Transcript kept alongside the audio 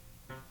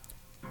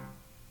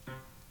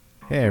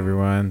Hey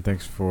everyone,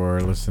 thanks for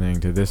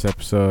listening to this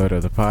episode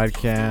of the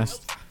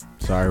podcast.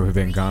 Sorry we've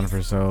been gone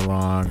for so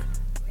long.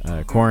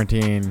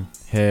 Quarantine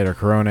hit or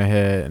Corona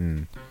hit,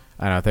 and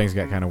I don't know, things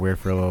got kind of weird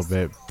for a little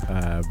bit,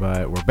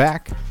 but we're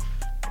back.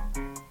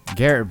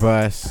 Garrett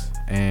Buss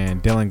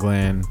and Dylan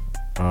Glenn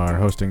are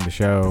hosting the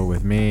show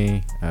with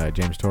me,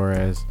 James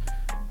Torres.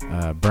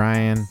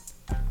 Brian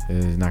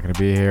is not going to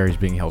be here. He's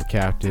being held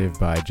captive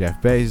by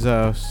Jeff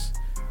Bezos.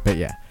 But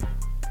yeah,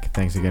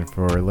 thanks again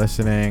for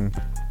listening.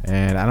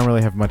 And I don't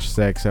really have much to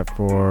say except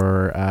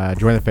for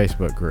join the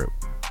Facebook group.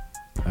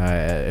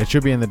 It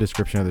should be in the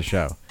description of the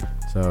show.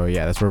 So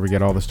yeah, that's where we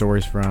get all the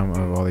stories from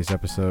of all these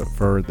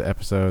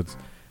episodes.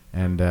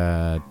 And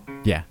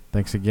yeah,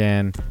 thanks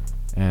again,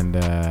 and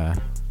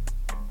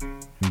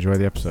enjoy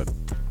the episode.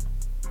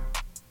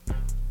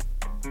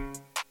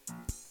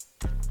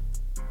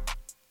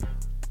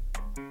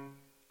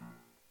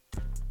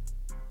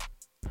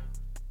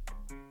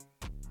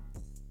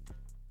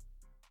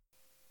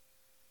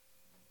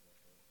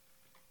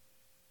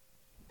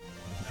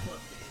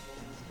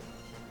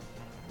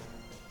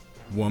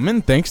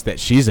 Woman thinks that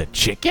she's a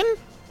chicken?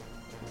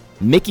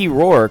 Mickey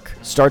Rourke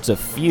starts a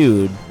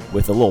feud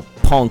with a little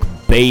punk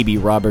baby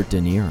Robert De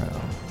Niro.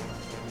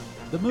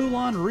 The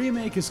Mulan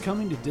remake is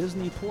coming to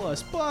Disney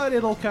Plus, but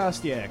it'll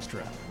cost you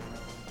extra.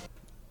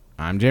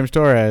 I'm James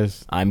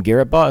Torres. I'm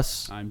Garrett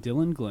Buss. I'm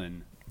Dylan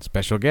Glenn.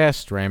 Special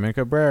guest Raymond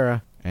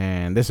Cabrera,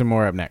 and this and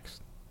more up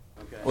next.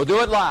 Okay. We'll do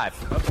it live.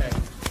 Okay.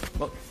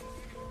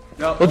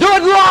 We'll do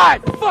it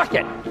live. Fuck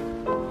it.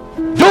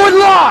 Do it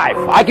live!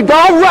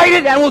 I'll write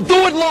it and we'll do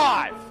it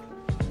live!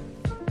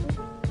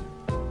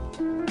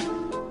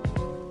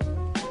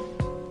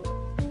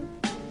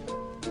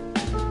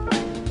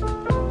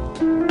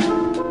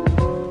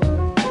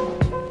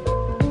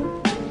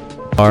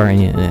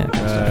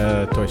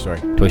 Toy Story.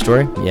 Toy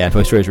Story? Yeah,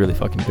 Toy Story is really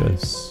fucking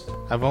good.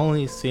 I've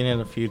only seen it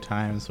a few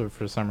times, but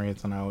for some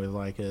reason I always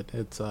like it.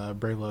 It's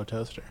Brave Little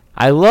Toaster.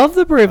 I love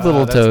the Brave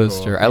Little That's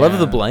Toaster. cool. I love Yeah.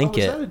 the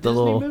blanket. Oh, was that a the Disney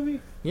little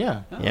movie?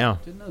 Yeah. Oh, Yeah.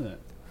 Didn't know that.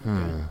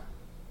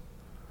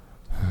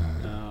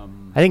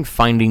 I think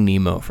Finding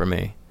Nemo for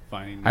me.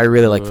 Finding I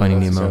really like Ooh, Finding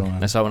that's a Nemo. good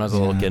one. I saw it when I was a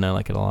little Yeah. kid and I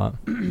like it a lot.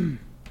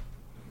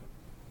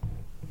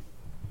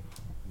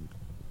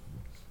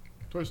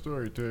 Toy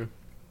Story 2.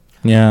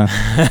 Yeah.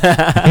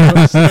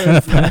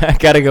 I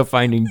gotta go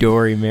Finding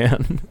Dory,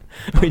 man.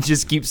 We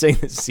just keep saying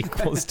the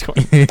sequel's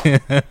 20.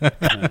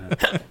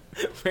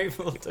 Brave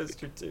Little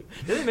Toaster 2. Did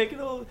they make it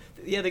all?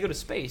 Yeah, they go to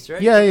space,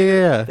 right?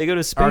 Yeah. They go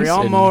to space. Are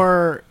y'all and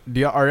more?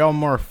 Are y'all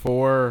more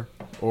for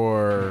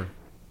or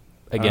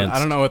against? I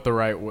don't know what the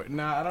right way.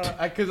 No, I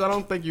don't. Because I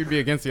don't think you'd be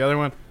against the other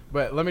one.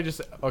 But let me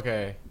just.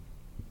 Okay.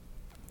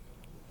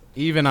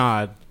 Even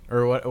odd,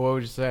 or what? What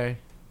would you say?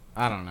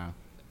 I don't know.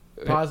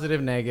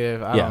 Positive,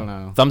 negative. I don't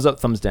know. Thumbs up,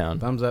 thumbs down.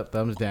 Thumbs up,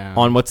 thumbs down.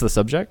 On what's the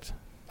subject?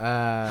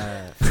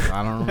 I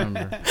don't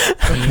remember.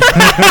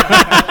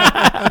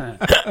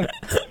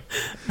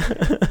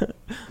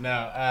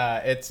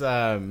 No, it's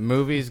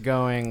movies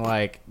going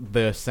like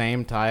the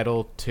same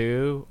title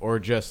too, or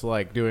just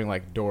like doing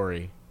like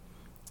Dory.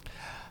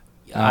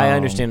 I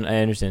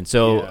understand.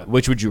 So, Yeah.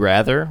 which would you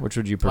rather? Which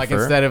would you prefer? Like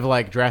instead of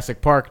like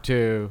Jurassic Park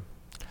 2.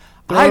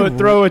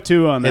 Throw a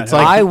 2 on that. It's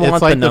like I want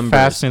it's like the the numbers.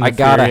 Fast and the I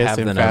gotta Furious have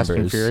and the Fast and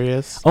numbers.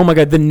 Furious. Oh my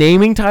god, the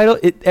naming title.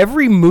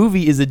 Every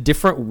movie is a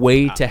different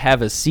way to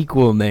have a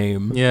sequel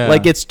name. Yeah.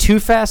 Like it's Too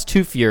Fast,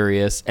 Too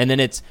Furious, and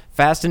then it's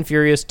Fast and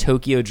Furious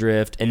Tokyo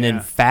Drift, and then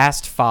Yeah.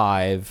 Fast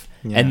 5,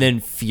 Yeah. and then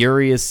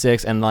Furious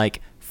 6, and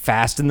like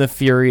Fast and the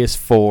Furious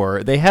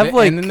 4. They have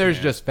And then there's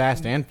just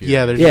Fast and Furious.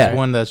 Yeah, there's Yeah. just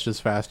one that's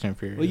just Fast and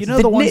Furious. Well, you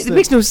know the ones it that,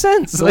 makes no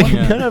sense. the Like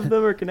one- none of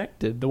them are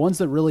connected. the ones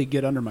that really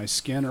get under my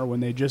skin are when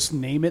they just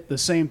name it the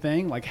same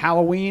thing, like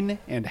Halloween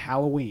and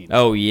Halloween.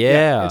 Oh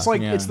yeah, It's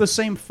like Yeah. it's the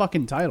same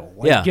fucking title.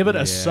 Like, Yeah. give it a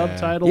Yeah.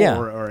 subtitle Yeah.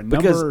 or a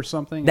Because number or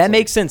something. that It's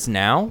makes sense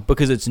now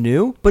because it's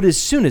new. But as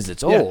soon as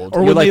it's Yeah. old,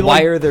 Or you're when like, they, why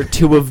like- are there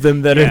two of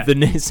them that Yeah. are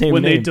the same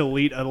when name? they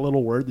delete a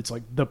little word that's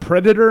like the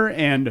Predator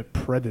and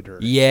Predator.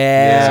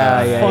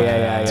 Yeah. Fuck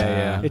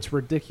Yeah. It's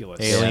ridiculous.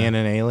 Alien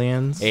and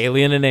Aliens.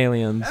 Alien and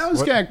Aliens. That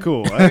was kind of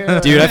cool.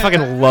 Dude, I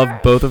fucking love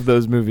both of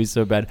those movies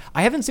so bad.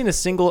 I haven't seen a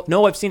single.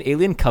 No, I've seen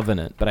Alien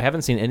Covenant, but I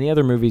haven't seen any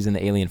other movies in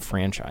the Alien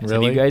franchise. Have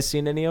Really? you guys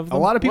seen any of them? A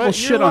lot of people What?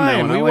 shit You're on that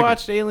lying. one. I We like it.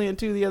 watched Alien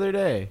 2 the other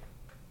day.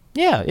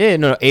 Yeah.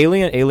 No,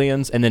 Alien,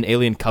 Aliens, and then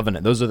Alien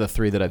Covenant. Those are the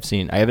three that I've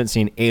seen. I haven't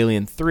seen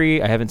Alien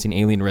 3. I haven't seen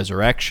Alien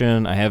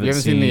Resurrection. I haven't You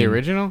haven't seen the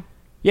original?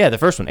 Yeah, the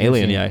first one,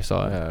 Alien. seen- Yeah, I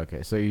saw it.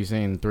 Okay, so you've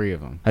seen 3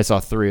 of them. I saw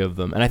 3 of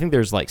them, and I think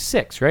there's like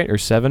 6, right, or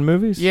 7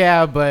 movies.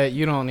 Yeah, but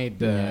you don't need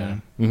to.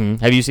 Yeah.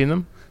 Have you seen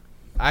them?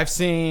 I've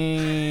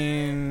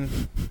seen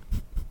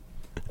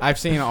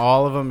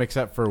all of them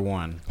except for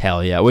one.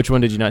 Hell yeah! Which one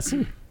did you not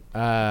see?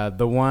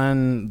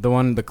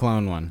 The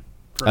clone one.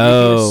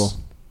 Oh,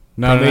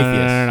 No,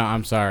 Prometheus. no.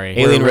 I'm sorry.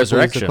 Alien Ripley's the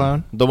Resurrection,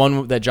 clone? the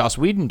one that Joss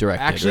Whedon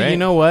directed. Actually, right? you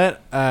know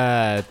what?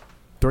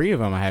 3 of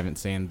them I haven't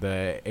seen.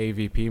 The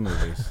AVP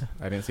movies.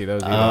 I didn't see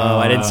those either. Oh,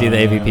 I didn't see the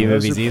AVP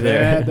Those movies are either.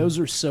 bad. Those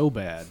are so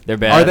bad. They're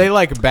bad. Are they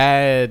like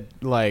bad?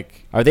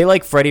 Like Are they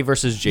like Freddy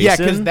versus Jason? yeah,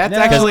 because that's No.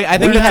 actually I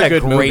think we that's had a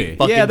good great movie.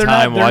 fucking They're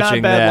time not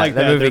watching bad that. like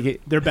That that. movie-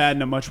 They're bad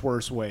in a much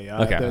worse way.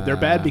 Okay. They're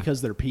bad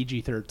because they're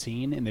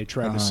PG-13 and they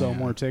tried to sell yeah.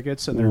 more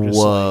tickets, and they're just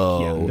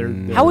Whoa. like,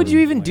 they're How would you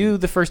even like- do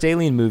the first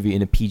Alien movie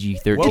in a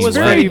PG-13? What was It's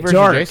way? Freddy very versus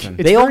dark. Jason?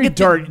 It's They all very get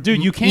dark,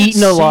 dude. You can't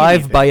eaten see alive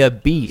anything. by a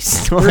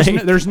beast. There's, Like,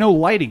 no, there's no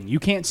lighting. You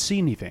can't see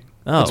anything.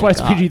 Oh, That's why it's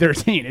God.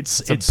 PG-13.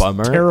 It's a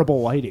bummer.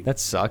 terrible lighting. that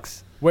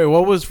sucks. Wait,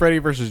 what was Freddy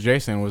versus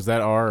Jason? Was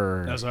that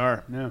R? Or? Those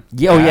are no.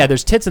 Yeah, oh yeah,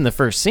 there's tits in the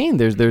first scene.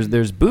 There's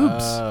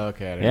boobs. Oh,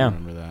 okay, I didn't Yeah.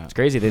 remember that. It's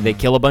crazy. They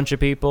kill a bunch of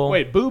people.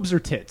 Wait, boobs or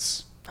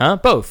tits? Huh?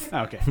 Both. Oh,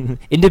 okay.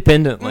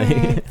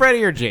 Independently.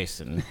 Freddy or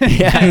Jason?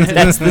 Yeah,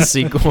 that's the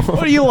sequel.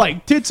 What do you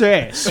like, tits or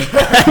ass?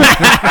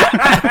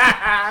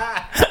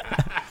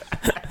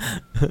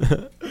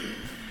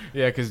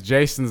 Yeah, because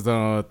Jason's the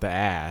one with the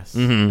ass.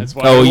 That's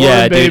why. Oh I yeah,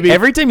 won, dude. baby.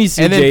 Every time you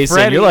see And then Jason,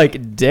 Freddy- you're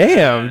like,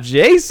 damn,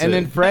 Jason. And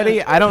then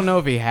Freddy, I don't know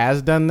if he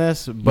has done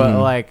this, but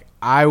like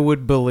I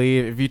would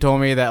believe if you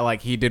told me that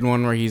like he did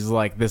one where he's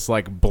like this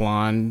like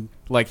blonde,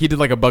 like he did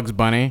like a Bugs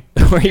Bunny,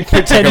 where he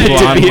pretended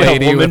like a blonde to be a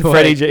lady woman, with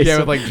Freddy like, Jason. yeah,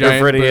 with like Or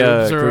giant Freddy,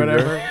 boobs or Krueger.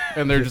 whatever,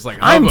 and they're just like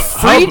I'm hubba,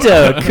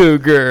 Frida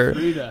Cougar.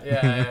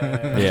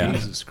 Yeah. Yeah.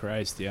 Jesus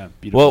Christ. Yeah.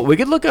 Beautiful. Well, we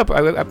could look up.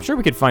 I'm sure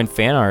we could find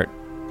fan art.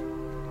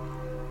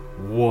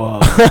 Whoa!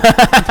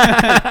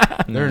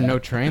 There are no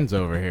trains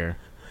over here.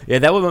 Yeah,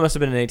 that one must have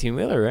been an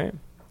 18-wheeler, right?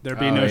 There'd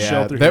be no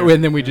shelter. That, here.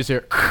 and then we just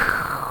hear.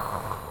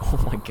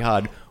 Oh my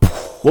god.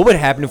 What would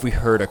happen if we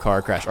heard a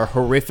car crash, or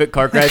horrific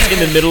car crash in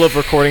the middle of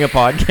recording a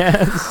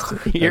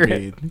podcast? Hear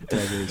it?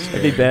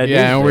 That'd be bad.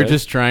 Yeah, news, and we're right?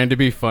 just trying to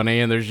be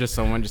funny, and there's just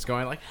someone just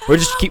going like, we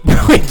keep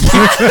trying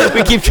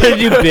to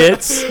do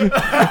bits.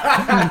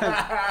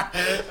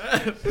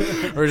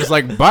 we're just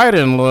like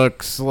Biden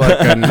looks like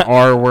an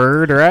R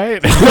word,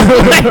 right?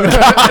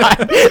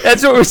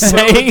 That's what we're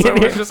saying. So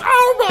we're just,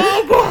 oh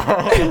my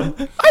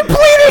god! I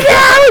bleeding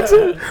out.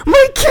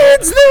 My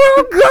kids, they're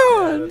all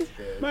gone.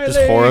 My Just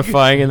leg.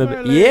 horrifying in the. My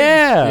leg.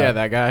 Yeah. Yeah,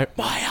 that guy.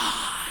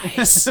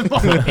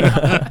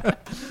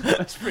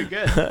 That's pretty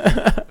good.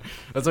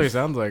 That's what he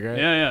sounds like, right?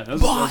 Yeah.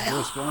 That's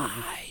really strong.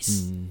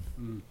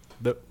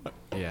 The,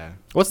 yeah.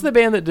 What's the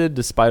band that did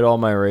 "Despite All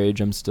My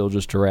Rage"? I'm still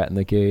just a rat in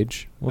the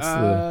cage. What's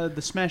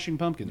The Smashing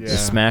Pumpkins. Yeah. the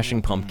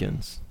Smashing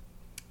Pumpkins?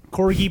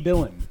 Corgi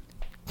Billin.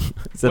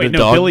 Is that Wait, a no,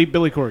 dog?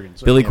 Billy Corgan.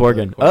 Sorry. Billy Yeah, Corgan.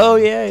 Billy Corgan. Oh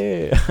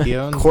yeah. He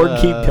owns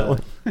Corgi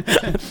Billin.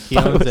 He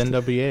owns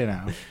NWA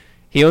now.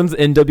 He owns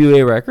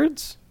NWA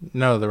Records.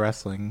 No, the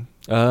wrestling.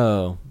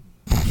 Oh.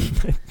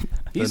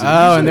 He's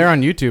Oh, and they're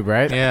on YouTube,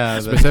 right? Yeah,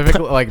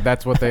 Specifically, like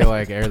that's what they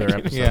like air their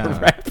episodes. Yeah.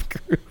 Rap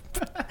group.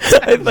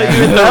 I thought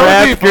you were the That would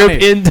rap be group funny.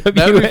 NWA.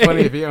 That would be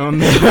funny if you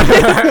owned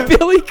that.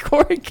 Billy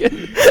Corgan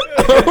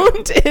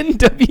owned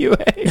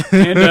NWA.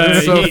 And,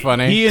 That's so he,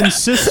 funny. He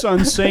insists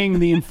on saying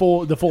the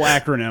full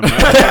acronym.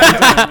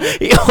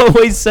 He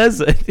always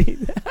says it.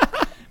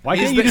 Why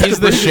He's can't the, you just he's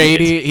the abbreviate?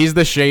 shady. He's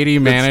the shady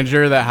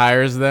manager that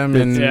hires them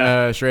in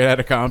Yeah. Straight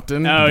Outta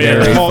Compton. Oh yeah,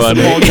 Very Paul-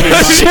 funny. Paul It's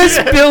Giamatti.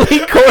 just Billy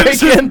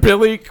Corgan.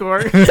 Billy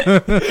Corgan.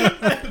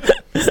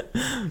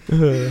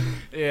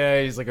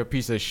 Yeah, he's like a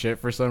piece of shit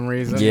for some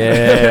reason.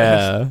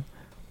 Yeah.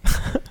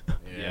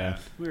 Yeah,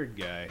 weird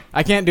guy.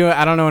 I can't do it.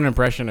 I don't know an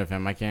impression of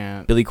him. I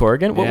can't. Billy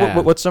Corgan? Yeah.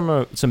 What's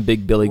some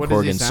big Billy What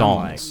does he Corgan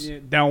sound songs?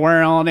 The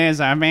world is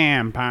a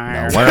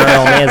vampire. The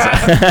world is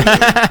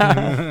I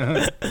don't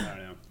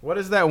know. What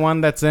is that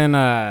one that's in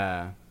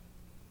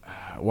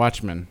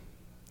Watchmen?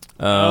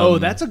 Oh,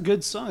 that's a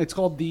good song. It's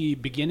called "The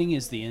Beginning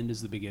Is the End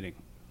Is the Beginning."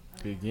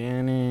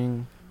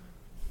 Beginning.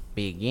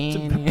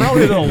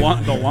 Probably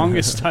the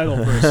longest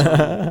title for a song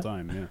of all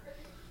time. Yeah.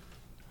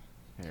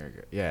 There we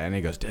go. Yeah, and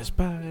he goes,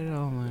 despite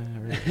all my...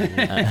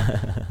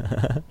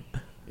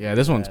 Yeah,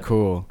 this one's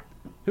cool.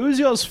 Who is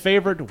y'all's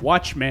favorite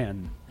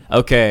Watchman?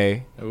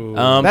 Okay.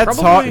 That's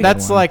probably-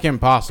 that's like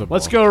impossible.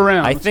 Let's go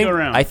around. I Let's go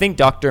around. think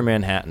Dr.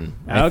 Manhattan.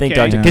 I think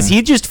Okay. Dr. Because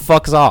he just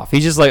fucks off.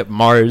 He's just like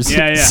Mars.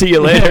 Yeah, yeah. See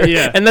you later.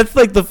 Yeah. And that's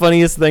like the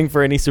funniest thing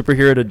for any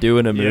superhero to do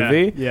in a Yeah,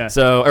 movie. yeah.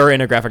 So or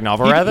in a graphic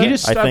novel rather. he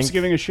just I stops think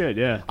giving a shit.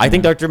 Yeah. I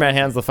think Dr.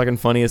 Manhattan's the fucking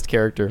funniest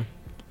character.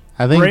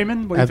 I think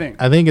Raymond, what do you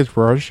think? I think it's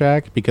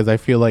Rorschach because I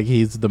feel like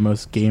he's the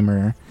most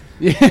gamer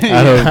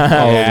out of all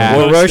Yeah. of them.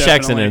 Well, Most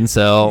Rorschach's an definitely.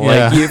 incel,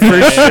 Yeah. like you,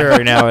 for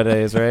sure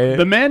nowadays, right?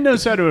 The man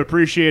knows how to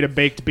appreciate a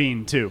baked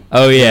bean too.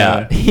 Oh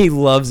yeah. He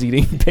loves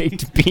eating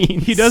baked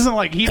beans. He doesn't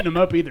like heating them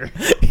up either.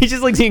 He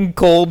just likes eating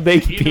cold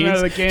baked Eat 'em out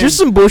of beans. the can. Just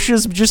some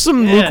bushes, just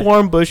some Yeah.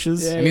 lukewarm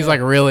bushes. Yeah. And he's like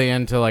really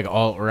into like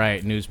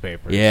alt-right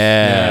newspapers.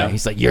 Yeah.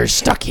 He's like, you're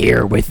stuck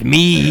here with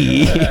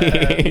me.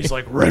 He's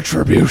like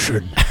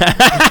retribution.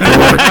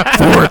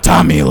 For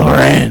Tommy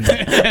Loren.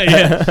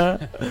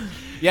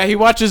 Yeah, he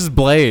watches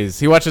Blaze.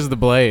 He watches The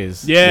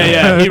Blaze.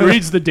 Yeah. He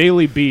reads the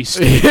Daily Beast.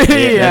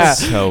 Yeah.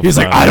 So He's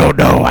like, funny. I don't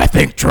know. I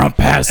think Trump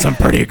has some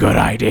pretty good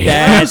ideas.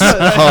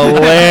 That's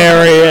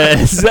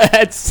hilarious.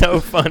 That's so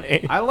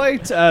funny. I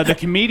liked the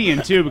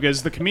comedian too,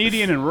 because the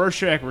comedian and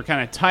Rorschach were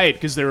kind of tight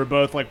because they were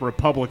both like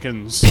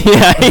Republicans.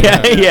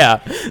 Yeah.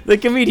 The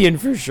comedian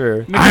for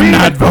sure. I'm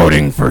not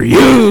voting for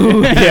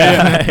you.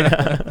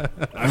 Yeah.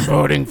 I'm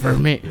voting for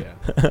me.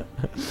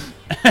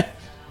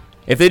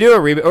 If they do a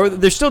reboot, or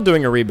they're still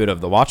doing a reboot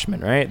of The Watchmen,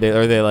 right?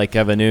 They like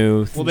have a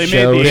new Well, they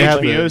show. made the They have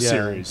HBO the-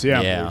 series.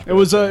 Yeah. Yeah. It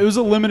was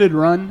a limited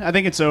run. I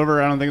think it's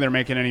over. I don't think they're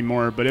making any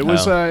more. But it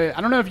was. Oh. I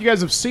don't know if you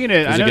guys have seen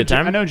it. Was I it know. a good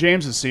time? I know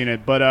James has seen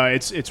it, but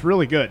it's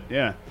really good.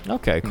 Yeah.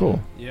 Okay, cool.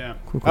 Yeah.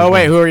 Oh,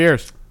 wait. Who are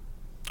yours?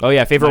 Oh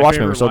yeah, favorite My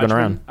Watchmen. We're favorite still going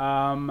Watchmen?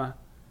 around.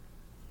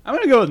 I'm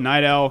gonna go with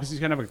Night Owl because he's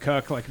kind of a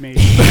cuck like me.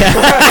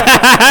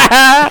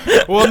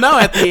 Well, no.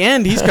 At the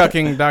end, he's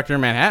cucking Dr.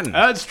 Manhattan.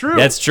 That's true.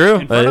 That's true. In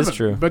That front is of him.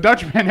 true. But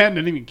Dr. Manhattan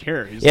didn't even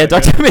care. He's Yeah,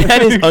 like, Dr.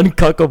 Manhattan is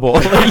uncuckable.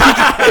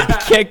 Like,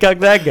 you can't cuck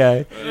that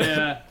guy.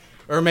 Yeah.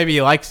 Or maybe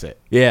he likes it.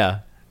 Yeah.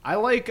 I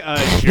like.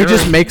 He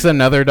just makes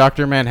another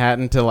Dr.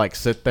 Manhattan to like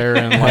sit there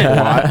and like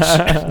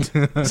watch.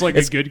 It's like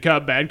a good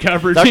cop, bad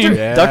cop routine.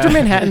 Dr.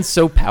 Manhattan's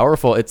so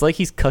powerful. It's like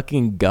he's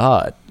cucking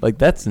God. Like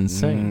that's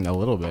insane. A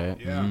little bit.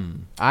 Yeah.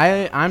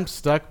 I'm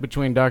stuck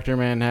between Dr.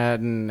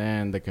 Manhattan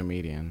and the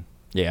comedian.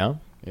 Yeah.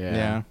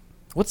 Yeah.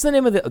 What's the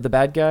name of the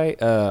bad guy?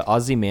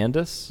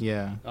 Ozymandias?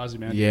 Yeah.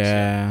 Ozymandias.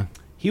 Yeah.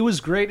 He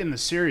was great in the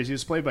series. He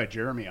was played by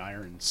Jeremy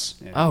Irons.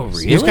 Yeah, Oh, he was-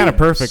 really? He was kind of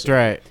perfect, so-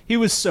 right? He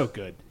was so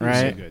good. He was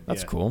so Right? good.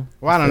 That's yeah. cool.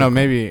 Well, I don't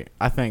know.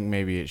 I think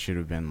maybe it should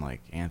have been like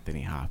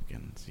Anthony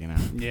Hopkins, you know?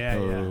 Yeah,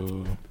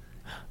 Oh.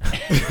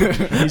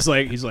 yeah. He's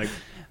like,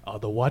 are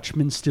the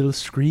Watchmen still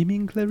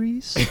screaming,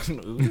 Clarice?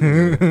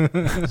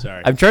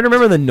 Sorry. I'm trying to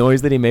remember the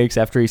noise that he makes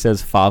after he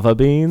says fava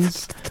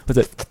beans. Was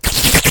it?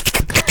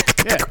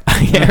 Yeah.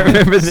 I can't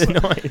remember the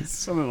noise.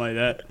 Something like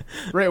that.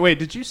 Right. Wait.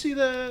 Did you see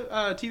the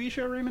TV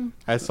show, Raymond?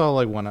 I saw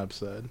like one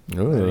episode. I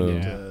Ooh.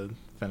 didn't get to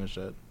finish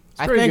it.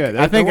 I pretty think good.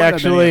 I think There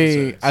weren't that many actually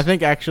episodes. I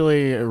think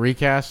actually a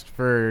recast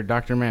for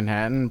Dr.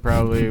 Manhattan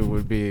probably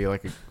would be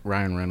like a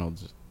Ryan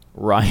Reynolds.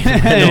 Ryan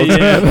Reynolds.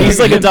 Yeah. He's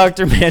like a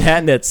Dr.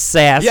 Manhattan that's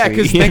sassy. Yeah,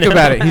 because you think know?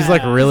 about it, he's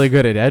like really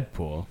good at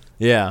Deadpool.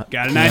 Yeah.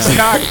 Got a nice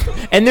cock.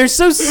 And they're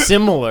so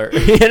similar,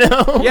 you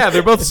know? Yeah,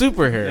 they're both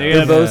superheroes. They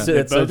They're got, both- they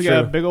that's so both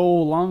got true. big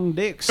old long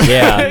dicks.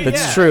 Yeah,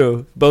 that's Yeah.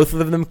 true. Both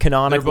of them They're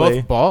canonically.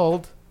 both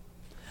bald.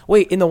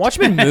 Wait, in the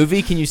Watchmen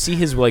movie, can you see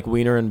his like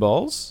wiener and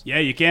balls? Yeah,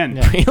 you can.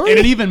 Really? And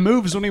it even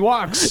moves when he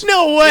walks.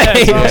 No way. Yeah,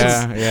 it's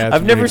awesome. Yeah, it's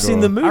I've never pretty seen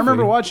cool. the movie. I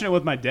remember watching it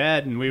with my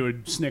dad, and we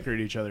would snicker at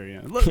each other. You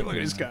know, look at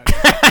his cock.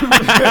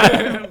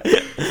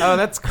 Oh,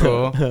 that's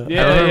cool. I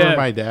Yeah, remember yeah.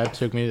 my dad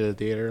took me to the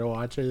theater to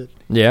watch it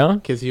Yeah.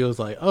 because he was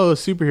like, "Oh,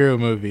 superhero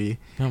movie,"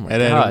 Oh my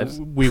and then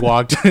God. we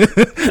walked,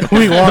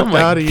 we walked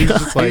out, and he's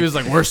just like, He was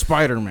like, "We're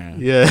Spider-Man."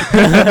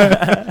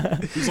 "Yeah."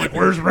 He's like,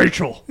 "Where's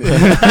Rachel?" Your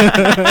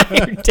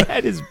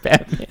dad is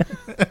Batman.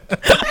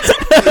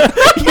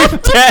 Your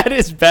dad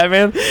is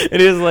Batman,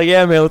 and he was like,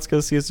 "Yeah, man, let's go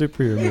see a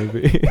superhero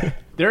movie."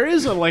 There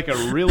is a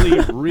really,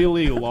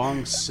 really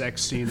long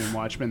sex scene in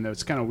Watchmen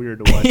that's kind of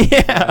weird to watch.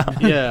 Yeah.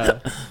 Yeah.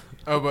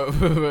 Oh,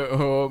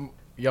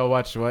 but y'all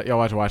watch what? Y'all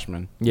watch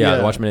Watchmen? Yeah,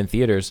 Yeah. Watchmen in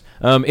theaters.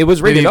 It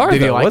was rated R,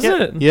 did he though, like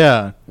wasn't it? it?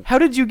 Yeah. How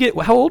did you get?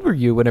 How old were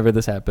you whenever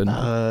this happened?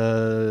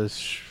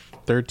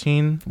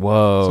 13,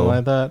 Whoa. something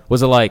like that.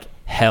 Was it like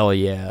hell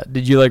yeah?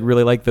 Did you like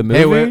really like the movie?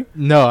 Hey, wait.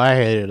 No, I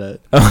hated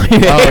it. Oh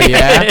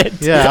yeah?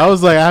 Yeah, I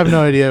was like, I have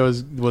no idea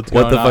what's What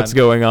going the on. fuck's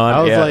going on?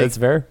 I was Yeah, like, that's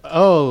fair.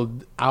 Oh,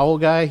 Owl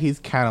guy, he's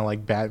kind of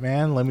like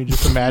Batman. Let me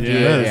just imagine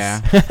this.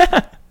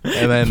 Yeah.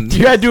 And then,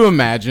 You had to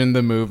imagine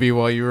the movie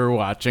while you were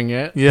watching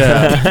it.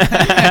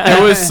 yeah,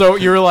 It was so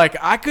you were like,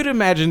 I could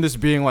imagine this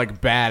being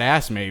like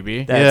badass,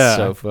 maybe. That's yeah.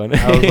 so funny.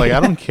 I was like, I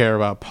don't care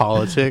about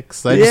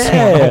politics. I just want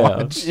to Yeah.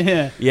 watch.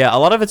 Yeah. Yeah, a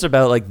lot of it's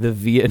about like the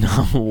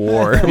Vietnam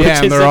War. which Yeah,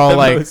 and is, they're all the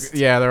like, most-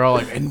 they're all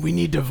like, and we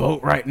need to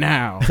vote right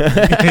now.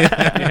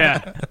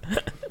 Yeah.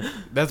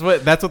 That's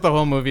what the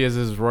whole movie is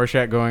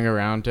Rorschach going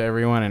around to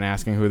everyone and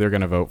asking who they're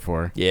gonna vote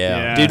for. Yeah.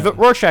 Yeah. Dude, but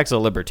Rorschach's a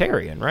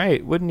libertarian,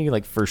 right? Wouldn't he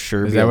like for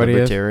sure Is be that a what he is?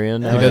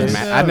 libertarian? He Oh, does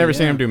yeah. I've never Yeah.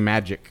 seen him do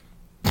magic.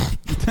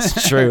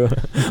 It's true.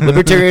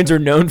 Libertarians are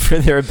known for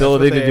their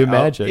ability to do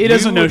magic. He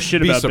doesn't You know would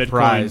shit be about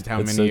surprised Bitcoin. how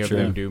That's many so of true.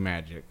 them do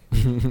magic.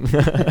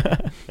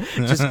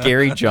 Just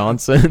Gary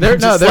Johnson. There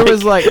just,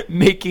 was like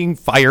making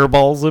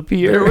fireballs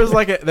appear.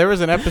 there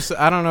was an episode.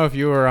 I don't know if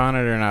you were on it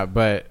or not,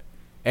 but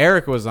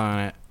Eric was on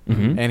it,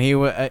 Mhm. and he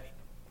was.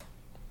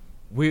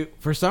 We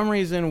for some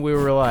reason we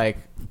were like,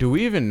 do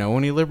we even know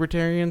any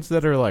libertarians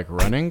that are like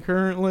running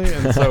currently?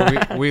 And so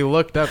we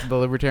looked up the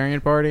Libertarian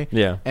Party.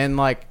 Yeah. And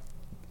like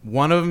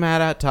one of them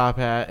had a top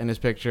hat in his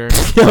picture.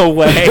 No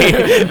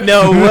way.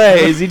 No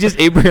way. Is he just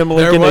Abraham There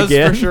Lincoln was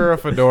again? for sure a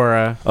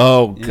fedora.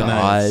 Oh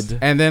Nice. God.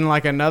 And then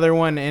like another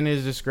one in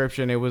his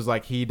description, it was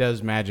like he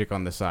does magic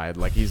on the side,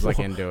 like he's like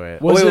into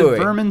it. Was Wait, it wait, wait.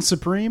 Vermin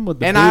Supreme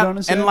with the And boot I on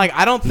his head? and like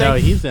I don't think No,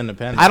 he's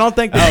independent. I don't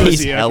think that Oh, he's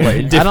is he? hella Okay.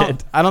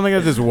 indifferent. I don't think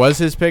that this was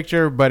his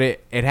picture, but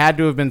it had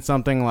to have been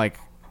something like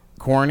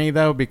corny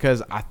though,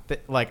 because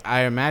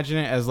I imagine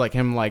it as like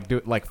him like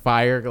do like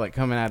fire like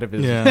coming out of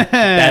his. Yeah.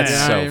 That's You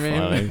know so what I mean?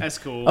 funny. That's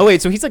cool. Oh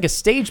wait, so he's like a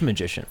stage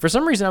magician. For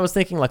some reason, I was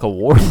thinking like a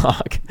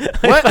warlock.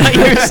 What?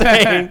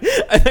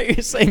 I thought you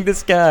were saying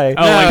this guy.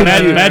 Oh, like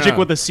no. magic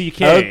with a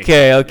CK.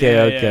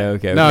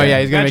 Okay. No, yeah,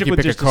 he's gonna Magic make you with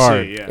pick a just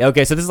card. C, Yeah,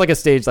 okay, so this is like a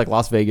stage like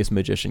Las Vegas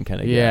magician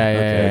kind of guy.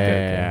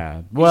 Yeah,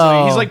 Okay.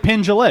 Well, He's like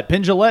Penn Jillette.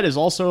 Penn Jillette is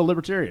also a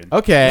libertarian.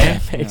 okay.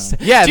 Makes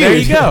sense. Yeah, there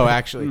Dude. you go.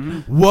 Actually,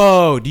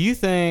 whoa. Do you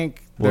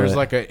think there's What?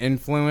 like an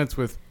influence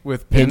with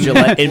Penn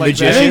Jillette in like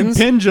that? I think magicians?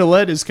 Penn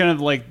Jillette is kind of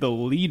like the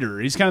leader.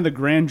 He's kind of the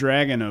grand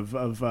dragon of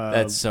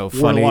That's so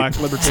funny. warlock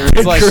libertarian.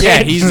 It's like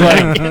yeah, he's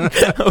like.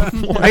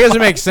 I guess it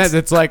makes sense.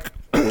 It's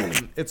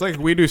like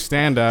we do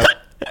stand up,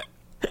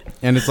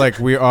 and it's like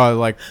we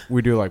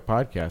do like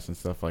podcasts and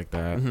stuff like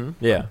that.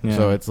 Yeah.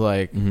 So it's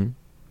like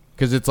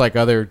because it's like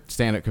other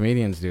stand up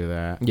comedians do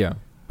that. Yeah.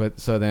 But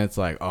so then it's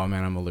like, oh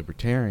man, I'm a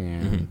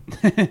libertarian.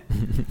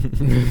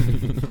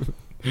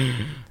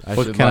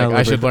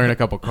 I should learn a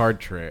couple card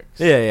tricks.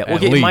 Yeah. Well,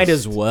 at you might least.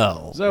 as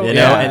well. So, you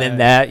know, yeah. and then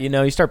that,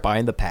 you start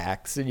buying the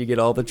packs and you get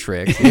all the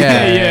tricks.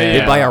 Yeah.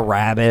 You buy a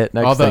rabbit.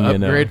 Next All the thing you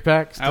know. upgrade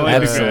packs. I like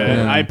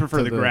Absolutely. I prefer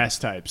To the the- grass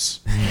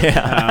types.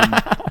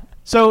 Yeah.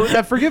 So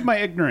forgive my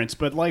ignorance,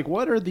 but like,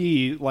 what are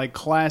the like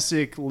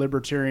classic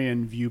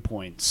libertarian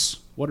viewpoints?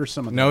 What are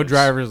some of No those?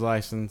 driver's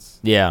license.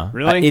 Yeah.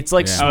 Really? It's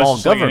like Yeah. Oh, small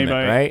it's just like government,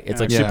 anybody- right?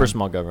 It's like Yeah. super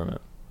small government.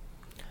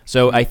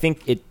 So I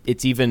think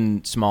it's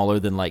even smaller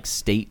than like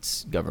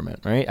states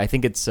government, right? I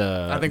think it's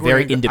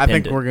very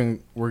independent. I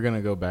think we're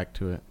gonna go back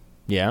to it.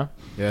 Yeah.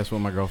 Yeah, that's what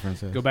my girlfriend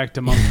says. Go back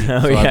to monkey. Oh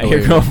So I yeah, your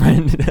believe it.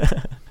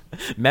 girlfriend.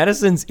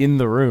 Madison's in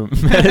the room.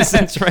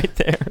 Madison's right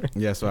there.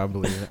 Yeah, so I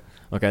believe it.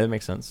 Okay, that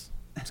makes sense.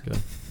 That's good.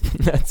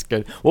 That's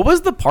good. What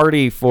was the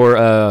party for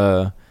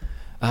in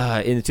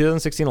the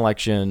 2016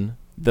 election?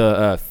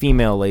 The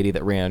female lady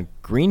that ran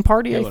Green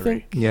Party, Hillary. I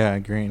think. Yeah,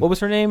 green. What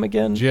was her name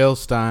again? Jill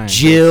Stein.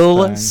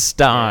 Jill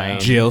Stein.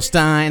 Jill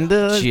Stein,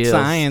 the Jill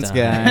science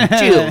Stein.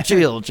 guy. Jill.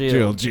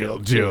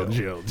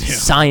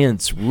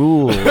 Science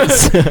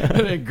rules.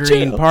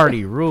 Green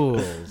Party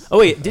rules. Oh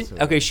wait,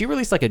 okay. She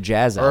released like a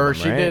jazz album, Or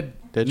she right?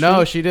 did. Did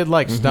No, she? she did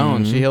like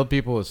stones. She healed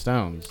people with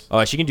stones.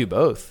 Oh, she can do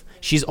both.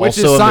 She's Which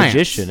also is a science.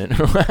 magician.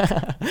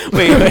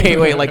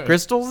 Wait, like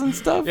crystals and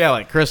stuff? Yeah,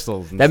 like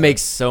crystals. And That stuff.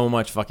 makes so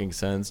much fucking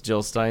sense.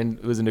 Jill Stein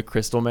was into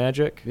crystal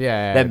magic.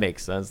 Yeah, That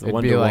makes sense. The It'd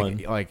one be to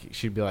like one.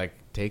 she'd be like,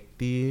 take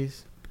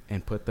these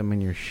and put them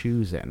in your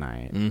shoes at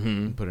night.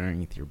 And put it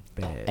underneath your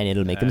bed. And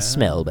it'll make them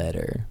smell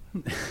better.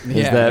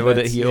 Yeah, that what it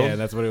that's- healed? Yeah,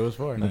 that's what it was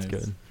for. That's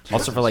good.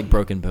 Also for like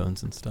broken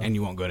bones and stuff. And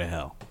you won't go to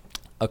hell.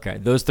 Okay,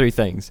 those three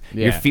things.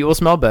 Your Yeah. feet will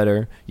smell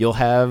better. You'll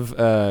have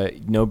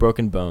no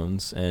broken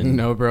bones, and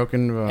No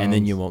broken bones. and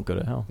then you won't go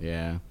to hell.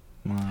 Yeah.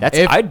 Wow. That's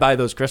If- I'd buy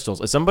those crystals.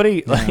 If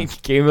somebody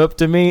like came up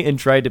to me and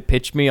tried to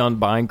pitch me on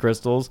buying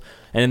crystals,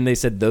 and then they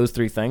said those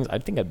three things, I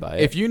think I'd buy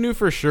it. If you knew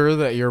for sure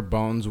that your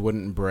bones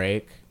wouldn't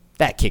break,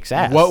 that kicks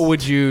ass. what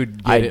would you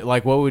get? I'd-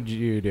 What would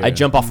you do? I'd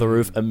jump off the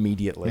roof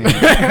immediately.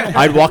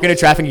 I'd walk into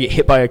traffic and get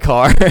hit by a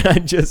car. And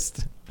I'd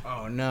just.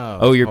 Oh no.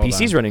 Oh, your Hold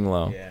PC's on. running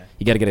low. Yeah.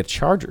 You got to get a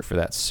charger for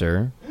that,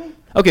 sir.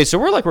 Okay, so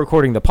we're like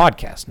recording the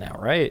podcast now,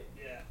 right?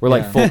 Yeah. We're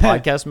like full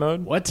podcast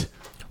mode. What?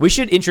 We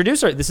should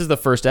introduce our. This is the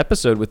first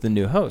episode with the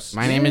new host.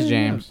 My name is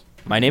James.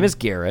 My name is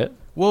Garrett.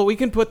 Well, we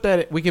can put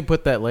that. We can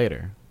put that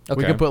later. We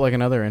Okay. can put like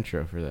another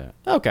intro for that.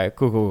 Okay,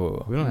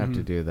 cool. We don't have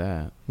to do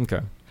that. Okay.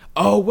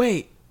 Oh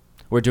wait.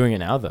 We're doing it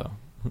now, though.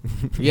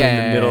 Yeah.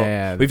 In the middle.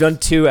 yeah. We've done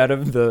 2 out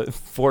of the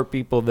 4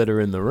 people that are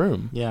in the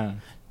room. Yeah.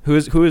 Who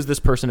is this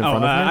person in Oh,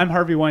 front of me? I'm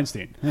Harvey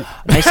Weinstein.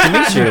 Nice to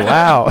meet you.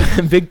 Wow.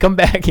 Big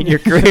comeback in your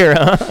career,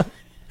 huh?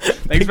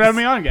 Thanks for having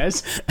me on,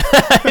 guys.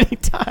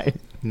 Anytime.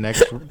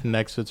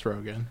 Next it's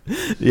Rogan.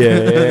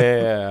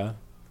 Yeah.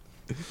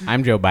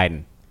 I'm Joe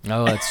Biden.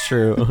 Oh, that's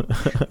true.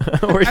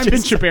 I'm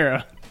Ben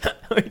Shapiro.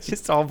 We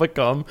just all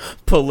become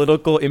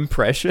political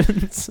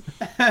impressions.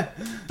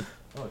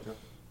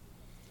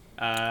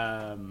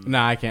 No,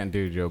 I can't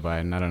do Joe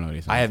Biden. I don't know what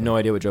he's. I have no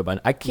idea what Joe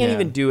Biden. I can't Yeah.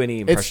 even do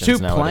any It's impressions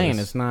too nowadays. plain.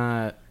 It's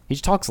not He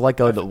just talks like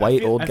a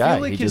white old I feel guy.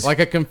 like He his- just like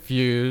a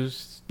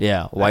confused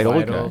white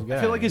old guy. old guy.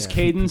 I feel like his yeah.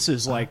 cadence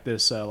is like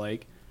this,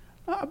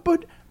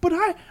 but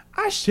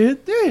I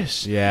said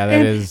this. Yeah, that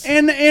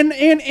and,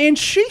 is- and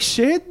she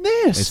said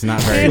this. It's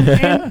not very-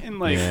 and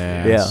like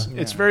Yeah.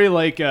 it's very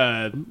like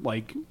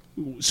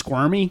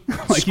squirmy,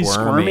 like he's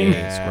squirming.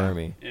 Yeah.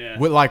 Squirmy.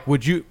 Yeah.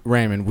 Would you,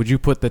 Raymond? Would you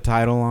put the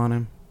title on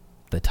him?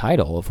 The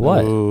title of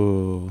what?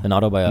 Ooh. An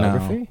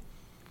autobiography?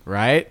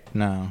 Right?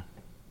 No.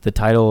 The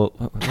title.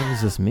 What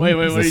does this mean? Wait, Is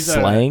what are you this talking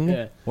about? slang?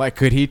 Yeah. Like,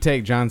 could he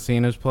take John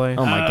Cena's place?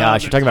 Oh my Oh,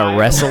 gosh, the you're talking about title.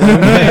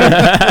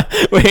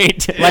 wrestling?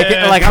 Wait,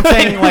 Like I'm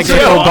saying, like if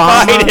Joe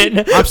Obama.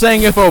 Biden. I'm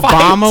saying if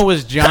Obama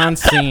was John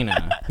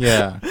Cena,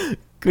 Yeah.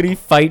 could he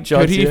fight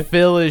John could he Cena?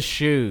 fill his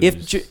shoes?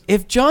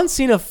 If John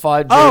Cena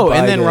fought Joe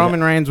and then Biden-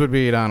 Roman Reigns would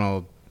be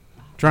Donald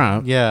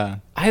Trump. Yeah.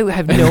 I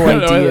have no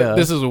idea.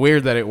 This is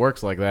weird that it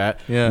works like that.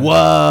 Yeah.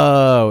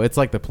 Whoa! It's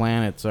like the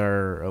planets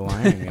are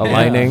aligning.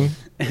 Aligning.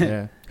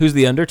 Yeah. Who's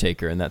the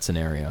Undertaker in that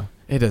scenario?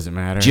 It doesn't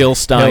matter. Jill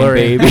Stein,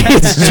 Hillary. baby.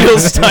 It's Jill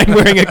Stein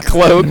wearing a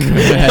cloak,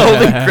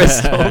 holding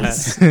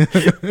crystals,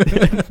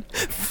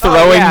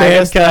 throwing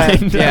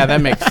mankind. Yeah,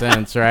 that makes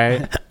sense,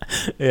 right?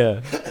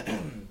 Yeah.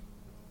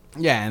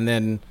 Yeah, and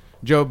then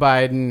Joe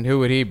Biden, who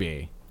would he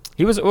be?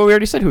 He was. Well, we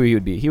already said who he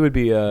would be. He would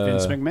be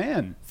Vince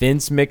McMahon.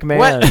 Vince McMahon.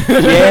 What?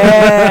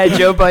 Yeah,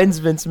 Joe Biden's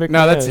Vince McMahon.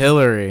 No, that's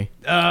Hillary.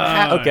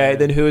 Okay,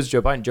 then who is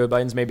Joe Biden? Joe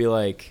Biden's maybe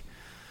like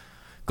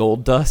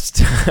Gold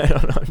Dust. I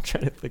don't know. I'm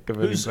trying to think of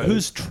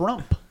Who's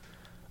Trump?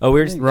 Oh,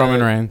 we're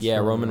Roman Reigns. Yeah,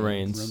 Roman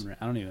Reigns.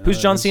 I don't even know.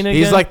 Who's John Cena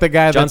again? He's like the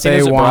guy John that they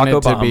Cena's Barack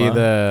wanted to be Obama.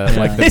 the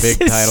like the This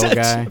big is title such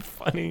guy,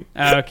 funny.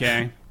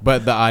 Okay.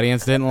 but the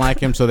audience didn't like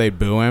him, so they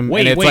boo him.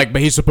 Wait, and it's wait. like,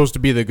 but he's supposed to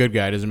be the good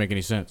guy. It doesn't make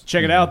any sense.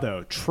 Check it out,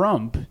 though.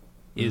 Trump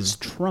is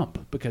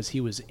Trump because he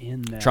was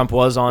in that. Trump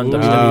was on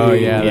WWE. Oh,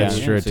 yeah, that's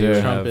true, So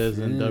too. Trump is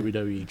in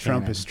WWE.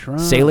 Trump is Trump.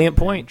 Salient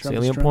point. Trump is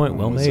Salient Trump. point.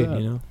 Well What's made. up?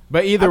 You know.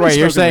 But either I've way, been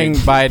you're smoking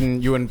saying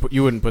weed. Biden,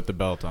 you wouldn't put the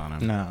belt on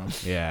him. No.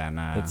 Yeah,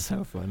 nah. That's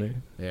so funny.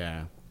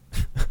 Yeah.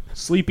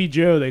 Sleepy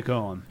Joe, they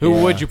call him. Who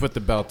Yeah. would you put the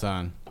belt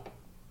on?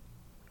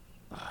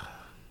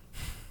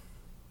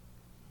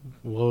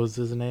 What was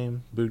his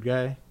name? Boot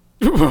guy?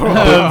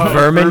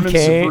 Vermin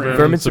Kane. Supreme.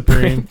 Vermin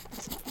Supreme.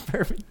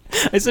 Vermin.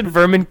 I said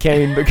Vermin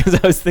Kane because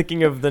I was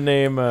thinking of the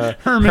name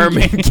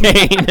Herman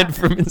Kane and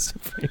Vermin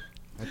Supreme.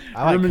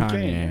 I like Herman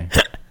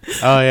Kanye.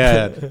 Oh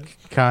yeah,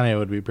 Kanye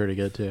would be pretty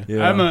good too.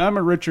 Yeah. I'm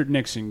a Richard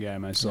Nixon guy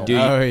myself. Dude,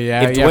 Oh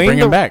yeah, if yeah. Dwayne Bring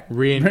the- him back.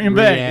 Bring him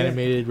back, yeah.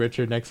 Reanimated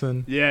Richard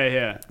Nixon.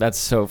 Yeah. That's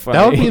so funny.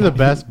 That would be the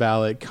best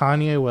ballot.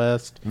 Kanye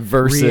West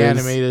versus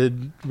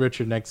reanimated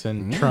Richard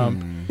Nixon.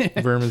 Trump,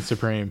 Vermin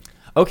Supreme.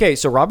 Okay,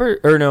 so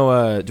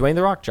Dwayne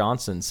The Rock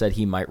Johnson said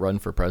he might run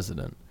for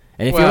president.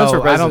 And if he runs for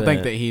I president, don't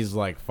think that he's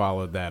like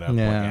followed that up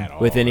Yeah. like, at all.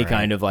 with any right?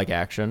 kind of like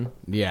action.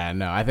 Yeah,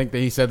 no. I think that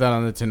he said that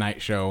on the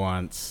Tonight Show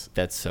once,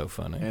 That's so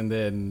funny. and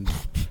then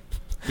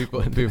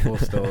people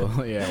still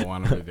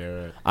want him to do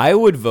it. I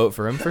would vote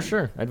for him for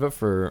sure. I'd vote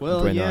for Well,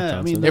 Dwayne The yeah, Rock I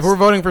Johnson. mean, If we're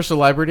voting for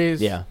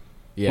celebrities, yeah.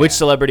 yeah. Which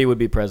celebrity would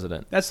be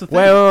president? That's the thing.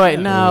 Wait.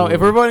 Yeah. No,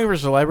 if we're voting for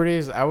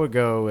celebrities, I would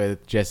go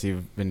with Jesse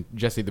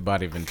the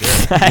Body Ventura.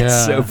 That's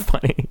Yeah. so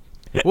funny.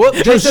 Well,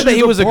 they said that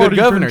he was a good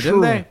governor,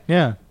 didn't they?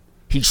 Yeah.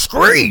 He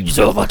screams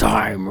all the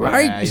time,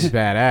 right? Yeah, he's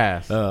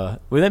badass.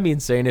 Would that be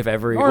insane if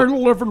every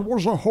 9/11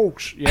 was a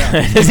hoax. Yeah.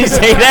 does he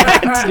say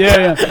that?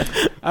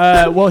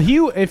 yeah. Well,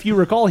 if you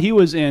recall, he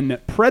was in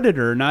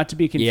Predator, not to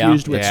be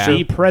confused with Yeah.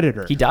 The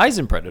Predator. He dies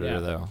in Predator Yeah.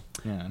 though.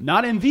 Yeah.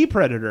 Not in The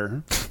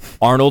Predator.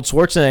 Arnold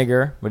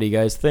Schwarzenegger. What do you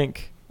guys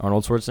think?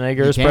 Arnold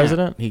Schwarzenegger is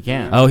president? He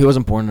can't. Oh, he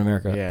wasn't born in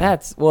America. Yeah.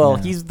 That's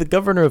he's the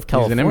governor of an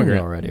California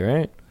immigrant. already,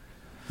 right?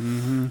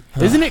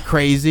 Isn't it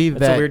crazy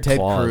That's a that weird Ted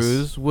clause.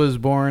 Cruz was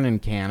born in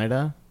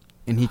Canada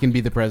and he can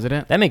be the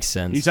president? That makes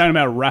sense. He's talking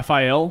about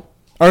Raphael.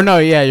 Or no,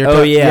 yeah, you're.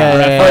 Oh, yeah.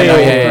 Raphael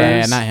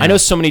yeah, not him. I know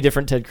so many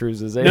different Ted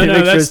Cruzes.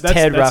 No, that's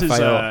Ted that's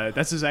Raphael.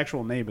 that's his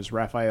actual name is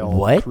Raphael.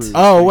 What? Cruz.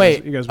 Oh He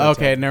wait. goes by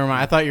Okay, Ted. never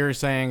mind. I thought you were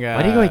saying.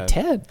 Why do you go with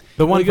Ted?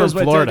 The Well, one he goes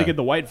from by Ted Florida. to get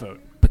the white vote.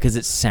 Because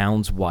it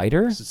sounds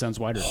whiter. It sounds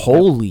wider.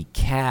 Holy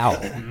cow!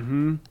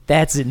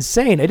 That's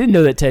insane. I didn't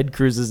know that Ted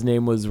Cruz's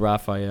name was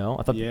Raphael.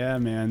 I thought. Yeah,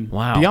 man.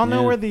 Wow. Do y'all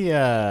know Yeah. where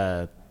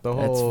the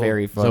whole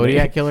very funny.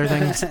 Zodiac killer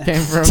thing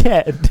came from?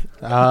 Ted.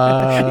 You're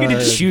Uh,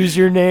 gonna choose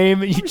your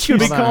name. You choose.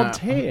 Be Hold called on.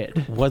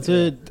 Ted. was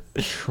it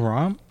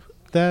Trump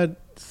that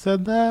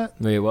said that?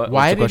 Wait, what?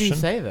 Why what's the did he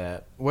question? say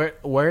that?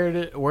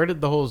 Where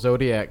did the whole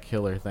Zodiac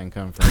killer thing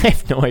come I from?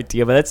 have no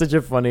idea, but that's such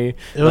a funny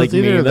It was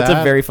either meme. That's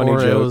that a very funny or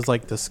joke. it was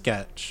like the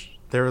sketch.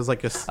 There was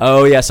like a.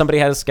 Oh yeah, somebody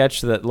had a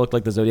sketch that looked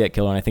like the Zodiac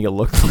killer, and I think it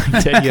looked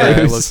like Ted Yeah, it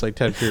Cruz. looks like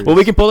Ted Cruz. Well,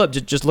 we can pull it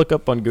up. Just look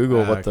up on Google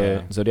what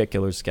okay. the Zodiac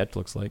killer's sketch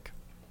looks like.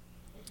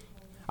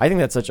 I think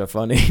that's such a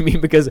funny meme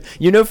because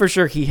for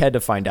sure he had to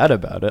find out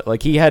about it.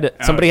 Like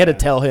somebody had to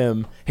tell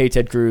him, "Hey,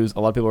 Ted Cruz, a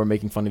lot of people are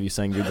making fun of you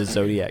saying you're the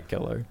Zodiac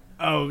killer."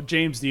 Oh,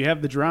 James, do you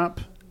have the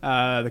drop?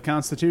 The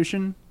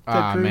Constitution?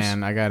 Ted Cruz?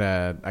 Man, I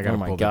gotta. Oh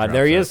my pull the God,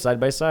 there he drops is, side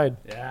by side.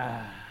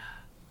 Yeah.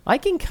 I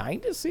can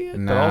kind of see it,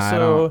 Nah, but I also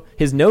don't.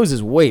 his nose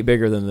is way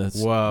bigger than this.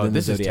 up. Whoa, than the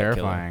this is Zodiac killer.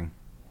 terrifying.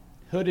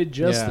 Hooded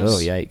Justice.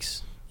 Oh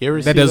yikes! You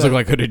ever That see does look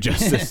like Hooded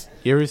Justice.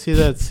 You ever see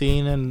that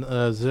scene in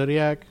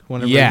Zodiac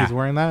whenever Yeah. he's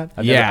wearing that?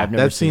 I've Yeah, never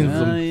That seen scene's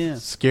that. Oh, the yeah.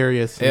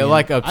 scariest scene. It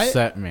like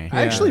upset me.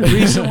 I actually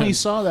recently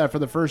saw that for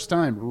the first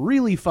time.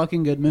 Really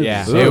fucking good movie.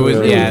 Yeah, Ooh. it was.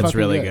 Really Yeah, it's fucking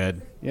really good.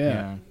 good.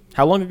 Yeah.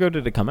 How long ago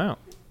did it come out?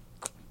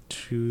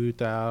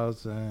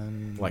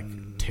 2000. Like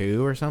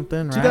 2 or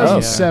something, right?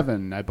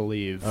 2007, I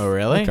believe. Oh,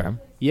 really? Okay.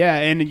 Yeah,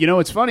 and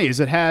what's funny is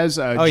it has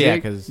Oh, yeah,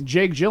 'cause-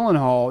 Jake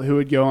Gyllenhaal, who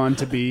would go on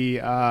to be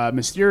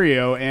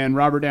Mysterio, and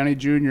Robert Downey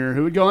Jr.,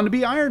 who would go on to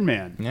be Iron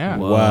Man. Yeah.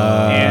 Whoa.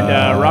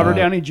 And Robert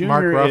Downey Jr.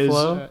 Mark is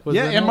Ruffalo was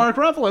in and it? Mark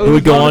Ruffalo, Who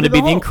would go on to be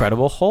the the Hulk.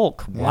 Incredible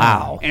Hulk?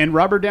 Wow. And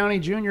Robert Downey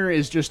Jr.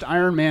 is just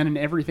Iron Man in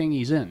everything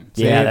he's in.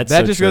 Yeah, that's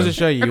that so just true. goes to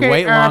show you. Okay,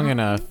 Wait long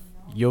enough,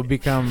 you'll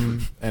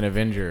become an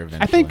Avenger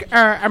eventually. I think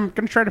I'm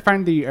going to try to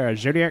find the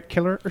Zodiac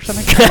Killer or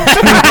something.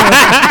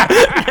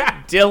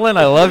 Dylan,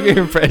 I love your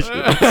impression.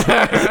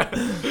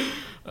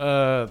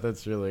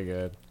 That's really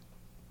good.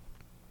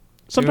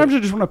 Sometimes I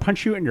just want to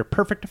punch you in your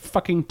perfect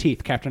fucking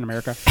teeth, Captain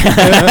America.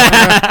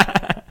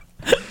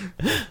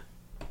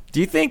 Do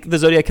you think the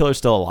Zodiac Killer's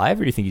still alive,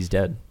 or do you think he's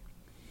dead?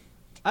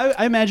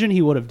 I imagine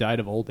he would have died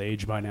of old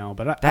age by now,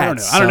 but I don't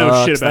know. I don't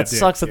know shit about that.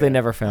 Sucks that Dick. they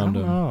never found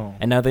him, know.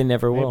 and now they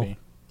never will. Maybe.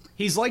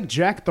 He's like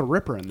Jack the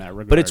Ripper in that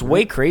regard. But it's way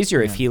right?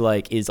 crazier if he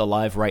like is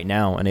alive right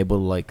now and able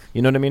to like,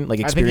 you know what I mean? Like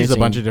I think experiencing. he's a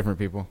bunch of different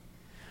people.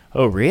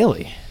 Oh,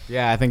 really?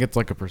 Yeah, I think it's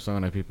like a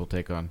persona people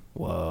take on.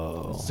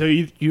 Whoa. So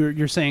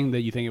you're saying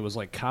that you think it was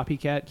like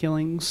copycat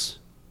killings?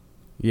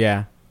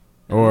 Yeah.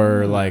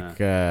 Or Ah.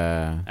 like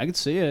I could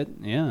see it.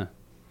 Yeah.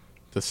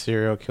 The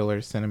serial killer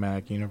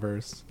cinematic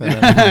universe.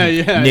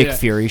 yeah. Nick yeah.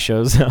 Fury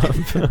shows up.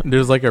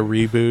 There's like a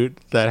reboot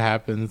that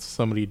happens.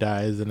 Somebody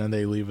dies, and then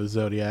they leave a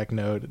Zodiac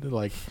note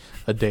like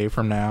a day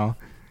from now.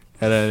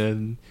 And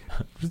then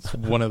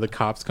one of the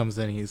cops comes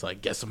in. And he's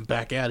like, "Guess I'm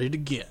back at it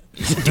again."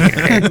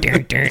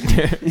 Smashing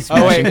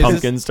is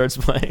Pumpkin starts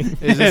playing.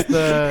 is this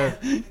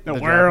the The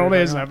world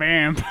is a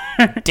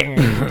vampire.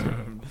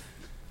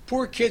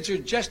 Poor kids are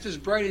just as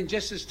bright and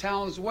just as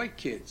talented as white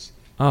kids.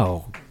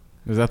 Oh,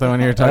 is that the one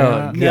you're talking Oh,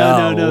 about?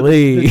 yeah. No.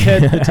 Golly.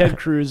 The Ted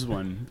Cruz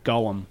one,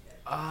 Gollum.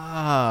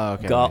 Oh,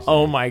 okay.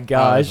 oh my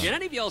gosh. Did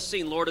any of y'all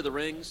seen Lord of the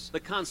Rings? The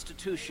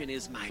Constitution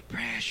is my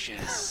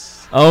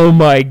precious. Oh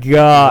my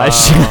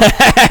gosh.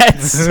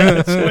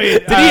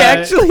 Wait, Did he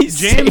actually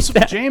say James?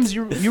 that? James,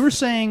 you were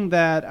saying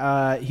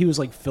that he was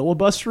like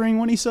filibustering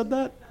when he said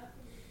that.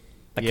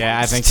 Yeah,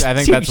 I think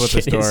that's what the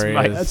Constitution is story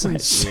my- is. That's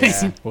insane.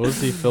 Yeah. What was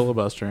he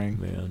filibustering?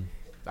 Man.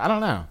 I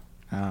don't know.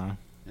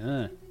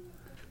 Yeah.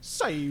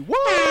 Say what?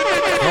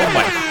 Oh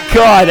my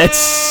god, that's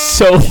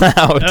so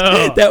loud.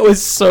 Oh. That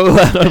was so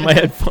loud on my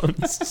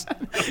headphones.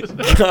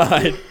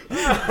 God.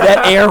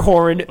 That air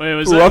horn Wait,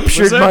 was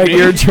ruptured that my me?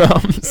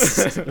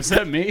 eardrums. Was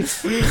that me?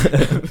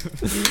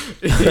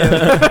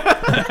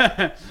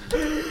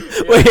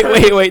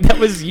 Wait. That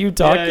was you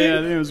talking? Yeah,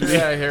 I think it was me.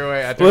 Yeah, here,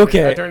 wait.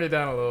 Okay. I turned it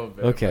down a little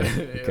bit.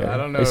 Okay. but, I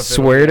don't know. I if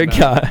swear to it'll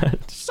get enough.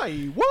 God.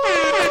 Say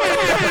what?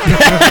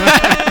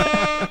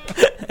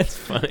 That's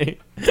funny.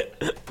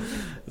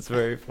 It's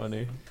very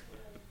funny.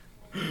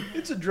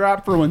 It's a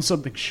drop for when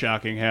something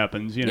shocking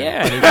happens, you know.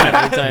 Yeah,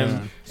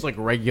 anytime. It's like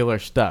regular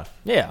stuff.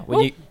 Yeah,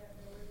 when you.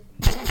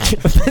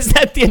 Is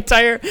that the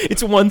entire?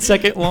 It's 1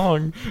 second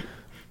long.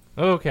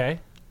 Okay.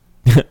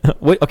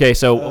 Okay,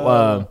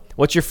 so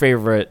what's your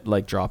favorite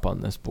like drop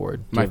on this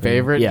board? Do you My have any-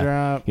 favorite yeah,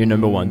 drop? your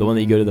number one, the one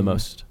that you go to the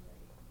most.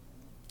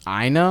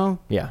 I know.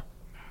 Yeah,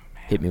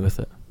 hit me with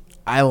it.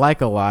 I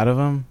like a lot of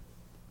them.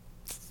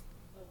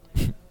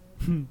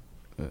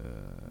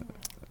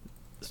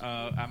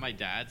 At my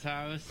dad's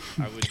house,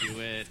 I would do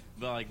it,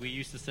 but like we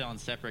used to sit on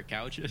separate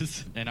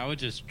couches, and I would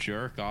just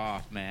jerk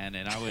off, man.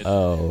 And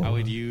I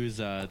would use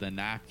the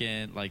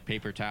napkin, like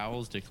paper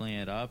towels, to clean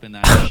it up, and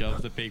then I'd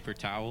shove the paper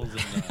towels in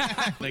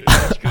the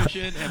couch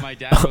cushion, and my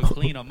dad would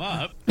clean them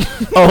up.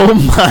 Oh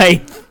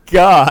my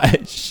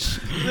gosh!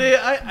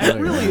 I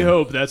really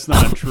hope that's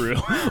not true.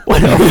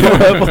 What a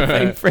horrible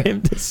thing for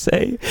him to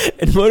say,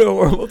 and what a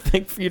horrible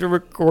thing for you to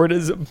record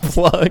as a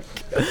plug.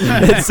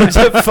 It's such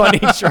a funny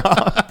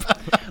drop.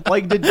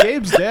 Like, did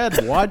Gabe's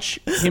dad watch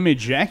him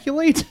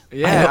ejaculate?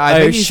 Yeah, I I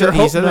think he sure said,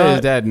 hope that his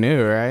not. dad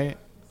knew, right?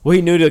 Well,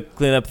 he knew to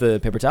clean up the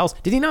paper towels.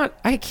 Did he not?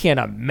 I can't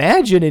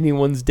imagine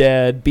anyone's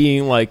dad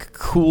being like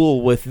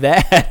cool with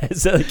that.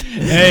 It's like,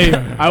 Hey,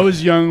 I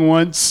was young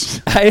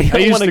once. I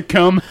used wanna- to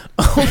come.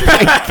 Oh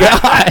my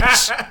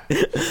gosh!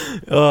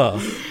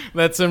 Oh,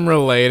 That's him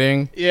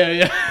relating.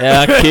 Yeah.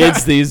 yeah,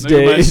 kids these Look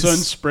at my days. son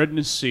spreading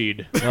his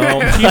seed.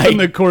 Oh Keeping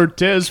my, the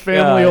Cortez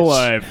family gosh.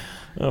 alive.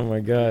 oh my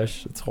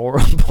gosh, it's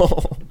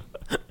horrible.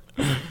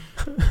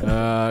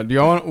 Do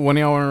y'all want? When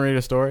y'all want to read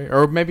a story,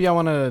 or maybe y'all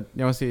want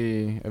to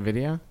see a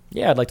video?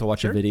 Yeah, I'd like to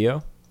watch a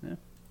video.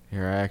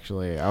 Here,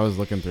 I was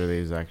looking through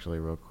these actually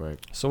real quick.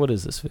 So what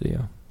is this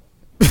video?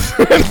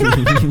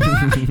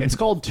 It's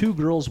called Two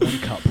Girls, One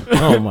Cup.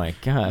 Oh my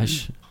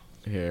gosh.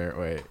 Here,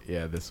 wait,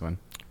 yeah, this one.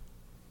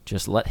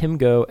 Just let him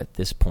go at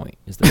this point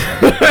is the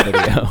title of the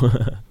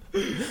video.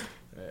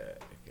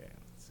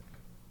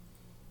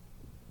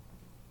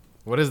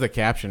 What is the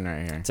caption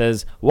right here? It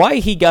says, why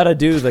he gotta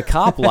do the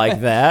cop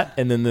like that,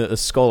 and then the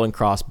skull and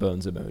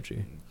crossbones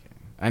emoji.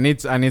 I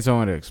need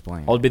someone to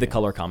explain. I'll be the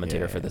color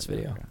commentator Yeah, for this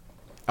video. okay.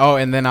 Oh,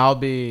 and then I'll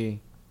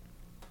be.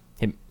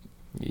 Him.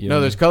 You No,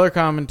 know, there's color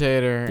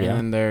commentator, Yeah. and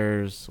then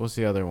there's what's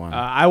the other one?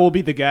 I will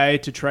be the guy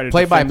to try to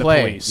Play by defend the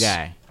play police.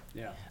 guy.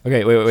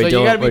 Okay, wait. So you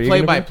Dylan, gotta what are be you play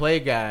gonna by be? play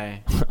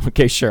guy.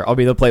 Okay, sure. I'll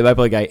be the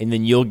play-by-play guy, and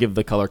then you'll give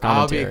the color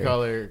I'll be commentary. a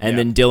color. And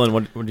yeah. then Dylan,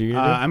 what are you gonna do?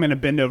 I'm going to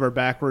bend over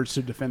backwards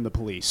to defend the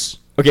police.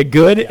 Okay,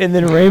 good. And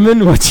then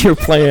Raymond, what's your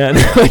plan?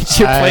 What's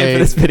your plan for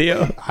this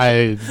video?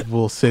 I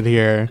will sit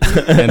here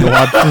and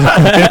watch this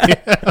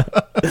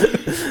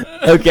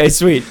video. Okay,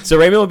 sweet. So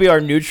Raymond will be our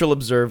neutral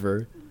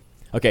observer.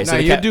 Okay, so No,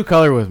 the you do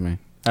color with me.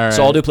 All right.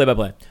 So I'll do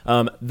play-by-play.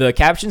 The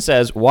caption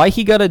says, why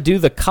he gotta do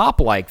the cop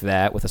like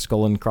that with a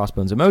skull and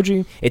crossbones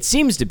emoji? It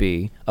seems to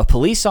be a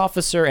police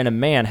officer and a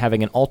man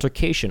having an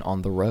altercation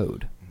on the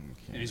road.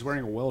 And he's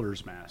wearing a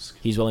welder's mask.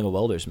 He's wearing a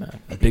welder's mask,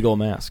 a big old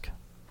mask.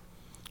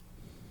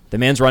 The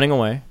man's running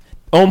away.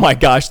 Oh my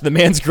gosh, the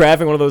man's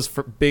grabbing one of those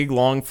big,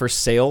 long for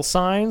sale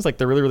signs, like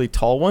the really, really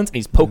tall ones, and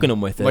he's poking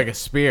him with it. Like a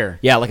spear.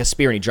 Yeah, like a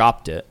spear, and he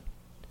dropped it.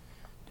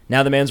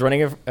 Now the man's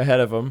running ahead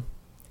of him.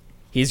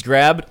 He's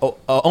grabbed,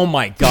 oh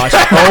my gosh,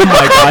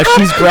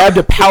 he's grabbed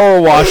a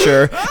power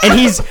washer, and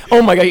he's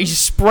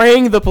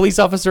spraying the police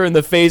officer in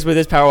the face with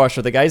his power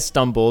washer. The guy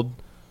stumbled.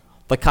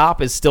 The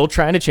cop is still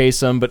trying to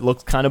chase him, but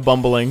looks kind of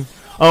bumbling.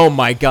 Oh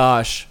my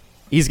gosh.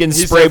 He's getting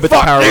sprayed with the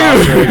power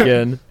washer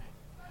again.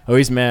 Oh,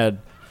 he's mad.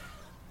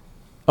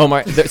 Oh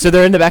my, so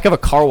they're in the back of a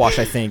car wash,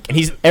 I think.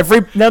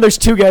 And now there's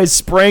two guys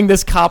spraying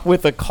this cop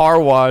with a car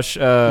wash.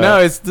 No,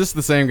 it's just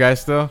the same guy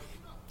still.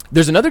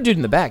 There's another dude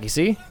in the back, you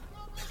see?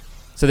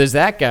 So there's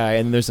that guy,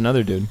 and there's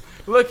another dude.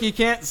 Look, he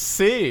can't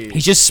see.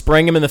 He's just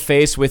spraying him in the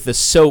face with the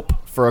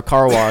soap for a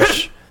car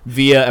wash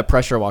via a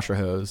pressure washer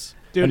hose.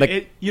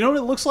 Dude, you know what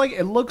it looks like?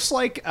 It looks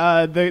like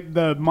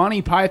the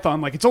Monty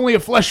Python. Like, it's only a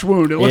flesh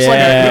wound. It looks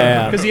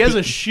like because he has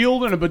a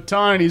shield and a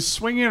baton. He's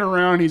swinging it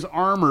around. He's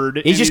armored.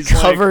 He's just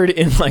covered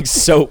in like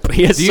soap.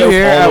 He has Do you soap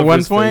hear all at over one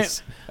his point?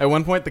 face. At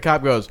one point, the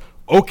cop goes,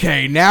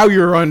 "Okay, now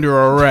you're under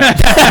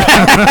arrest."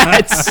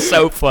 It's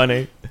so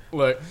funny.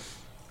 Look.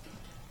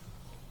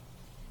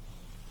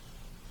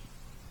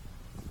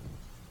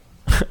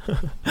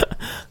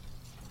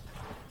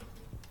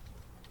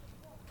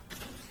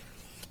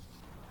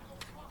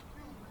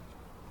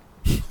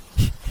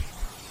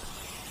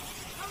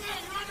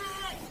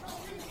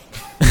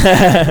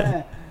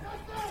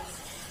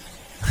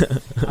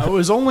 I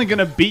was only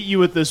gonna beat you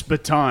with this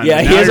baton.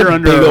 Yeah, Now he has you're a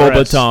under big old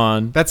arrest.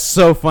 baton. That's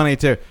so funny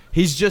too.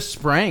 He's just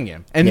spraying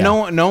him, and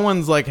Yeah. no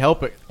one's like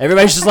helping.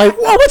 Everybody's just like,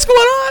 "Whoa, what's going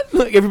on?"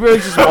 Like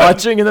everybody's just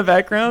watching in the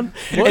background.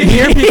 You can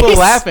hear people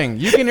laughing.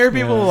 You can hear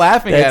people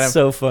laughing at him. That's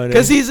so funny.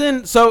 Because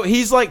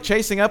he's like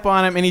chasing up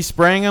on him, and he's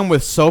spraying him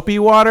with soapy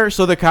water.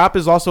 So the cop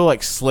is also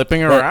like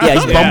slipping around. Yeah,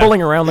 he's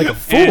bumbling around like a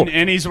fool.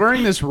 And he's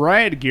wearing this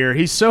riot gear.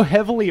 He's so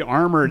heavily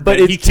armored But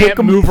that he it's can't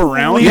move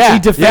around. completely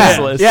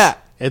defenseless. Yeah.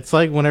 It's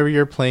like whenever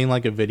you're playing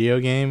like a video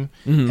game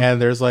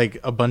and there's like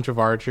a bunch of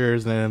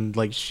archers and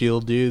like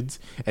shield dudes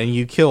and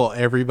you kill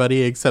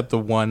everybody except the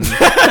one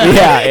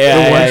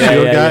Yeah, the one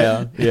shield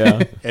guy.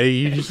 yeah. And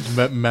you just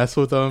mess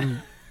with them.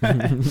 Do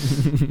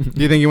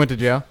you think he went to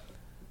jail?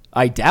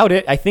 I doubt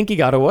it. I think he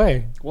got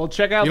away. Well,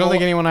 check out. You don't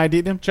think anyone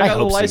ID'd him? Check I out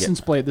the hope so, yeah.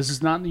 license plate. This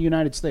is not in the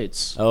United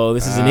States. Oh,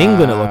 this is in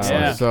England. It looks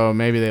Yeah. like. So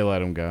maybe they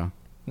let him go.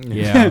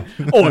 Yeah.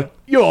 Oh,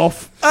 you're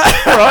off.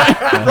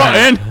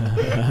 right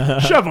in.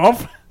 Shove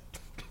off.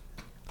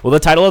 Well, the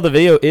title of the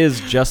video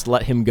is "Just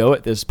Let Him Go"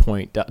 at this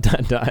point. ...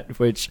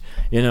 Which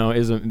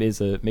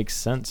makes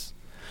sense.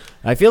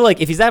 I feel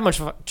like if he's that much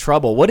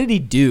trouble, what did he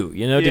do?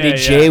 You know, did he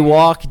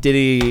jaywalk? Did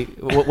he?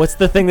 What's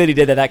the thing that he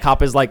did that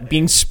cop is like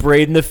being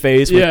sprayed in the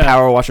face with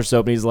power washer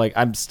soap, and he's like,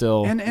 "I'm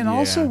still." And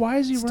also, why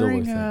is he Still wearing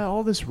with it.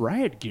 all this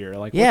riot gear?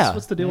 Like, Yeah.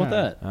 what's the deal with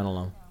that? I don't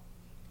know.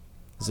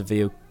 There's a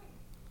video.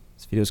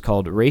 This video is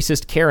called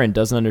 "Racist Karen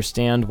Doesn't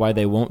Understand Why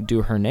They Won't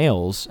Do Her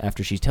Nails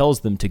After She Tells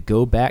Them to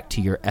Go Back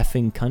to Your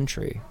Effing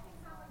Country."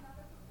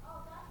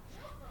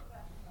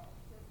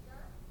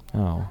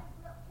 Oh.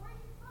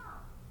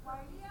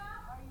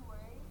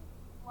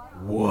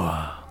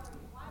 Whoa.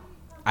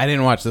 I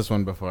didn't watch this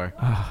one before.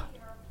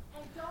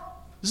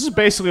 This is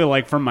basically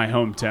like from my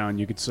hometown,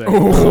 you could say.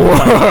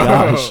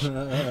 Gosh.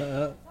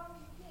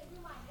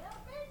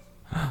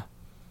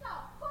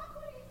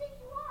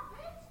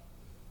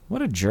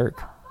 What a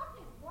jerk.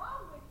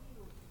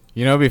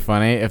 You know, it'd be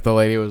funny if the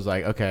lady was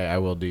like, "Okay, I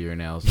will do your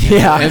nails."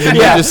 Yeah, And then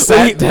yeah. you just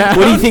sat down.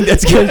 What do you think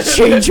that's going to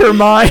change her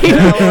mind? She's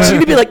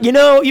going to be like,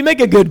 you make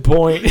a good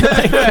point.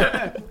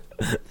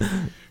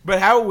 But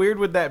how weird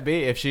would that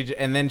be if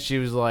and then she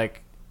was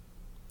like,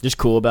 just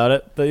cool about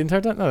it the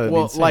entire time? No, that'd be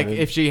well, insane. like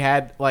if she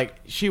had, like,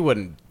 she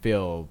wouldn't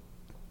feel.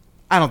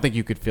 I don't think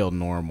you could feel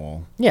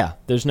normal Yeah,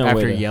 there's no after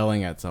way to.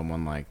 yelling at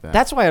someone like that.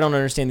 That's why I don't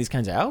understand these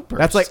kinds of outbursts.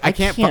 That's like I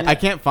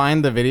can't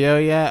find the video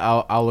yet.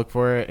 I'll look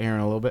for it here in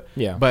a little bit.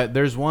 Yeah. But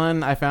there's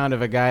one I found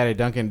of a guy at a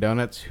Dunkin'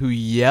 Donuts who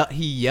he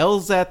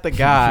yells at the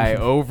guy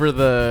over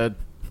the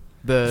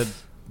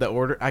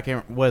order. I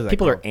can't. What is that?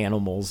 People called? are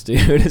animals, dude,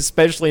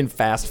 especially in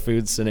fast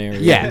food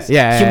scenarios.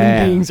 Yeah.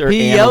 Human beings are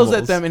He animals.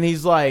 yells at them and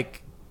he's like,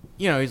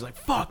 he's like,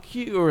 "Fuck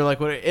you," or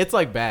like what? It's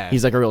like bad.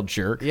 He's like a real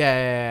jerk.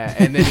 yeah.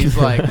 And then he's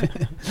like,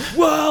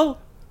 "Well,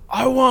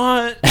 I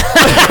want."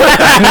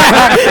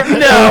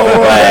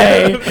 No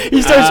way.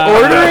 He starts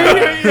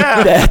ordering?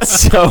 Yeah. That's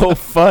so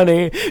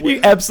funny. You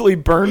absolutely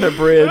burned a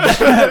bridge.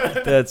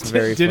 That's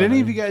very funny. Did any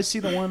of you guys see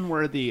the one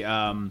where the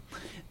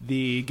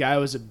guy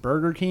was at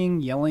Burger King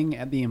yelling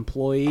at the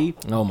employee?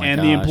 Oh my And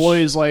gosh. the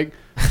employee is like,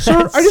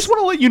 "Sir, I just want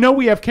to let you know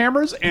we have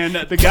cameras." And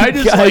the guy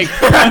just like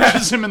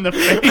punches him in the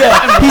face.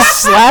 Yeah, he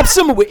slaps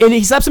him, and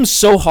he slaps him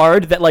so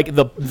hard that like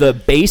the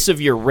base of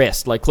your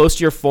wrist, like close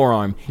to your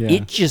forearm,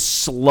 it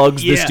just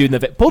slugs this dude in the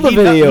face. Pull the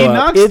video He up.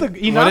 knocks It-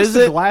 he knocks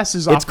the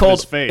glasses off of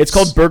his face. It's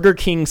called Burger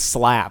King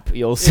slap.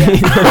 You'll see.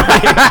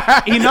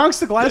 He knocks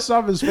the glasses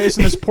off his face,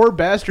 and this poor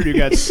bastard who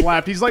got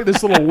slapped, he's like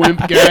this little wimp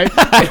guy.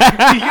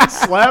 He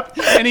gets slapped,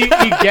 and he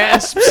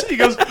gasps. He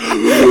goes,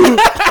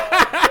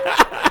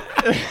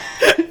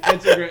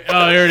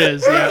 Oh, here it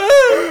is. Yeah.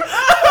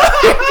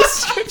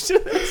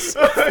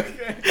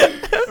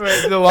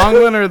 Wait, the long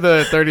one or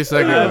the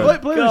 30-second one?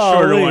 Play the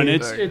shorter one.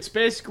 It's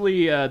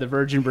basically the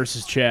Virgin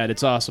versus Chad.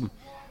 It's awesome.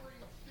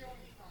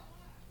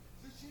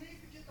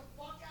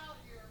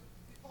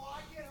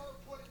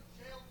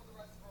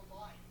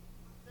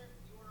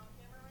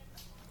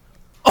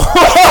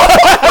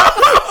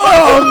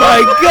 Oh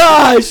my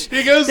gosh!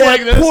 He goes that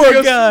like this.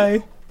 Poor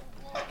guy.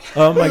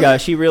 Oh my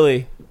gosh, he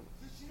really.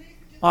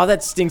 Oh,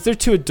 that stinks. They're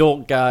two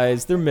adult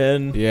guys. They're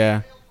men.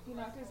 Yeah.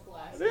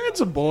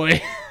 It's a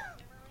boy.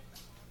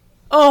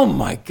 Oh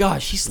my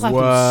gosh, he slapped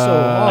him so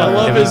hard. I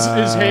love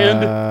his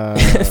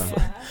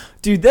hand.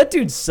 Dude, that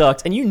dude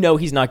sucks, and you know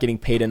he's not getting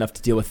paid enough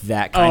to deal with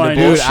that kind of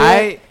dude,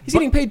 bullshit. He's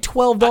getting paid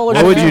 $12.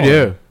 What would you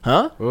do?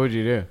 Huh? What would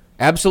you do?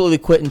 Absolutely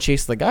quit and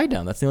chase the guy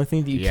down. That's the only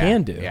thing that you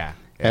can do. Yeah.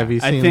 Have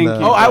you seen think the?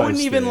 you- Oh, I Probably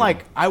wouldn't even stay.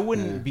 I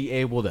wouldn't be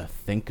able to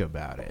think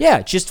about it.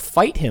 Yeah, just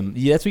fight him.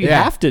 That's what you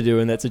Yeah. have to do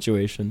in that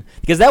situation.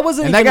 Because that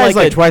wasn't And that even guy's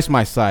like like twice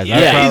my size. Yeah,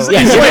 I'd he's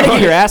gonna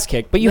get your ass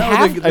kicked. But you No,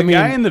 have. the I mean,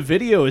 guy in the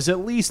video is at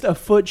least a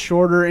foot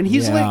shorter, and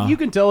he's Yeah. like, you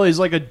can tell he's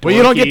like a. well,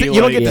 you don't get to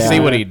Yeah. see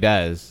what he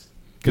does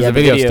because Yeah,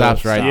 the video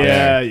stops right Yeah,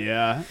 there.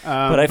 yeah.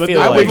 But I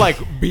feel I would like-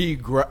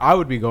 I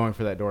would be going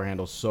for that door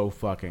handle so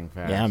fucking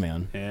fast. yeah,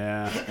 man.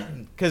 Yeah.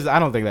 Because I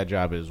don't think that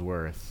job is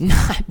worth. no,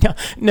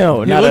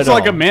 He not looks at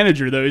like all. a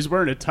manager though. He's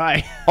wearing a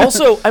tie.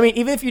 Also, I mean,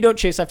 even if you don't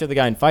chase after the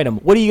guy and fight him,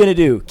 what are you gonna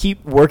do?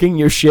 Keep working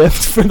your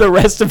shift for the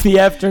rest of the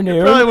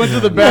afternoon? Probably went to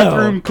the No.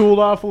 bathroom, cooled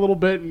off a little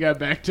bit, and got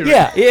back to it.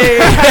 Yeah.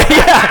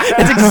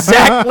 That's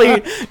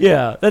exactly.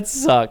 Yeah, that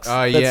sucks.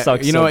 That Yeah.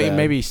 sucks. You know so what? bad.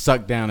 Maybe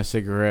suck down a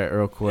cigarette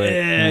real quick.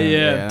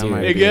 Yeah. that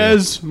might Hey be-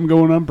 guys, I'm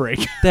going on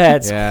break.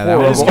 That's Yeah, that I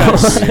was horrible.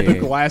 just got Horrible. the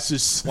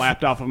glasses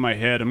slapped off of my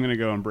head. I'm gonna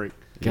go on break.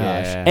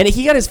 Gosh. Yeah. And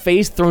he got his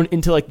face thrown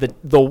into like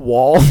the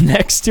wall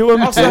next to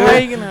him Also, too. how are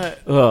you gonna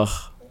Ugh.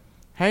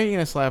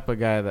 slap a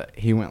guy that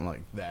he went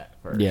like that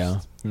first? Yeah.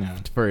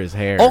 For his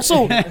hair.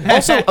 Also,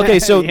 okay.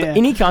 So Yeah.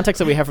 any context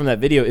that we have from that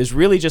video is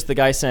really just the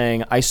guy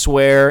saying, "I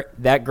swear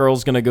that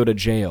girl's gonna go to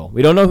jail."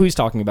 We don't know who he's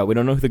talking about. We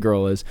don't know who the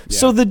girl is.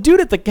 So the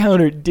dude at the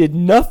counter did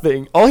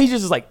nothing. All he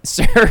just is like,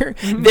 "Sir,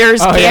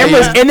 there's Oh, yeah,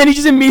 cameras," yeah. and then he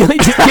just immediately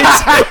just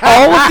gets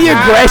all of the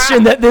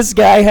aggression that this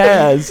guy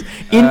has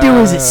into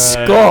his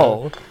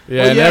skull.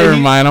 yeah, Well, yeah, never he-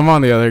 mind. I'm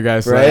on the other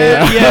guy's side.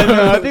 Right? Yeah,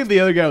 no, I think the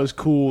other guy was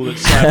cool. That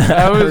slapped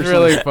That was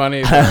really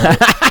funny. though.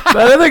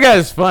 That other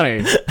guy's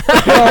funny.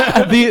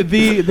 well,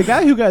 the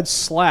guy who got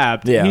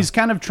slapped, Yeah. he's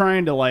kind of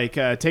trying to like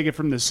take it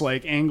from this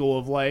like angle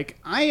of like,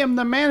 I am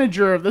the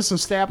manager of this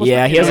establishment.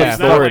 Yeah, he has You know, he's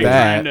not, authority. like,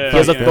 trying to, He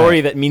has you know-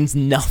 authority that means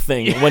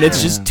nothing when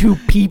it's just two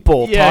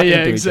people Yeah, talking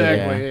yeah, to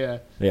exactly. each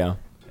other. Yeah. Yeah.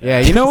 Yeah,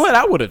 you know what?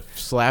 I would have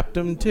slapped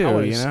him too.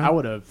 I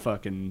would have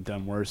fucking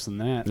done worse than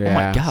that. Yeah. Oh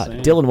my God,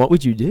 Same. Dylan, what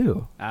would you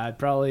do? I'd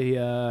probably be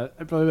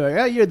like,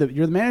 yeah, you're the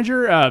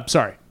manager.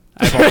 Sorry,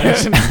 I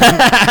apologize.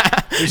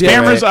 There's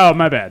cameras. right. Oh,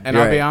 my bad. And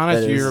You're I'll be right.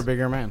 honest, That you're a is-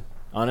 bigger man.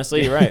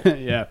 Honestly, you're right.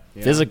 yeah.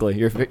 Physically,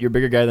 you're a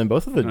bigger guy than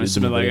both of the I dudes. just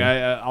in been the like,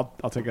 video.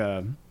 I'll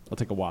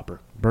take a Whopper.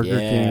 Burger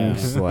Yeah. King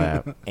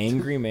slap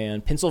Angry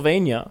man,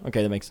 Pennsylvania.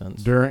 Okay, that makes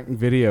sense. during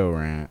video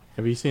rant.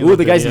 Have you seen? Ooh,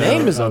 the guy's video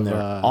name is on of, there.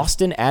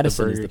 Austin The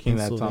Addison is Burger the King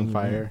that's on Pennsylvania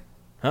fire. man.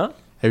 Huh?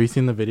 Have you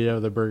seen the video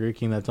of the Burger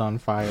King that's on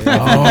fire? Oh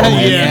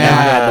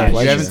yeah. You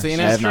pleasure. haven't seen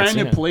I it? have not Trying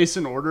seen to it. place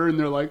an order, and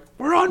they're like,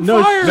 "We're on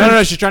No, fire."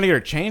 No, she's trying to get her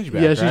change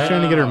back. Yeah, she's right?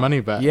 trying to get her money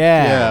back.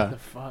 Yeah. The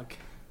fuck.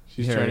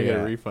 She's Here, trying to get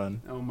yeah. a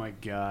refund. Oh my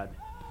god.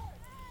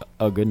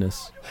 Oh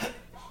goodness.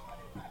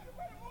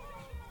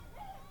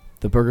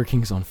 The Burger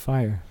King's on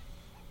fire.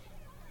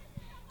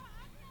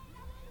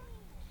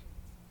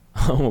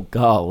 Oh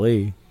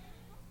golly.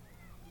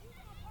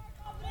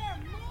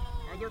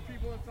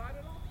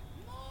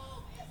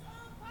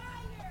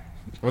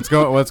 What's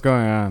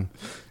going on?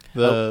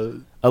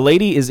 A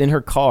lady is in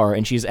her car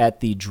and she's at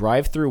the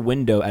drive-through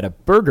window at a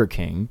Burger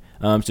King.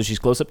 So she's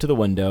close up to the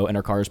window and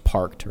her car is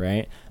parked,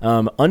 right?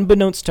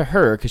 Unbeknownst to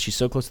her, because she's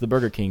so close to the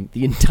Burger King,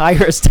 the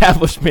entire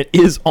establishment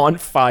is on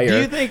fire. Do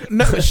you think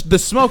the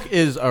smoke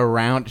is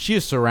around? She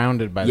is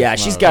surrounded by. Yeah, the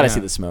smoke. she's got to see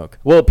the smoke.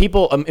 Well,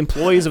 people,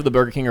 employees of the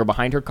Burger King are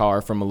behind her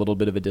car from a little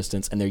bit of a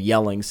distance, and they're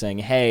yelling, saying,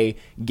 "Hey,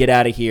 get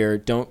out of here!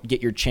 Don't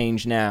get your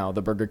change now.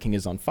 The Burger King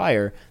is on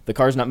fire." The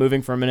car's not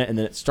moving for a minute, and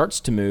then it starts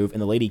to move,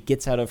 and the lady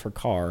gets out of her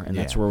car, and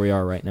that's where we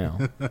are right now.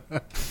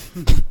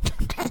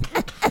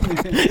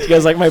 You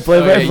guys like my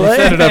play-by-play? You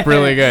set it up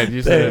really good.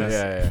 You said it. Thanks.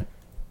 Yeah.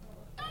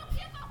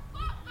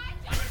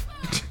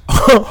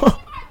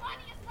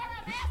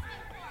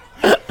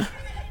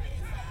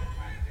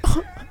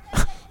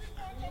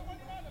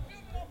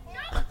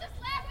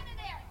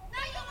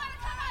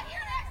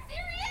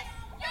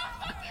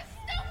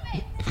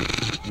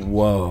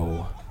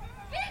 Whoa.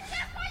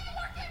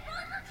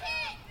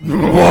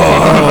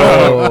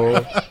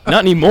 Whoa. Not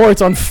anymore.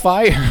 It's on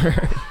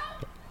fire.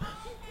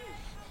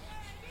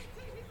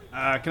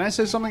 Can I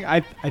say something? I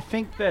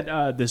think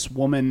that this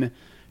woman,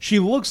 She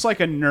looks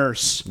like a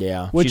nurse.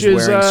 Yeah, which she's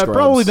is wearing scrubs.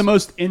 probably the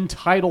most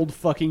entitled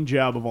fucking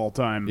job of all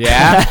time.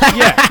 Yeah?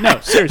 Yeah. No,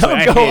 seriously,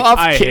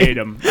 I hate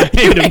him. I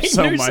hate him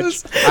so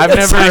nurses? much.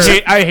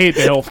 I hate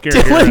the healthcare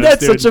Dylan, heroes,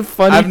 that's dude. such a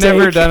funny I've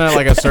never take. done it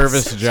like a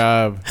service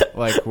job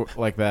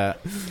like that.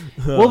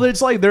 Well,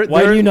 it's like they're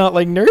Why do you not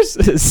like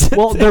nurses?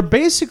 Well, they're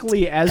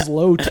basically as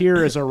low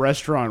tier as a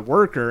restaurant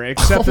worker,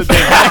 except that they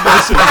have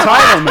this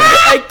entitlement.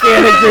 I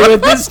can't agree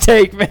with this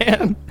take,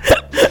 man.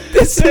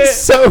 This is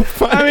so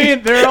funny. I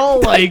mean, they're all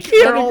like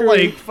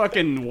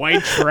fucking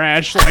white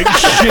trash, like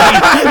shitty.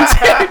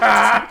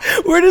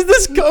 Where does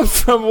this come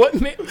from? What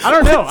I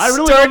don't know. I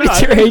really don't started know.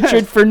 your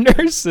hatred for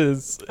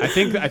nurses? I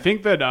think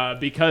that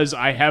because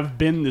I have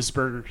been this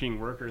Burger King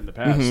worker in the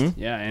past,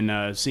 yeah,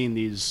 and seen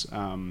these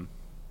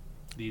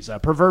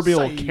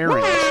proverbial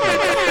Karens.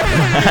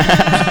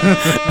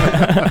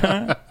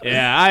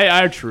 Yeah,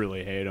 I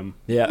truly hate them.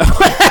 Yeah.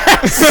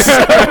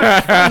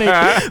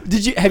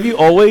 Have you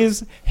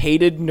always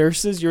hated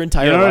nurses your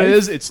entire You know life? what it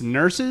is? It's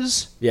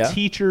nurses, Yeah.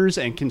 teachers,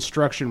 and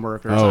construction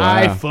workers. Oh, wow.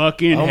 I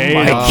fucking hate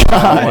my them.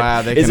 God.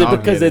 wow, they Is can it all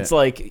because get it's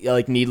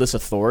like needless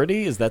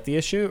authority? Is that the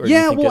issue? Or do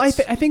Yeah, you think well,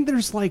 it's- I think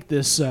there's like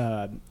this.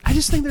 I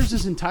just think there's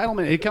this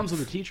entitlement. It comes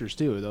with the teachers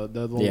too.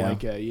 The Yeah.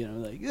 like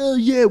oh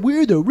yeah,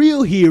 we're the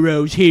real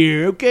heroes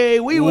here. Okay,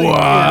 we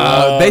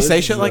Wow. They say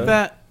this shit is like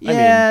that?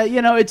 Yeah,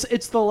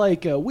 it's the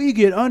like we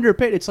get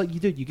underpaid. It's like you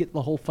get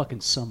the whole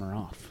fucking summer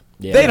off.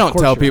 Yeah. They don't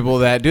course tell you're people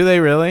that, do they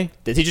really?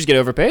 The teachers get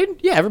overpaid?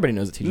 Yeah, everybody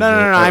knows that teachers. No.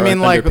 are I mean,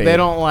 like, underpaid. they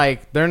don't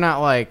like. They're not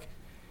like,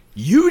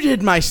 you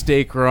did my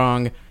steak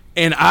wrong,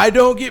 and I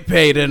don't get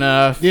paid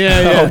enough.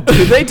 Oh,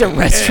 do they to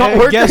restaurant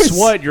workers? Guess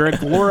what? You're a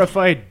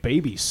glorified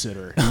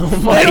babysitter.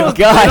 Oh my They don't,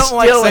 gosh, they don't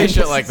like Dylan, say shit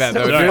this like is that,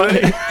 so though,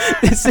 do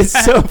they? This is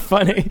so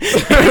funny.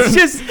 It's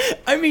just,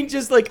 I mean,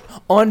 just like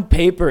on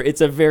paper, it's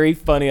a very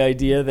funny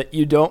idea that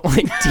you don't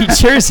like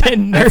teachers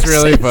and nurses.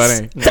 That's really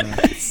funny.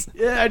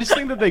 Yeah, I just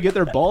think that they get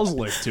their balls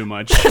licked too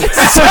much. So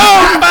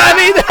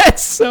funny.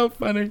 That's so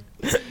funny.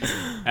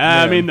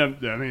 I mean,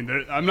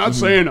 I'm not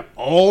saying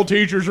all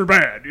teachers are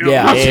bad. You know,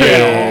 Yeah, I'm not yeah, saying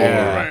yeah, all yeah, are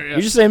yeah. bad,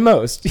 You're just saying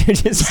most. You're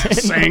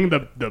just saying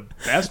the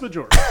vast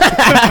majority.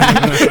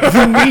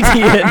 the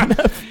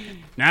median.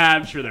 Nah,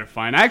 I'm sure they're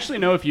fine. I actually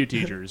know a few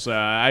teachers.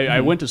 I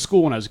went to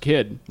school when I was a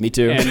kid. Me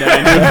too. And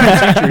I know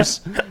a few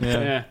teachers.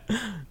 Yeah.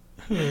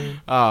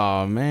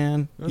 Oh,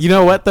 man. You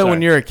know what, though? When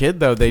Sorry. you're a kid,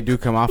 though, they do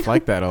come off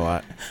like that a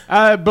lot.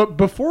 But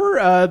before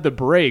the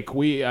break,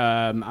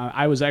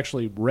 I was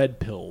actually red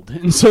pilled,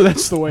 and so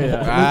that's the way.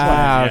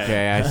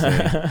 Okay, I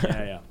see.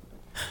 Yeah.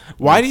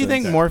 Why do you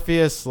think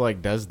Morpheus,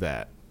 like, does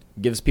that?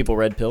 Gives people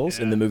red pills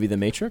in the movie The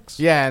Matrix.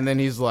 Yeah, and then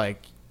he's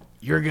like,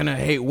 you're going to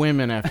hate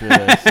women after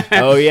this.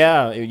 Oh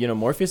yeah, you know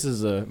Morpheus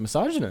is a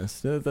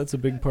misogynist. That's a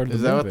big part of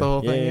Is the that movie. what the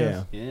whole thing yeah,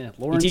 is? Yeah. Yeah.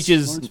 He Lawrence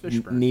teaches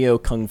Fishburne. Neo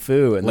Kung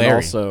Fu, and then Larry.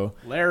 also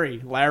Larry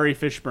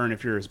Fishburne,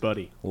 if you're his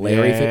buddy.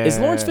 Larry. Is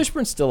Lawrence Yeah.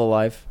 Fishburne still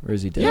alive, or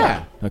is he dead?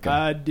 Yeah.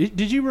 Okay.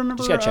 Did you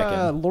remember Just gotta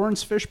check in.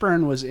 Lawrence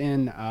Fishburne was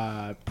in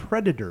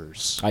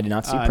Predators? I did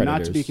not see Not to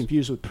Predators. be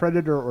confused with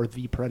Predator or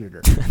The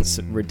Predator. It's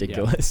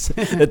ridiculous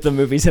that the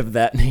movies have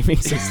that naming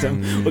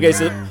system. Okay,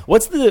 so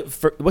what's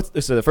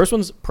the first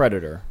one's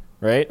Predator,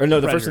 right? Or no,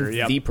 the first Predator, one's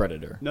yep. The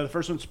Predator. No, the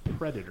first one's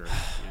Predator.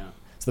 Yeah.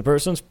 So the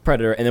first one's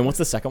Predator, and then what's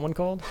the second one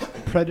called?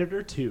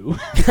 Predator 2.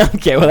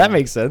 Okay, well that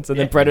makes sense. And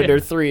then Predator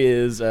 3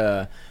 is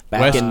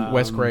back in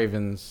Wes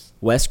Craven's.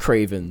 Wes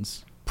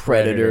Craven's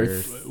Predator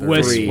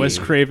Predator 3. Wes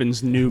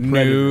Craven's new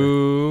Predator.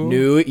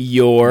 New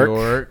York,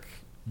 York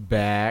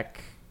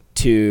back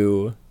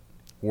to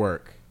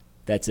work.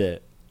 that's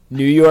it.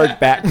 New York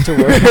back to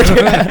work.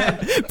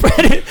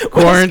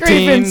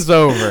 Quarantine's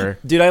over.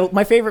 Dude,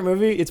 my favorite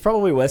movie, it's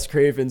probably Wes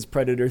Craven's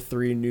Predator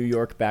 3 New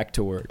York Back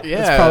to Work. Yeah.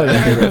 It's probably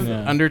my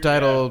favorite.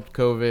 Undertitled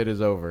COVID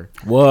is over.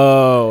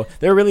 Whoa.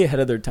 They're really ahead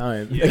of their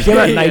time. It came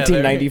out in Yeah,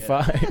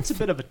 1995. It's a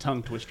bit of a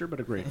tongue twister,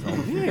 but a great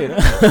film. You know?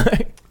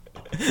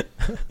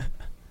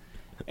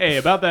 Hey,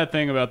 about that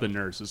thing about the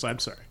nurses, I'm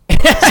sorry.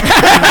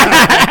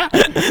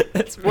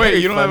 Wait,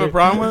 you don't have a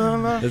problem with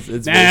them, though?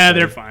 It's Nah, very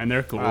they're funny. fine.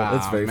 They're cool.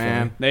 That's very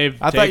man. They've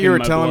I thought taken you were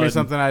my telling me blood.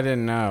 something I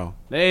didn't know.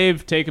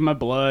 They've taken my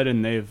blood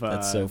and they've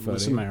That's so funny.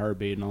 listened to my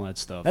heartbeat and all that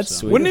stuff. That's so.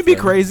 sweet. Wouldn't it be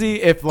Fair.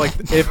 crazy if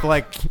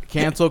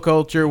cancel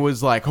culture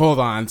was like, hold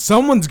on,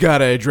 someone's got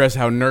to address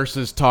how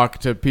nurses talk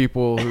to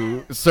people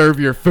who serve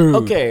your food.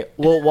 Okay,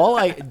 well,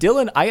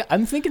 Dylan,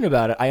 I'm thinking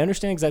about it. I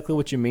understand exactly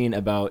what you mean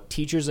about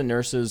teachers and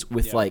nurses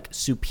with like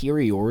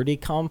superiority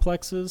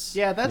complexes.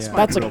 Yeah, that's my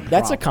That's real a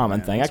problem, common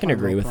man. thing. That's I can my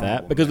agree real with that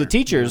problem because the there.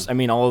 teachers, I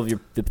mean, all of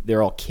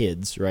they're all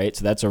kids, right?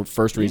 So that's our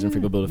first reason for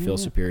people to feel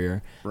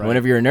superior. Right. And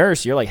whenever you're a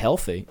nurse, you're like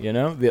healthy, you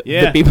know. The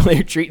Yeah. people that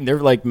you're treating, they're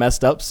like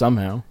messed up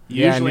somehow.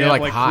 You Yeah, and usually you're,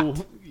 have, like, hot.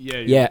 Cool, yeah,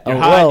 Yeah, You're oh,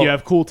 hot. well- You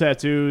have cool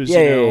tattoos. Yeah,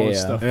 you know, yeah, all this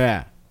yeah. stuff.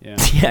 Yeah. Yeah,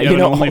 Yeah, you have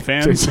know, an all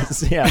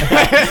OnlyFans.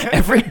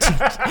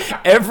 Yeah,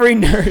 every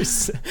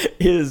nurse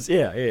is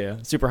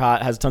super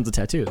hot, has tons of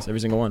tattoos.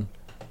 Every single one.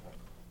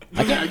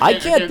 I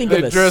can't think of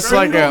They're a dressed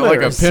like a single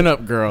nurse.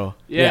 pinup girl.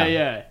 Yeah, Yeah.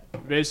 yeah.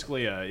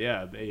 Basically,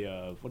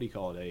 what do you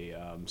call it?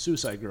 A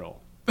suicide girl.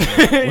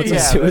 What's a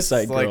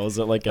suicide that's girl? Is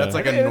it like that's a...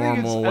 like a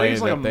normal I way think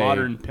it's like that a they-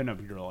 modern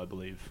pinup girl, I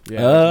believe.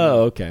 Yeah,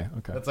 Oh, okay.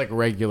 that's like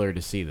regular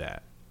to see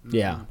that.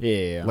 Yeah.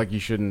 Yeah. Like you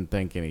shouldn't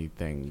think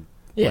anything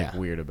Yeah. like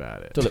weird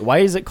about it. Totally. Why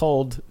is it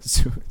called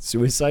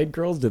suicide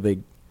girls? Do they?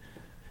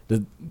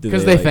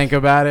 Because they think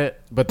about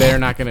it, but they're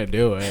not gonna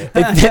do it.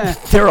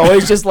 They're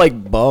always just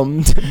like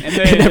bummed And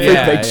they, in every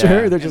yeah, picture.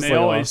 yeah. They're and just they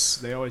like,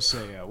 always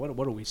say,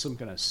 what are we, some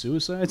kind of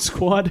suicide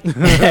squad?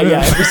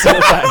 yeah, every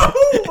single time.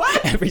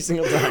 Every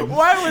single time.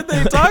 Why would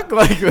they talk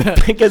like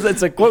that? Because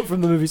it's a quote from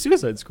the movie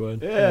Suicide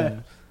Squad. Yeah.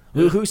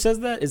 Who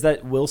says that? Is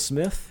that Will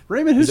Smith?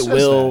 Raymond, who Is it says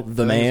Will that?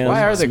 the man?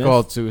 Why are they Smith?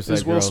 called suicide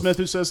Is Will girls? Smith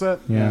who says that?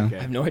 Yeah. I Okay.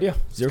 have no idea.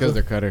 Zero Because clue.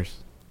 they're cutters.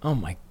 Oh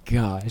my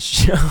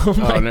gosh. Oh,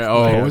 my Oh no!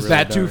 Oh, Yeah, was really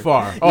that too dark.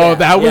 far? Oh,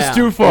 that was Yeah.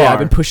 too far. Yeah, I've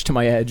been pushed to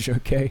my edge.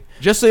 Okay.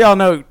 Just so y'all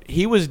know,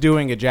 he was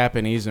doing a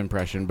Japanese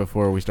impression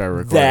before we started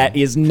recording. That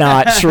is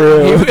not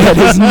true. That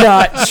is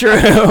not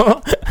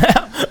true.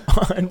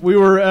 We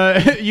were,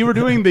 you were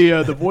doing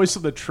the voice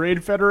of the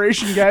Trade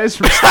Federation guys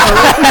from Star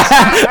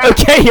Wars.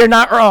 Okay, you're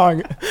not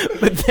wrong,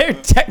 but they're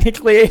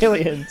technically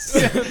aliens.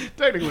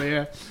 Technically,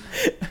 yeah.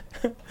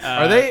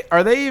 Are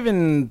they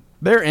even?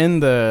 They're in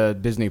the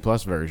Disney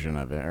Plus version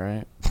of it,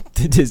 right?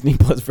 The Disney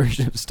Plus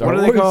version of Star What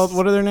Wars. are they called?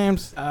 What are their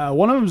names?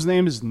 One of them's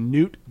name is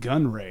Newt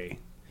Gunray.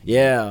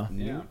 Yeah.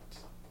 Yeah.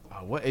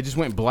 Oh, what? It just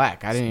went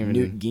black. I didn't even.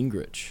 Newt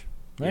Gingrich.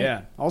 Right?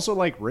 Yeah. Also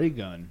like Ray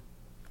Gun.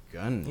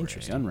 Gun.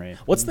 Interesting. Gunray.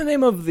 What's the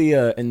name of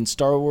the in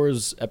Star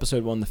Wars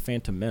Episode 1, The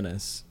Phantom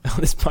Menace?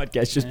 This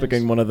podcast just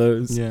became one of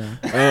those. Yeah.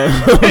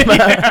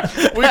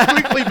 We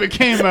quickly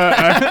became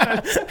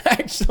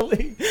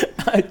Actually,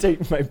 I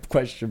take my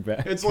question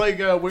back. it's like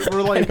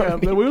we're like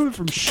we went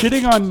from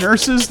shitting on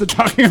nurses to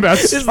talking about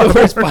This is Star the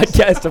worst Wars.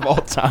 podcast of all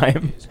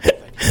time.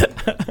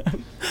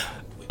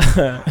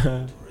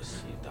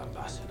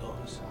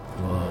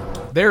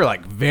 They're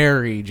like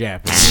very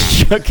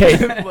Japanese. Okay.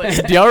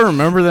 Do y'all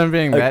remember them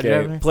being that Okay.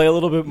 Japanese? Play a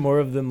little bit more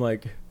of them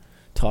like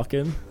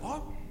talking.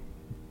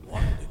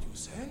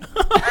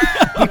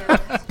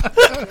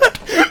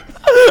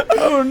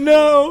 Oh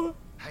no.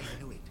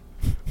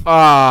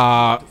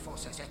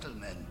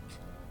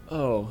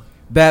 Oh.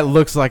 That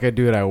looks like a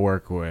dude I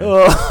work with.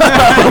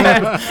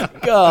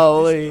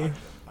 Golly. I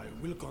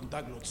will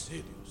contact Lord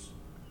Sidious.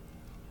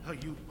 Are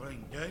you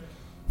brain dead?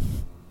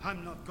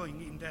 I'm not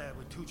going in there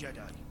with two Jedi.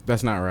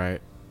 That's not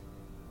right.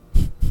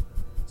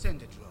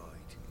 Send a droid.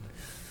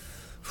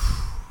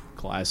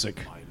 Classic.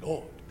 My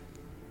lord,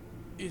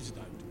 is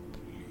that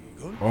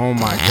legal? Oh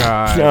my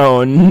god.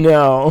 Oh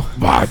no.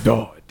 My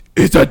god.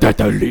 Isn't that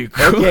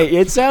illegal? Okay,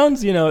 it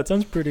sounds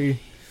pretty.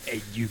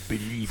 And you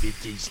believe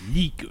it is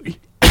legal?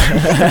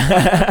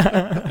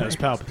 That was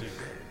Palpatine.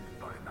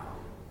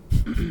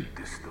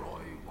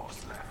 Destroy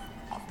what's left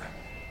of them.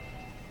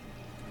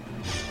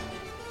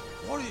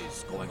 What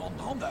is going on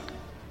down there?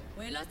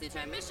 We lost the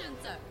transmission,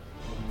 sir.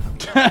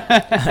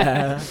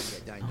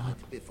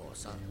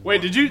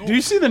 Wait, do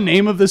you see the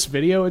name of this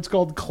video? It's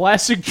called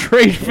Classic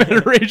Trade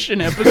Federation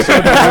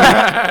Episode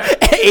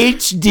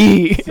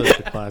HD. Such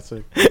a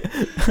classic.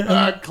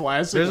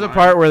 Classic. There's a line.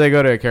 part where they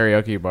go to a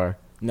karaoke bar.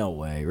 No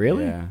way,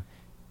 really? Yeah.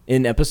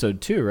 In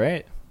episode 2,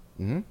 right?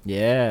 Mhm.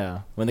 Yeah.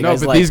 When the No,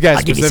 guy's but like, these guys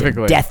I'll give you some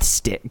specifically. death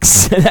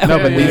sticks. No,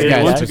 but yeah, these yeah,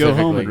 guys want to go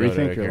home and specifically go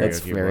to a rethink your- That's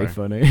karaoke very bar.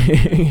 funny.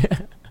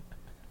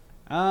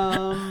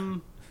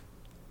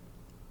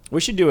 We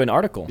should do an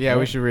article. Yeah,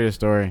 we should read a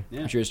story.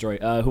 Yeah. What's your story?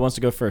 Who wants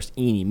to go first?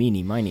 Eeny,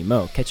 meeny, miny,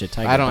 mo. Catch a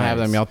tiger. I don't by have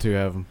them. its- Y'all two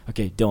have them.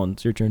 Okay, Dylan,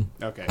 it's your turn.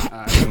 Okay.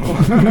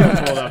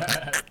 Hold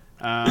up.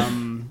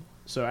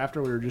 So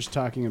after we were just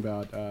talking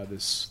about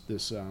this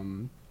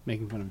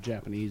making fun of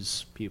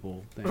Japanese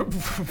people thing, I'm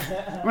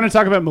going to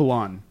talk about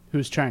Mulan,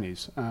 who's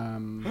Chinese.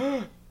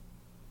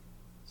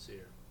 See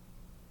here.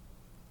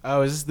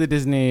 Oh, is this the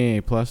Disney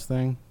Plus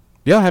thing?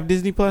 Do y'all have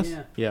Disney Plus?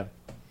 Yeah. Yeah.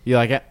 You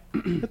like it?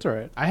 That's all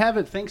right. I have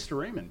it thanks to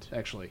Raymond,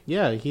 actually.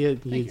 Yeah, he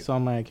you. saw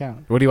my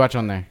account. What do you watch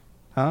on there?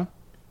 Huh?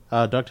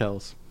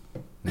 DuckTales.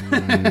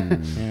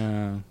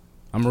 Yeah.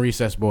 I'm a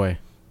Recess boy.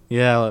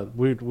 Yeah,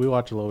 we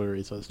watch a little bit of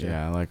Recess too.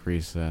 Yeah, I like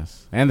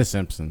Recess and The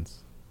Simpsons.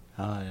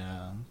 Oh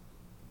yeah.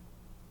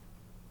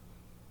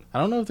 I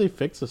don't know if they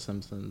fixed The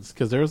Simpsons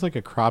because there was like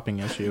a cropping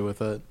issue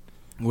with it.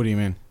 What do you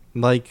mean?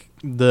 Like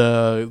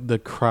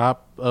the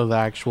crop of the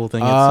actual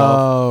thing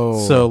Oh.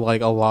 itself. So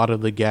like a lot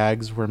of the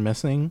gags were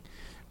missing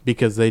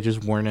because they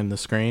just weren't in the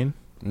screen.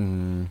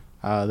 Mm.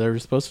 They were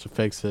supposed to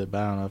fix it,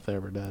 but I don't know if they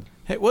ever did.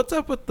 Hey, what's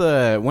up with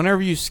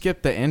whenever you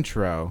skip the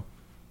intro?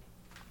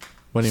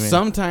 What do you mean?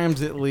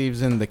 Sometimes it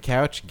leaves in the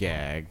couch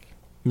gag,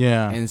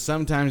 Yeah. and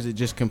sometimes it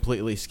just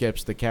completely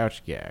skips the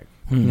couch gag.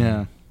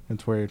 Yeah.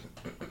 It's weird.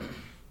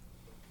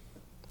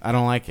 I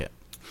don't like it.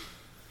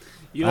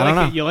 You I don't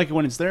like know. it? You like it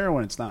when it's there or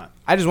when it's not?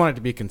 I just want it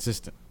to be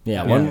consistent.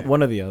 Yeah, Yeah.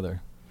 one or the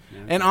other.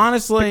 And Pick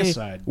honestly, a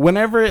side.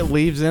 whenever it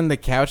leaves in the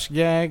couch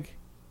gag,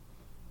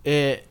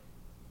 it's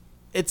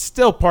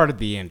still part of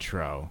the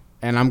intro,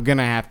 and I'm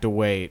gonna have to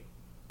wait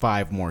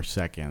 5 more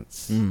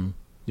seconds,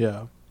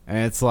 Yeah.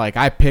 And it's like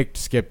I picked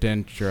skipped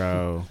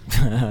intro.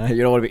 You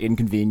don't want to be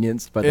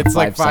inconvenienced, but It's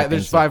like 5 seconds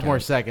there's 5 that more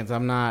count. seconds.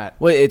 I'm not.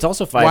 Well, it's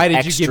also 5 Why did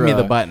extra. you give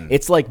me the button?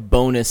 It's like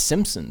bonus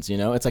Simpsons, you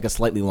know? It's like a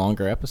slightly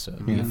longer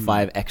episode. You get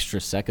 5 extra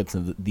seconds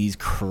of these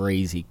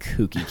crazy,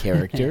 kooky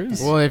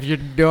characters. Well, if you're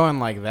doing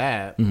like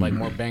that, like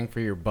more bang for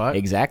your buck,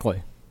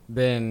 Exactly.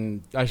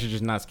 then I should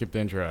just not skip the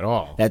intro at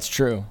all. That's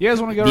true. You guys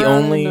want to go The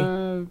around only-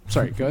 and,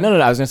 sorry, go ahead. No,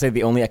 I was going to say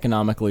the only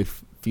economically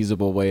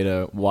feasible way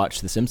to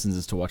watch The Simpsons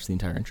is to watch the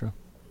entire intro.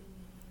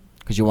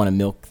 Because you want to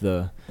milk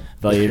the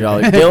value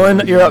dollar.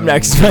 Dylan, you're up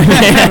next.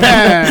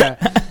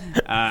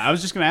 I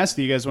was just going to ask,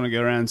 do you guys want to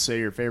go around and say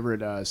your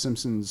favorite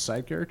Simpsons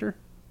side character?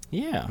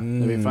 Yeah.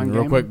 That'd be a fun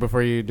Real game. quick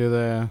before you do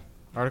the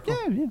article.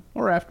 Yeah,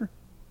 or after.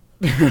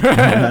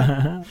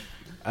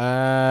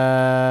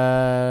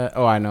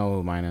 I know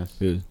who mine is.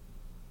 Who?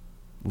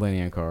 Lenny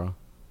and Carl.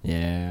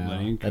 Yeah.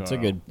 Lenny and That's a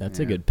Carl. good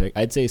a good pick.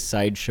 I'd say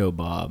Sideshow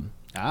Bob.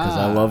 Because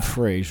I Ah. love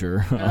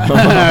Frasier.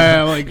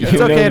 Like, It's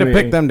You okay know to me.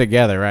 pick them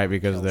together, right?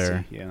 Because Kelsey,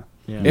 they're.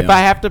 yeah. If I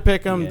have to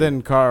pick them,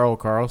 then Carl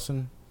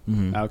Carlson.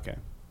 Okay.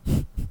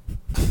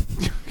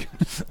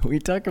 We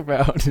talk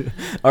about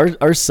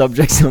our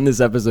subjects on this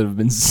episode have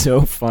been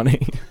so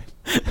funny.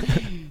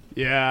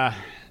 Yeah,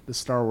 the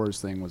Star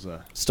Wars thing was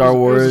a Star it was a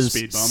Wars,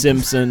 speed bump.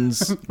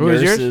 Simpsons, Who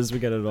was yours? nurses, we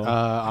got it all.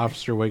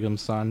 Officer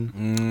Wiggum's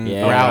son.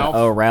 Yeah. Ralph.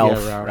 Oh, Ralph.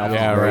 Yeah, Ralph. Ralph.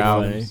 Yeah, is very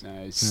Ralph. funny.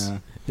 Nice. Yeah.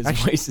 His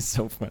Actually- voice is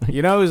so funny.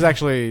 You know who's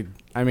actually?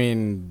 I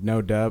mean,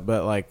 no dub,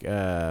 but like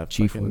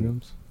Chief fucking-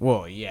 Williams.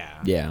 Well, yeah.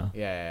 Yeah.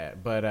 Yeah,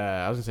 but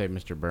I was gonna say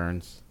Mr.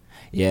 Burns.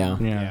 Yeah.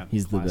 Yeah.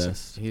 He's the Classic.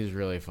 best. He's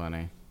really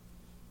funny.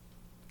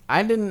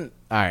 I didn't.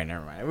 All right,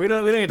 never mind. We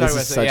don't need to talk This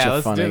about is that. such Yeah, a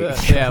let's funny- do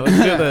this. Yeah, let's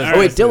do this. Oh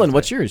wait, Dylan,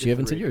 what's yours? You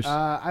haven't said yours.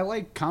 I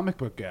like Comic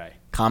Book Guy.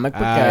 Comic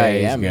book Ah, guy.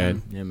 he's Yeah, good.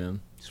 man. Yeah,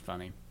 man. He's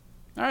funny.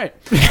 All right.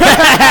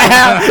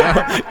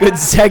 Good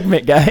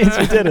segment, guys.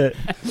 We did it.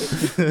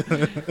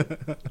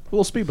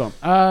 Little speed bump.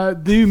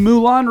 The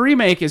Mulan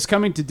remake is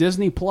coming to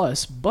Disney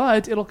Plus,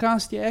 but it'll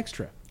cost you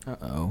extra.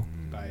 Uh-oh.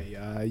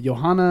 By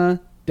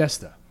Johanna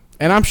Desta.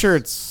 And I'm sure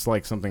it's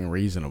like something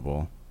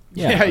reasonable.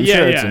 Yeah, I'm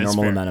sure it's a it's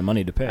normal fair. amount of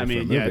money to pay. I for mean,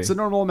 a movie. yeah, it's a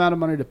normal amount of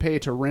money to pay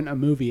to rent a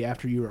movie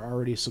after you are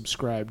already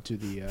subscribed to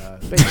the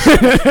base.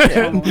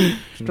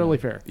 It's totally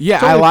fair. Yeah,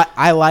 Totally-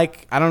 I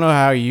like. I don't know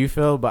how you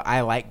feel, but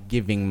I like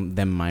giving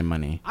them my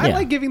money. I Yeah.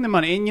 like giving them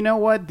money, and you know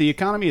what? The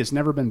economy has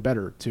never been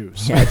better, too.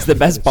 So Yeah, it's the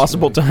best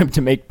possible time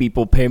to make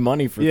people pay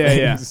money for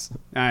yeah, things.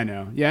 I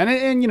know. Yeah,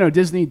 and you know,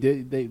 Disney,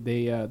 they're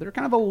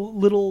kind of a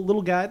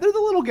little guy. They're the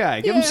little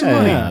guy. Give them some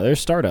money. Yeah, they're a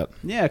startup.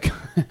 Yeah.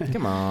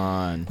 Come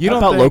on. You How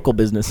don't about think- local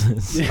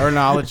businesses? Or no,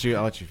 I'll let you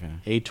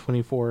finish.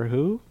 A24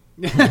 who?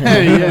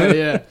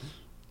 yeah.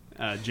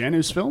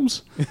 Janus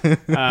Films.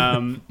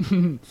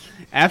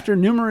 After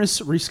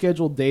numerous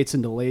rescheduled dates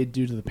and delayed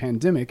due to the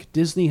pandemic,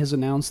 Disney has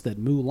announced that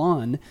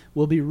Mulan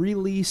will be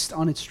released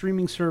on its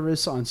streaming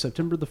service on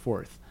September the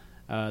 4th.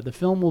 The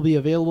film will be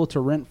available to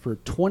rent for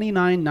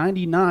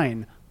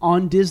 $29.99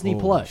 on Disney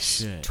Plus,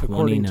 shit.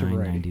 according to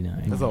Variety.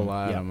 $29.99. That's a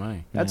lot Yeah. of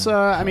money, That's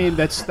I mean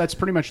that's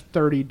pretty much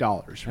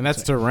 $30, and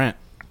that's to rent.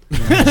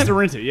 it's to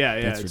rent it.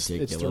 Yeah, That's it's to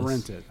ridiculous.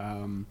 rent it.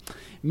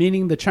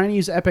 Meaning the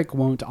Chinese Epic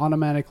won't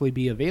automatically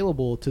be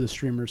available to the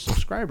streamer's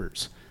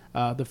subscribers.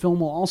 The film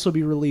will also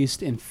be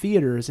released in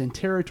theaters in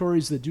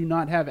territories that do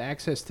not have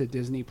access to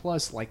Disney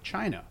Plus, like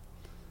China.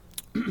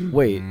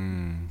 Wait,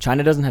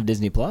 China doesn't have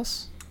Disney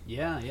Plus?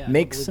 Yeah, yeah.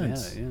 Makes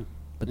sense.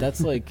 But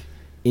that's like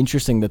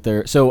interesting that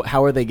they're. So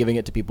how are they giving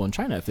it to people in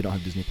China if they don't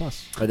have Disney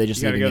Plus? Are they just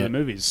You gotta leaving go to it? the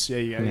movies. Yeah,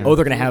 you gotta Oh,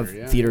 they're gonna have theater,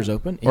 yeah. theaters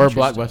open Or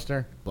Interesting.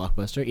 Blockbuster.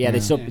 Blockbuster. Yeah,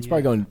 they still. It's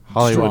probably going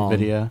Hollywood strong.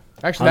 Video.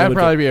 Actually, that'd Hollywood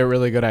probably be a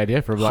really good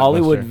idea for Blockbuster.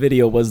 Hollywood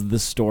Video was the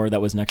store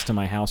that was next to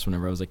my house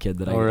whenever I was a kid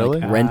that I really?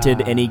 like,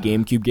 rented any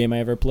GameCube game I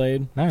ever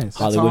played. Nice. That's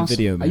Hollywood awesome.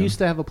 Video, man. I used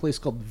to have a place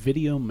called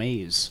Video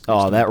Maze.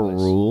 Oh, that Place.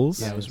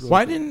 rules. Yeah, it was really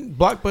Why cool. didn't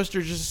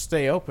Blockbuster just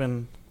stay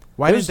open?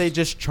 Why didn't they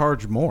just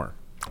charge more?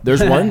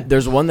 There's one.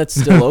 There's one that's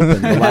still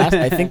open.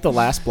 I think the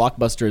last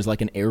Blockbuster is like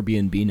an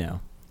Airbnb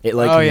now. It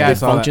like Oh, yeah, I it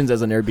saw functions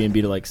as an Airbnb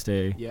to like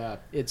stay. Yeah,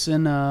 it's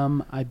in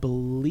I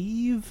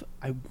believe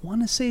I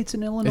want to say it's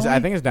in Illinois. I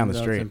think it's down the No,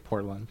 it's street. in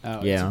Portland. Oh,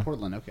 it's Yeah. in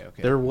Portland. Okay.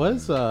 There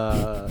was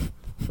a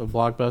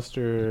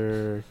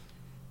Blockbuster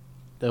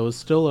that was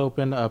still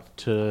open up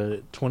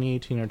to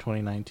 2018 or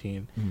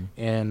 2019,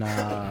 and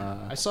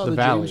I saw the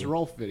Valley. James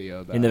Rolfe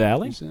video about In the it.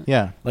 Valley? You seen it?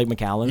 Yeah, Like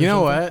McAllen. You or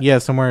know something? what? yeah,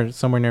 somewhere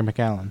near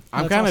McAllen.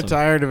 I'm That's kind of awesome.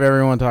 tired of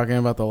everyone talking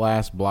about the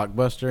last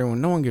Blockbuster when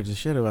no one gives a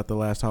shit about the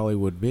last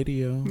Hollywood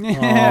Video.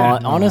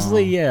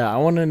 Honestly, yeah. I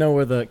want to know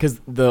where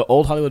because the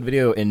old Hollywood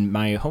Video in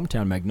my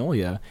hometown,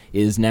 Magnolia,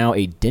 is now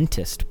a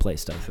dentist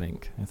place. I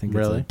think it's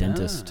Really? a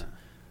dentist.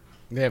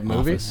 They have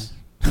movies. office.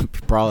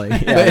 Probably. Yeah,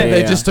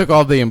 They just took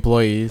all the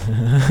employees.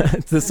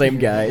 it's the same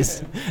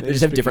guys. They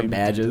just have different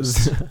became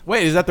badges.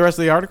 Wait, is that the rest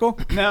of the article?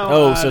 No.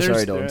 Oh, so there's-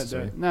 sorry, Dylan,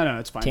 sorry. No,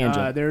 it's fine.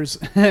 Tangent. There's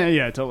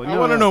yeah, totally. I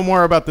want to know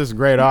more about this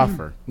great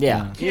offer.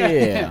 yeah.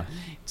 Yeah.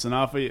 It's an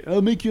offer.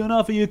 I'll make you an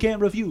offer you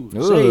can't refuse.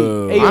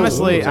 Ooh. Say, hey,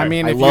 Honestly, sorry. I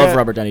mean, I if you love had-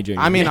 Robert Downey Jr.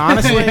 I mean,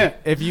 honestly,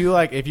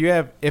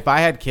 if I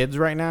had kids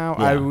right now,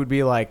 I Yeah. would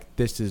be like,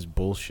 this is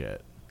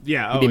bullshit.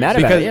 Yeah, You'd be mad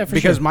about it, yeah, for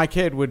because sure. my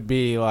kid would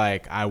be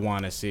like, I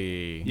want to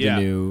see Yeah.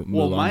 new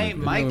well, Mulan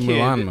my the kid,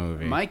 Mulan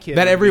movie my kid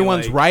that would be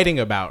everyone's like- writing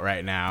about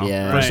right now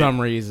Yeah. for Right.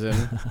 some reason.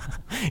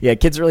 Yeah,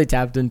 kids really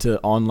tapped into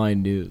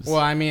online news. Well,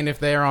 I mean, if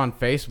they're on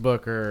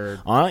Facebook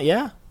or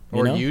Yeah.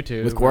 Or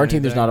YouTube With or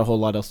quarantine, there's anything. not a whole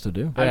lot else to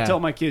do. I Yeah. tell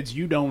my kids,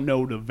 you don't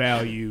know the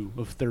value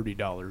of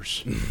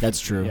 $30. That's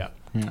true. Yeah.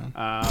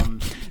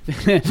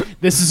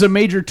 This is a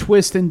major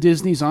twist in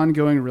Disney's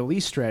ongoing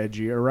release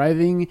strategy,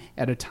 arriving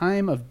at a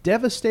time of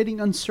devastating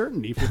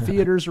uncertainty for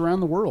theaters around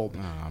the world.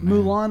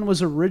 Mulan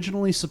was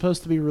originally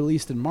supposed to be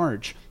released in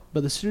March,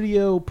 but the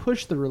studio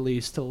pushed the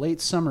release to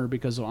late summer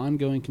because of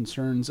ongoing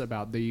concerns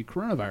about the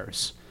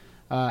coronavirus.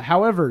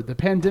 However, the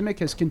pandemic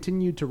has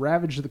continued to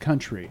ravage the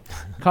country,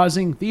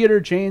 causing theater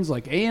chains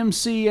like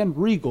AMC and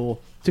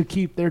Regal to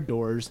keep their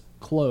doors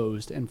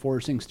closed and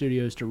forcing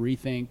studios to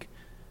rethink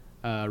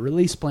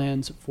release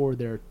plans for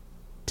their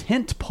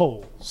tent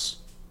poles.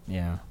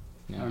 Yeah.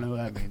 I don't know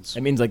what that means.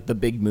 It means like the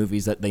big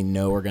movies that they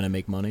know are going to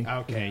make money.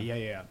 Okay,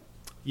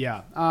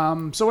 yeah.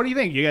 So what do you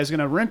think? You guys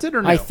gonna rent it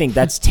or no? I think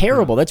that's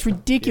terrible. That's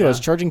ridiculous.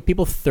 Yeah. Charging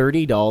people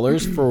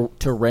 $30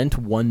 to rent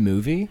one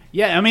movie.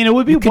 Yeah, I mean it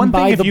would be You can one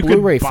buy thing if the you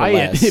Blu-ray could for buy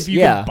less. it. If you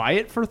Yeah. could buy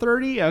it for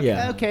 $30, okay,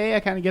 Yeah. okay,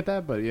 I kind of get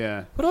that, but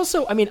yeah. But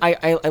also, I mean,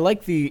 I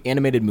like the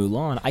animated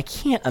Mulan. I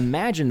can't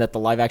imagine that the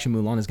live action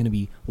Mulan is going to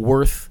be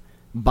worth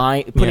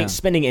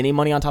spending any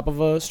money on top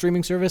of a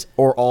streaming service,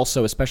 or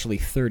also especially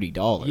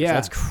 $30. Yeah.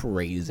 That's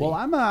crazy. Well,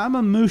 I'm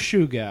a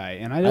Mushu guy,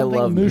 and I don't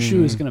love think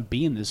Mushu is gonna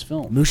be in this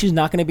film. Mushu's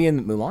not going to be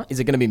in Mulan. Is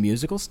it going to be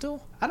musical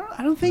still? I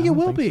don't think it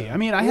will be. I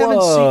mean, I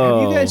haven't seen.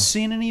 Have you guys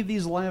seen any of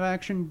these live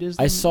action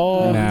Disney? I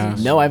saw.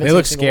 No, I haven't. They seen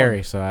look a single scary,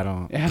 one. so I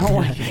don't. I don't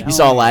like it. You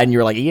saw Aladdin, you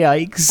were like,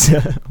 yikes.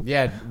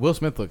 Yeah, Will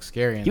Smith looks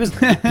scary. in he was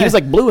that.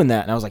 like blue in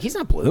that, and I was like, he's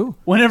not blue.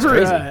 Whenever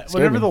It's crazy. Scared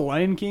whenever me. the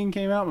Lion King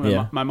came out,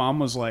 Yeah. my mom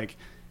was like,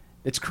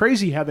 "It's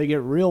crazy how they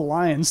get real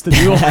lions to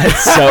do all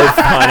That's so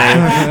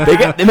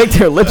funny. They make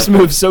their lips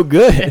move so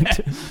good.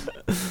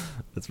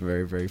 That's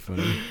very, very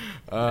funny.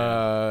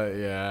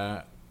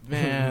 Yeah,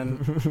 man.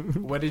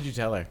 What did you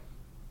tell her?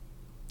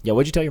 Yeah,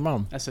 what'd you tell your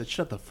mom? I said,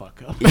 "Shut the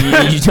fuck up."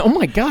 Oh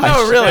my gosh!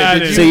 Oh, really? Yeah,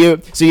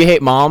 Did So you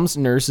hate moms,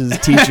 nurses,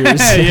 teachers?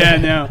 Yeah,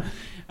 no.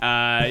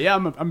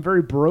 I'm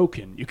very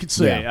broken, you could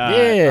say.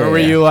 Yeah. Or were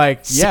you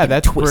like, Sick yeah, and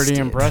that's twisted.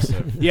 pretty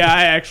impressive? Yeah,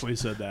 I actually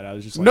said that. I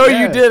was just like, No,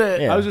 yeah. you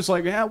didn't. Yeah. I was just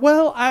like, yeah,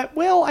 well,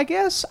 I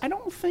guess I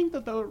don't think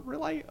that they're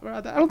really.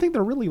 I don't think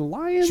they're really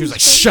lions. She was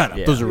like, but- shut up.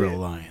 Yeah. Those are real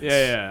lions.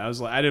 Yeah. I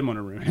was like, I didn't want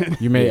to ruin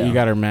it. You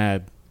got her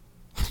mad.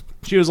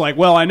 She was like,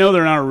 well, I know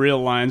they're not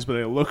real lions, but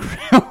they look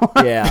real.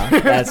 Yeah,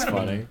 that's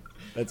funny.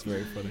 That's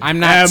very funny. I'm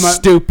not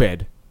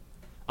stupid.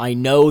 I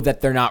know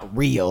that they're not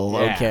real.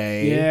 Yeah.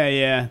 Okay.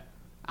 Yeah.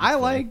 I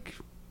like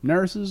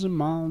nurses and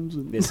moms.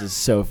 And This is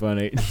so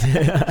funny.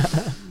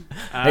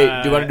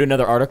 Hey, do you want to do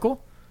another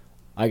article?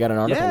 I got an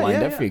article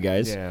lined up for you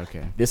guys. Yeah,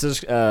 okay. This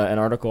is an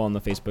article on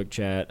the Facebook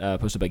chat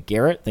posted by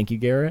Garrett. Thank you,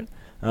 Garrett.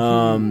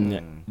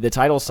 The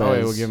title says. Oh,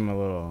 wait, we'll give him a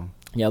little.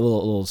 Yeah, a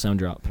little sound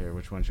drop. Here,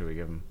 which one should we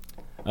give him?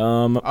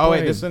 Oh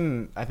wait, this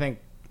one, I think.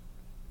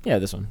 Yeah,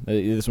 this one.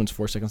 This one's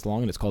 4 seconds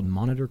long, and it's called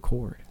Monitor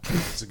Cord.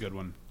 It's a good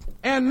one.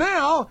 And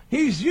now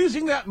he's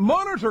using that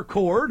monitor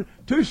cord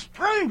to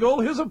strangle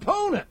his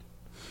opponent.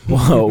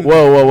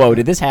 Whoa.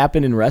 Did this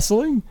happen in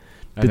wrestling?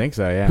 I think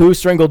so, yeah. Who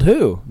strangled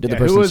who? Did the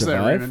person who was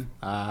survive? that, Raymond?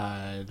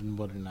 I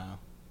wouldn't know.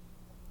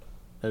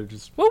 They're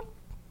just.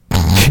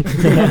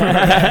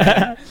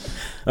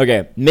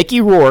 Okay,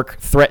 Mickey Rourke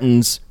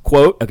threatens,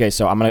 quote, okay,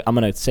 so I'm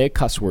gonna say a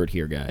cuss word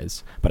here,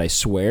 guys, but I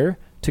swear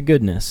to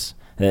goodness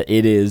that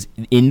it is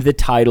in the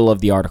title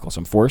of the article.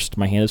 So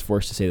my hand is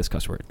forced to say this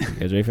cuss word. You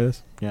guys ready for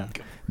this? Yeah.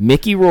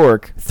 Mickey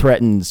Rourke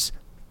threatens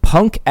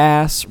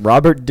punk-ass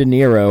Robert De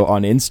Niro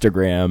on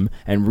Instagram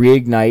and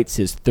reignites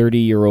his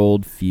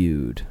 30-year-old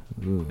feud.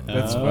 Ooh.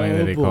 That's funny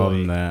that he called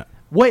him that.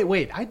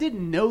 Wait, I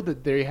didn't know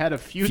that they had a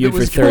feud that For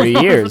was 30 going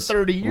on years. for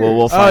 30 years. Well,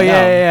 we'll Oh, find out.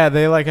 yeah.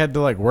 They had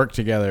to work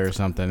together or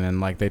something,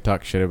 and they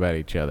talk shit about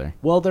each other.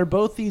 Well, they're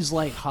both these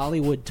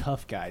Hollywood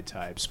tough guy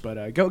types,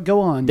 but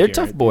go on. They're Garrett.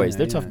 tough boys. Yeah,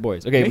 They're yeah. tough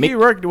boys. Okay, Mickey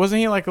Rourke, wasn't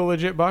he a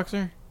legit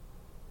boxer?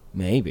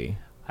 Maybe.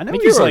 I know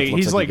Mickey he's Rourke looks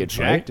he's like he could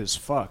jacked fight. as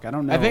fuck. I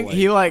don't know. I think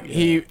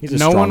He's a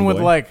no strong one would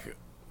boy.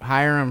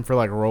 hire him for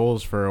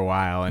roles for a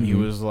while, and he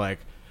was like,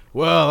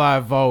 well,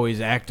 I've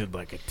always acted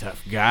like a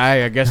tough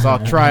guy. I guess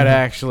I'll try to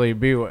actually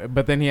be.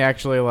 But then he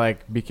actually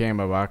became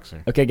a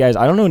boxer. Okay, guys,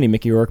 I don't know any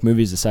Mickey Rourke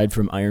movies aside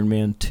from Iron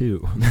Man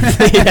 2.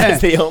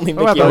 That's the only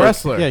What about Mickey The Rourke.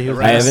 Wrestler? Yeah, he was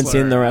I haven't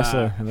seen The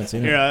Wrestler. haven't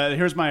seen it.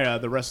 Here's my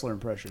the wrestler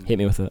impression. Hit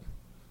me with it.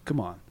 Come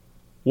on,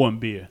 one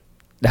beer.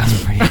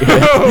 That's pretty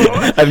good.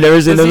 I've never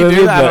seen the Does he do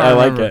movie, that? but I I don't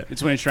like remember. it.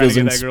 It's when he's trying to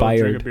Feels get that girl to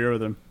drink a inspired. beer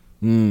with him.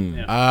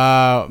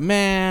 Mm.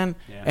 Man,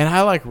 Yeah. and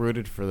I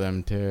rooted for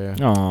them too.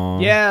 Aw.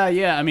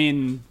 Yeah. I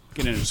mean,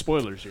 getting into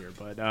spoilers here,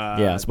 but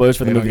Yeah, spoilers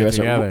for the they don't movie The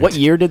get Wrestler. together. What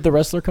year did The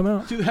Wrestler come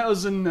out?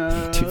 2000, 8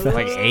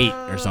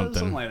 or something.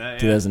 something like that. Yeah.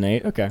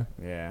 2008? Okay.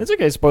 Yeah. It's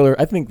okay. Spoiler.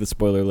 I think the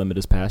spoiler limit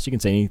is passed. You can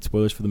say any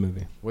spoilers for the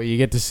movie. Well, you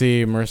get to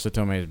see Marissa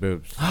Tomei's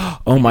boobs.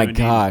 Oh my Indeed.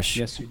 gosh.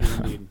 Yes, you do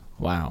indeed.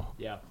 Wow.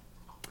 Yeah.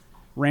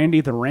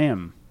 Randy the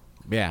Ram.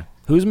 Yeah.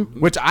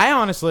 Which I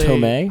honestly,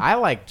 Tomei? I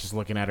like just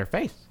looking at her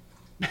face.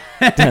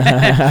 What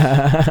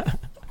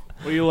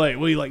do you like?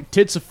 What do you like?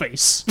 Tits of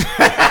face.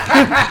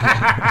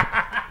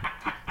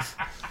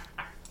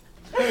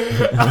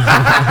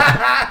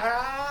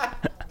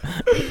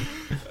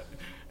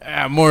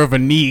 More of a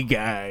knee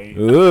guy.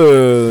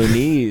 Ooh,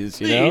 knees,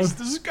 you know? Knees,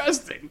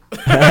 disgusting.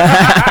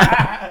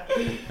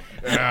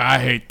 I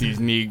hate these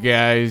knee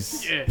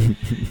guys. Yeah.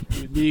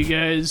 Knee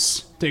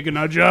guys taking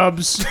our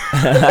jobs.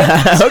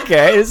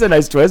 Okay, this is a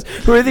nice twist.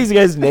 Who are these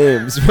guys'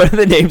 names? What are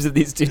the names of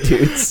these two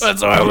dudes?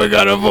 That's why we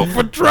gotta vote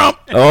for Trump.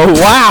 Oh,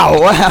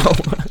 wow.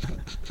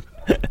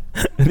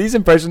 Are these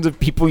impressions of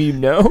people you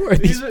know? Or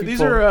These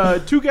people? are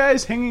two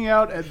guys hanging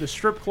out at the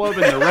strip club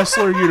in the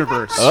wrestler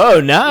universe. Oh,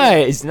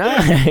 nice.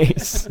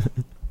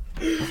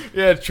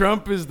 Yeah,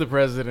 Trump is the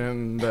president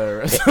In the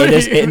wrestler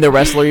universe? In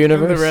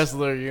the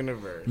wrestler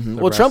universe. Mm-hmm.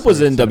 Well, Trump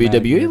was in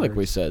WWE, like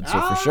we said, so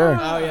for sure.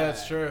 Oh, yeah,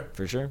 that's true.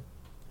 For sure.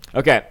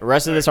 Okay,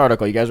 rest of this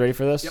article. You guys ready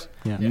for this? Yep.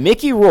 Yeah.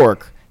 Mickey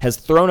Rourke has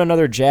thrown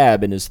another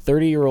jab in his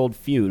 30-year-old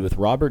feud with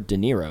Robert De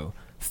Niro,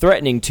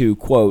 threatening to,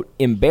 quote,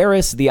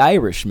 embarrass the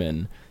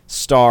Irishman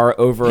star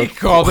over... He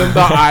called him the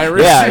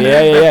Irishman?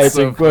 Yeah. It's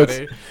so in quotes.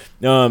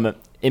 funny.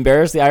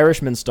 Embarrass the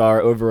Irishman star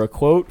over a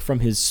quote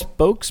from his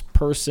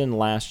spokesperson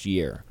last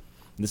year.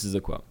 This is a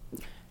quote.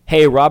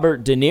 Hey,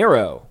 Robert De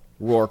Niro,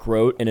 Rourke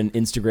wrote in an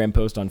Instagram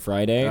post on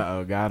Friday.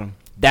 Uh-oh, got him.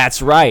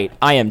 That's right.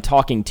 I am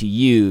talking to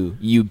you,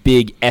 you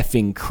big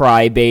effing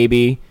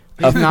crybaby.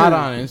 He's not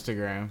on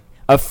Instagram.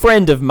 A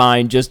friend of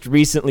mine just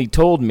recently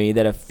told me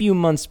that a few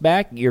months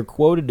back you're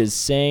quoted as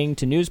saying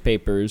to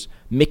newspapers,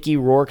 Mickey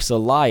Rourke's a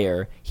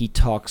liar. He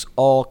talks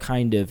all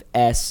kind of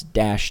S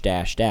dash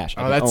dash dash.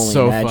 I Oh, can that's only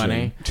so imagine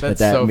funny. That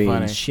That's so means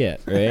funny.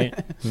 shit, right?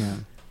 Yeah.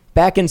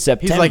 Back in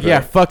September. He's like,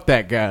 yeah, fuck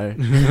that guy.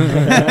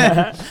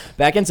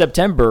 Back in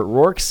September,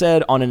 Rourke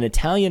said on an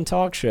Italian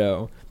talk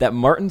show that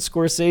Martin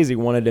Scorsese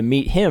wanted to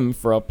meet him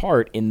for a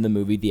part in the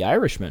movie The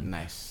Irishman.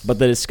 Nice. But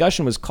the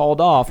discussion was called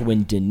off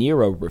when De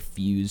Niro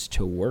refused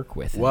to work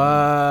with him. What?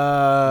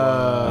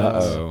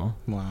 Uh-oh.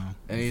 Wow.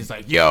 And he's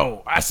like,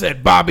 yo, I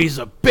said Bobby's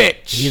a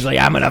bitch. He's like,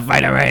 I'm going to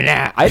fight her right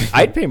now.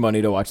 I'd pay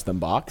money to watch them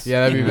box.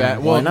 Yeah, that'd be bad.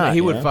 Why Well, not, he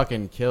you would know?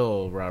 fucking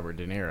kill Robert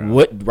De Niro.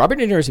 What? Robert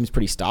De Niro seems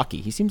pretty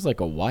stocky. He seems like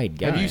a wide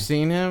guy. Have you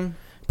seen him?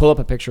 Pull up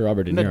a picture of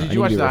Robert De No, Niro. did I you need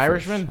watch to The refresh.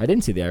 Irishman? I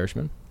didn't see The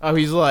Irishman. Oh,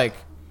 he's like...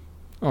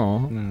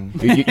 Oh,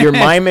 you're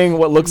miming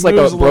what looks like a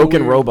Moves a little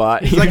broken weird.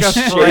 robot. He's like a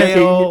Shaking.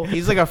 frail...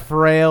 He's like a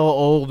frail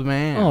old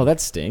man. Oh,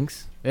 that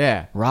stinks.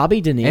 Yeah.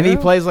 Robbie De Niro. And he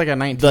plays like a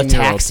 19-year-old, the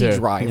taxi too.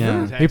 driver.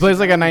 Yeah. He plays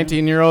like a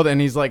 19-year-old,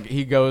 and he's like,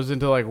 he goes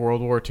into like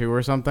World War II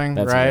or something,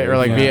 That's right? Or weird.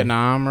 like Yeah.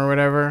 Vietnam or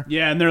whatever.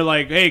 Yeah, and they're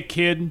like, hey,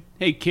 kid.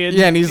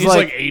 Yeah, and he's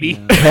like- 80.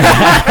 Isn't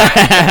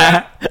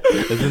there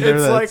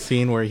It's that like-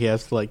 scene where he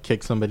has to like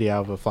kick somebody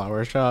out of a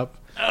flower shop?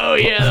 Oh,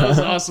 yeah, that was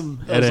awesome.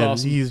 That And was then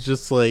awesome. he's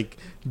just like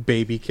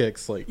baby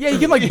kicks like Yeah, he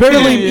can like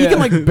barely, Yeah. he can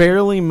like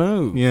barely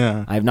move.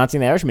 yeah. I have not seen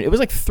The Irishman. It was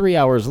like 3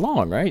 hours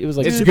long, right? It was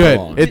like It's super good.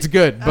 long. It's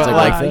good, but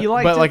like like, that. You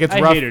liked but it? like it's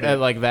I rough hated it. at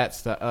like that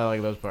stuff,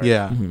 like those parts.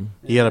 Yeah. Mhm.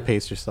 You gotta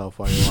pace yourself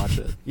while you watch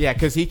it. Yeah,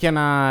 because he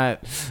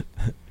cannot.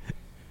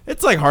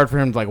 It's like hard for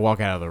him to like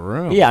walk out of the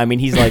room. Yeah, I mean,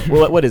 he's like,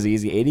 well, what is he?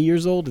 Is he 80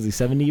 years old? Is he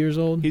 70 years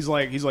old? He's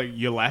like,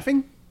 you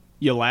laughing?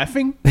 You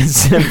laughing?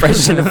 It's an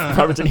impression of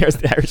Robert De Niro's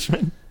The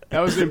Irishman. That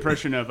was the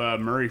impression of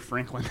Murray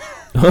Franklin.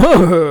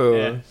 Oh.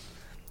 Yeah.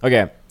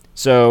 Okay,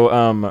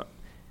 so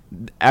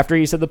after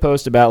he said the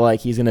post about like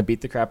he's gonna beat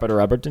the crap out of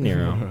Robert De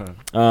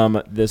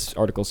Niro, this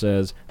article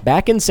says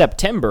back in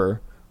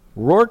September,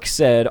 Rourke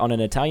said on an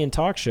Italian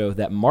talk show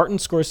that Martin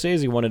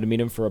Scorsese wanted to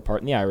meet him for a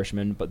part in The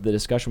Irishman, but the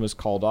discussion was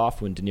called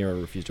off when De Niro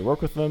refused to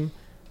work with him.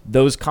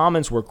 Those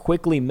comments were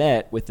quickly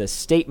met with a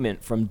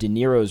statement from De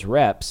Niro's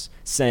reps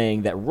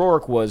saying that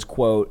Rourke was,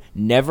 quote,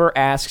 never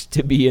asked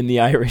to be in The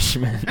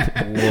Irishman,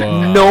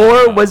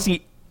 nor was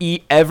he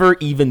ever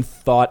even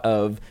thought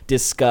of,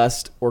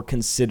 discussed, or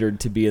considered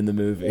to be in the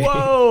movie.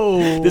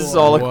 Whoa. This is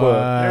all a quote.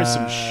 There's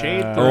some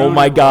shade. Oh thrown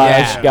my in.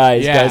 gosh,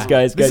 Yeah.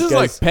 guys. This is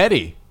like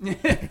petty.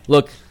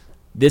 Look,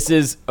 this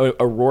is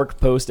a Rourke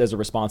post as a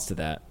response to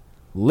that.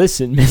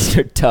 Listen,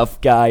 Mr. Tough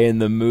Guy in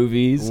the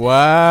movies.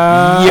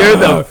 Wow. You're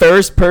the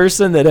first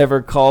person that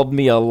ever called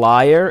me a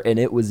liar, and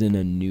it was in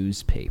a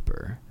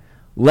newspaper.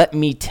 Let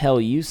me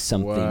tell you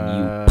something,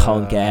 you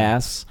punk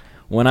ass.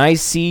 When I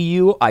see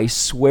you, I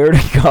swear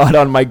to God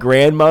on my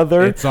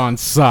grandmother, It's on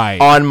site.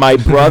 on my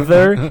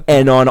brother,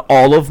 and on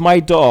all of my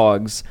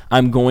dogs,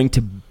 I'm going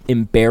to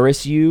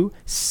embarrass you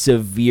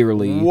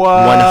severely, Whoa.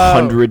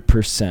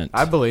 100%.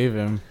 I believe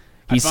him.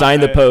 He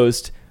signed the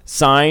post.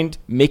 Signed,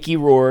 Mickey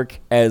Rourke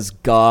as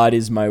God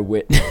is my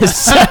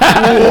witness.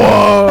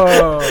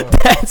 Whoa.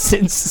 That's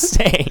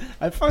insane.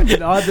 I find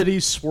it odd that he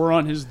swore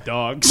on his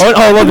dogs. On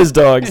all of his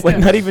dogs. Like,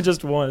 not even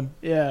just one.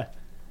 Yeah.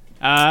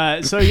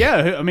 So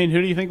yeah, I mean,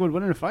 who do you think would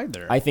win in a fight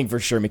there? I think for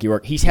sure Mickey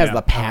Rourke. He has Yeah.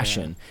 the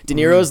passion. De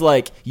Niro's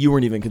like, you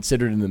weren't even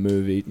considered in the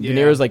movie. De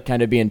Niro's like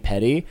kind of being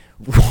petty.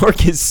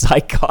 Rourke is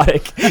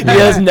psychotic. He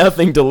has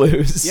nothing to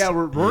lose. Yeah,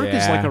 Rourke is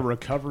Yeah. like a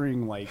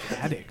recovering like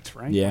addict,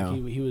 right? Yeah.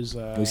 Like, he was.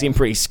 He seemed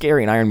pretty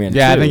scary in Iron Man 2.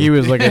 Yeah, I think he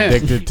was like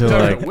addicted to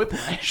Talking like. about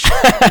Whiplash.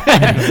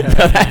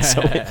 That's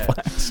a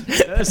Whiplash.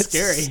 That's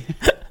scary.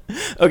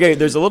 Okay,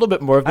 there's a little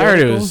bit more of the I heard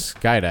it article. was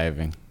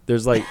skydiving.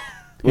 There's like.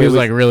 He was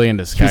like really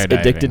into He's skydiving.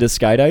 addicted to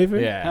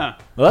skydiving? Yeah. Huh.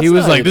 Well, that's He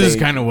was not like, a this is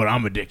thing. kind of what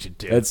I'm addicted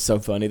to. That's so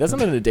funny. That's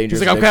not a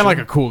dangerous He's like, I'm kind of like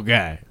addiction. a cool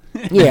guy.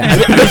 Yeah,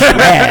 it's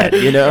rad,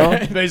 you know?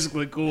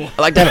 Basically cool.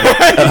 I like to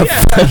have a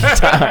fun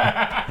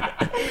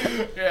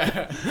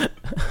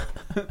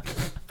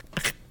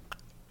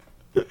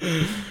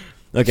time.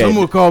 Okay. Some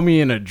will call me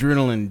an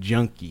adrenaline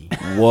junkie.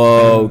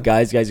 Whoa,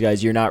 guys,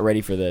 you're not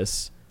ready for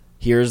this.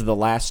 Here's the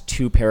last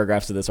 2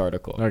 paragraphs of this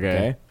article.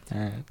 Okay.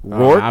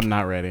 Rourke, I'm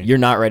not ready. You're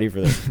not ready for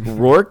this.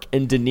 Rourke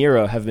and De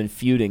Niro have been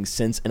feuding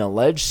since an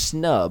alleged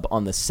snub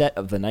on the set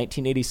of the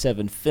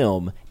 1987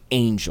 film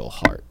Angel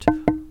Heart.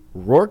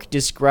 Rourke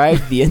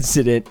described the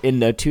incident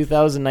in a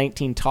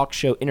 2019 talk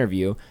show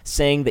interview,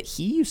 saying that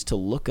he used to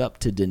look up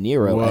to De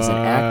Niro as an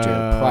actor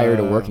prior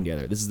to working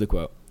together. This is the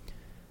quote.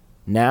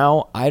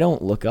 Now, I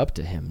don't look up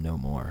to him no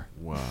more.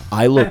 Wow.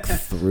 I look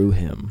through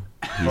him.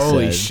 He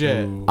Holy said.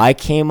 shit. I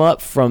came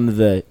up from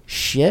the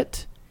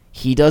shit.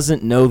 He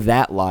doesn't know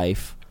that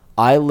life.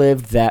 I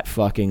lived that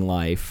fucking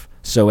life.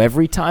 So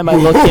every time I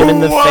look him in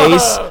the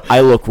face,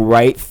 I look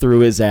right through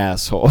his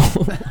asshole.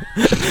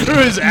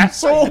 Through his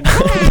asshole?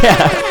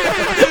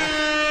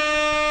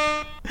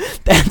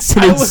 That's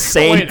an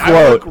insane quote.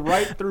 I look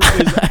right through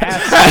his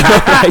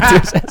asshole. Right through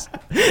his asshole.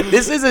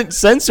 This isn't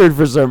censored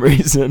for some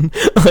reason.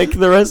 Like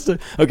the rest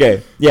of...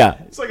 Okay,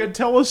 yeah. It's like a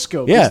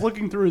telescope. Yeah. He's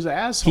looking through his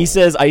asshole. He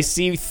says, I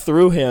see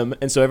through him,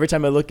 and so every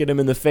time I look at him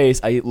in the face,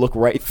 I look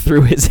right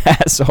through his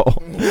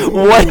asshole.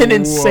 What an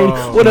insane,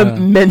 what a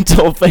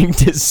mental thing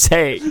to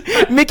say.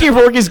 Mickey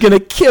Rourke is going to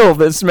kill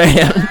this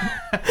man.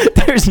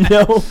 There's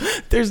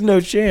no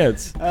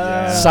chance.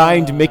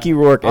 Signed Mickey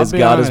Rourke as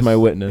God is my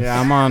witness. Yeah,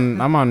 I'm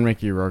on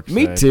Mickey Rourke's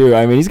Me side. too.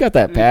 I mean, he's got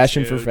that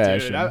passion for Dude,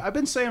 fashion. I've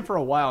been saying for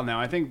a while now,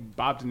 I think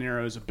Bob De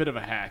Niro is a bit of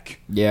a hack.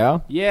 Yeah?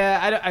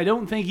 Yeah, I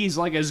don't think he's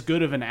like as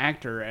good of an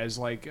actor as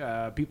like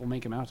people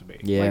make him out to be.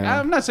 Yeah. Like,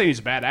 I'm not saying he's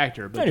a bad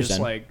actor, I but just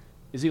understand. like,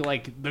 is he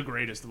like the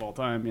greatest of all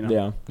time? You know?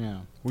 Yeah. Yeah.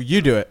 Well,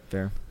 you do it.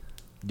 Fair.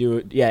 Do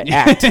it. Yeah,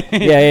 act.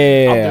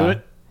 yeah. I'll do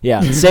it.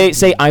 Yeah.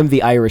 Say I'm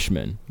the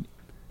Irishman.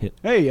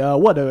 Hey,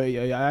 what?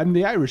 I'm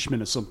the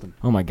Irishman or something.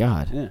 Oh my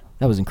God. Yeah.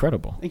 That was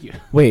incredible. Thank you.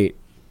 Wait,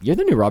 you're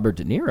the new Robert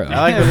De Niro.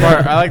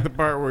 I like the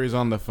part where he's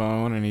on the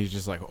phone and he's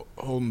just like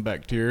holding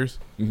back tears.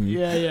 Mm-hmm.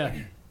 Yeah.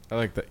 I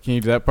like that. Can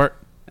you do that part?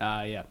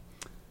 Yeah.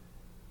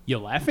 You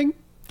laughing?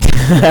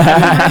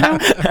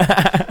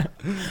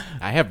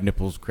 I have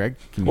nipples, Craig.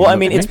 Can you Well, I look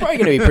mean, at it's me? probably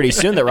going to be pretty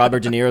soon that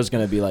Robert De Niro is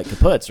going to be like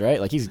kaputs, right?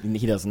 Like he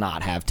does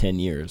not have 10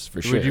 years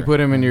for sure. Would you put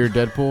him in your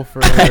Deadpool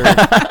for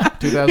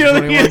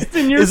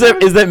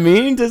 2021? Is that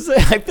mean to say?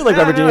 I feel like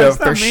Robert De Niro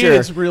for sure.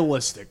 It's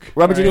realistic.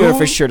 Robert De right? Niro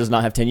for sure does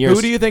not have 10 years.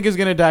 Who do you think is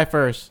going to die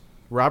first?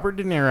 Robert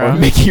De Niro Or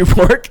Mickey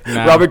Rourke?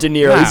 No. Robert De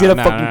Niro. He's going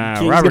to No,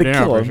 fucking Robert he's De gonna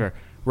Niro kill for him. sure.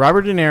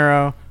 Robert De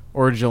Niro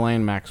or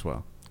Ghislaine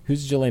Maxwell.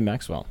 Who's Ghislaine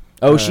Maxwell?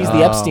 Oh, she's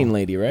the Epstein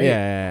lady, right?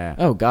 Yeah.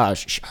 Oh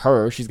gosh,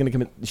 she's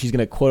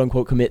gonna quote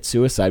unquote commit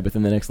suicide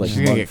within the next like She's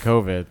month. going to get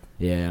COVID.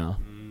 Yeah.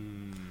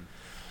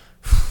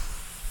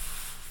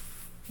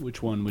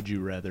 Which one would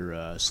you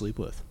rather sleep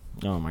with?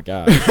 Oh my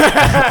God.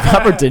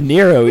 Robert De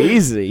Niro,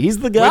 easy. He's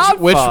the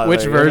Godfather.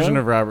 Which version you know?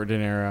 of Robert De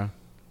Niro?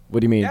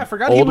 What do you mean? Yeah, I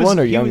forgot Old he was, one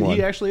or he, young was- one?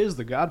 He actually is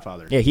the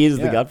Godfather. Yeah, he is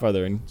the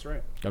Godfather. That's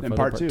right. Godfather In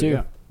part two.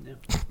 Yeah.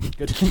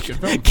 Good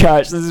film.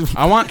 Gosh, this is.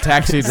 I want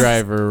Taxi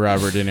Driver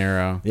Robert De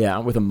Niro. Yeah,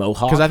 with a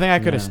mohawk. Because I think I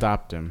could have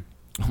stopped him.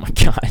 Oh my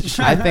gosh.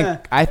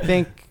 I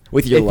think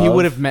With your if he love?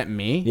 would have met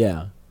me,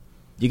 Yeah.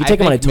 You could take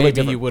him on a think totally maybe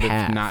different he would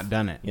path. have not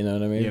done it. You know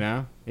what I mean? You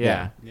know?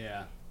 Yeah.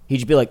 Yeah. He'd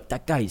just be like,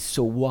 that guy is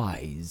so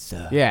wise.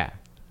 Yeah.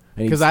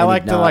 And Because he'd- I and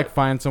like he'd to not- like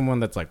find someone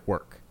that's like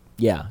work.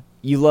 Yeah.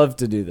 You love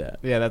to do that.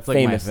 Yeah, that's like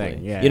Famously. my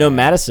thing. Yeah. You know, yeah.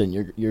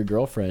 Madison, your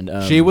girlfriend.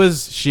 She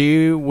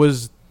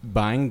was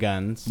buying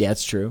guns. Yeah,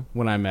 it's true.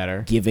 When I met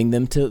her, Giving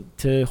them to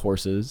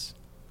horses.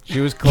 she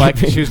was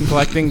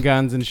collecting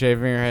guns and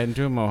shaving her head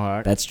into a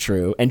mohawk. That's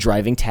true. And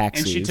driving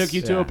taxis. And she took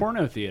you to a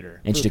porno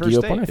theater. And for she the took you to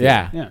a first porno date.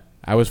 theater. Yeah. Yeah.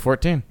 I was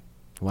 14.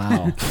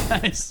 Wow.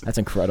 Nice. That's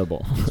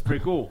incredible. It's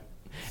pretty cool.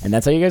 And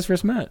that's how you guys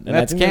first met. And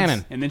That's I think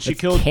canon. And then she That's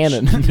killed.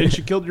 canon. Then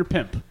she killed your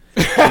pimp.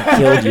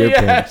 Killed your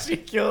pimp. she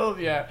killed.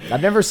 Yeah.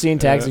 I've never seen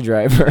Taxi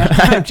Driver.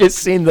 I've just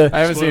seen the. I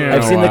haven't seen it in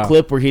I've a seen the while.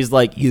 clip where he's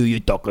like, "You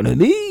talking to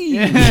me?"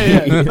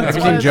 Have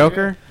you seen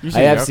Joker? You've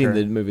I have Joker. seen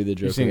the movie The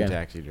Joker. You've seen yeah.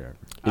 Taxi Driver.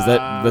 Is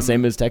that the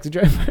same as Taxi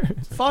Driver?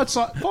 Thoughts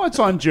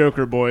on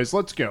Joker, boys.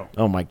 Let's go.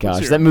 Oh my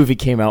gosh, hear that it. movie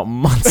came out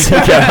months ago.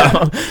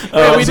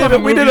 Yeah, we did a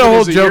movie whole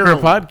was a year Joker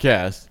old.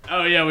 podcast.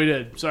 Oh yeah, we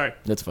did. Sorry.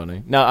 That's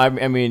funny. No, I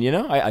mean, you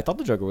know, I thought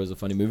The Joker was a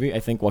funny movie. I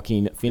think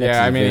Joaquin Phoenix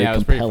Yeah, is I mean, a very yeah, it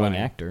was pretty compelling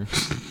funny. actor.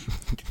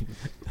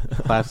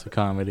 Classic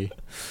comedy.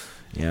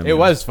 Yeah, It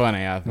was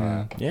funny, I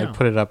thought. Yeah. I'd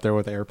put it up there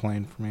with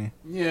Airplane for me.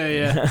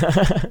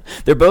 Yeah.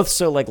 They're both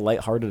so like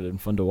lighthearted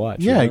and fun to watch.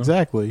 Yeah, you know?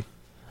 exactly.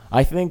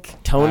 I think I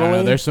don't know,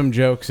 tonally, there's some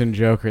jokes in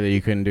Joker that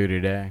you couldn't do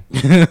today.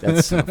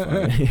 that's so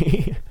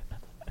funny.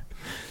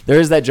 There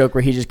is that joke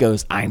where he just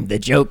goes, "I'm the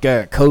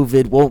Joker.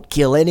 COVID won't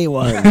kill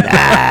anyone."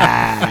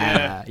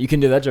 Ah. You can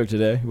do that joke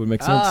today. It would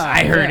make sense.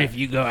 I heard if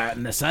you go out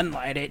in the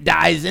sunlight, it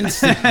dies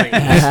instantly.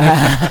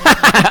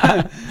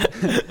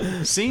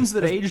 Scenes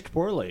that aged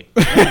poorly.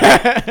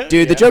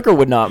 Dude, the Joker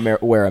would not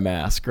wear a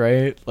mask,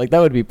 right? Like that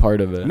would be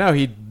part of it. No,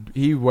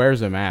 he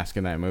wears a mask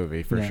in that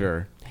movie for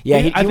sure. Yeah,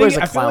 he wears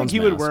a I feel like clown's he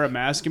mask. would wear a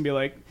mask and be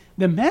like,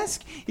 "The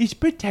mask is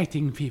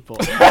protecting people."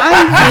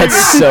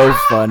 That's so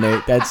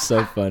funny. That's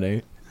so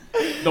funny.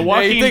 The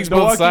Joaquin, thinks the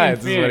both Joaquin sides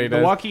is Phoenix, what he the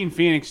does. Joaquin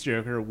Phoenix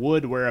Joker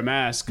would wear a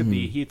mask.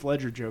 The Heath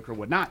Ledger Joker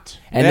would not.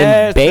 And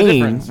That's the then Bane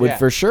difference, would yeah.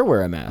 for sure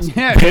wear a mask.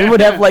 Yeah, Bane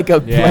would have like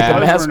a Yeah.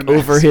 mask Wearing a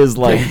mask. over his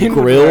like Bane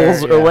would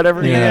grills wear, or yeah.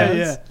 whatever. he Yeah, has.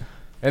 yeah.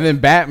 And then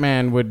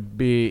Batman would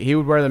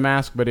wear the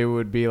mask, but it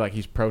would be like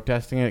he's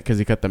protesting it because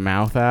he cut the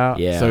mouth out.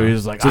 Yeah. So he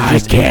was like, So I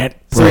just- can't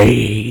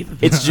breathe.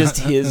 It's just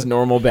his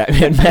normal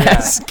Batman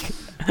mask.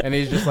 And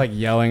he's just like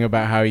yelling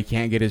about how he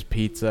can't get his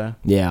pizza.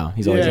 Yeah,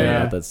 he's always yelling Yeah.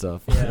 about that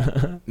stuff.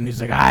 And he's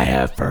like, I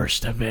have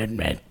First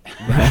Amendment.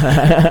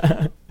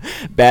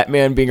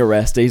 Batman being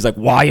arrested. He's like,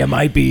 "Why am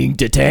I being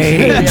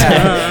detained?"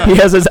 Yeah. He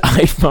has his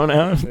iPhone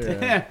out.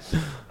 Yeah.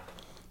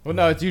 Well,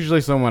 no, it's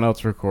usually someone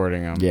else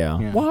recording him. Yeah.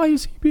 Yeah. Why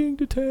is he being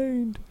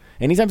detained?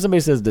 Anytime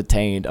somebody says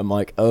detained, I'm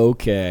like,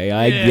 okay,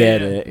 I Yeah,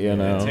 get yeah. it. You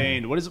know.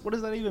 Detained. What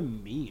does that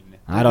even mean?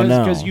 I don't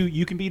know. Because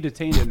you can be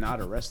detained and not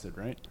arrested,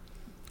 right?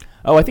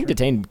 Oh, I think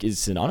detained is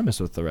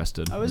synonymous with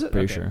arrested. Oh, is it?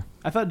 Pretty Okay. sure.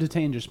 I thought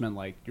detained just meant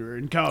like you're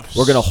in cuffs.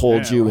 We're gonna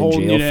hold you in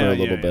holding jail you for a down,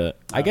 little yeah, bit.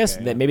 yeah. I guess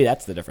Okay, that maybe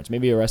that's the difference.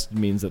 Maybe arrested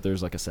means that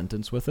there's like a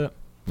sentence with it.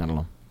 I don't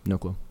know. No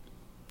clue.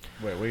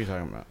 Wait, what are you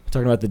talking about? We're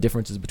talking about the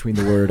differences between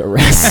the word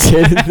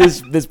arrested.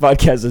 this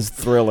podcast is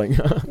thrilling.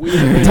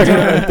 We're talking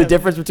about the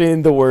difference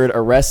between the word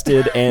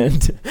arrested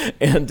and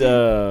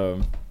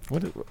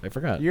I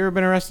forgot. You ever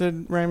been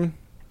arrested, Raymond?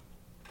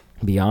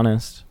 Be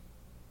honest.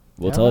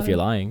 We'll Have tell if I? you're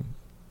lying.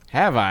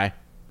 Have I?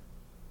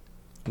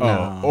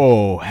 No.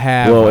 Oh,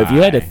 have Well, if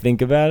you had to I?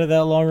 think about it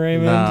that long,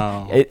 Raymond,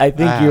 No, I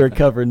think I you were haven't.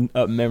 covering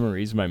up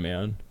memories, my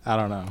man. I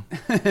don't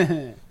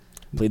know.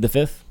 Plead the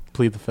fifth.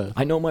 Plead the fifth.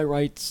 I know my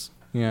rights.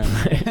 Yeah.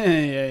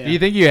 yeah. Do you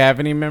think you have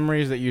any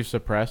memories that you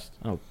suppressed?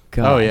 Oh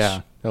gosh. Oh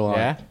yeah. A lot.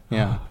 Yeah?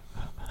 Yeah.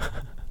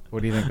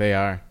 What do you think they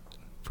are?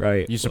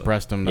 Right. You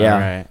suppressed them, though,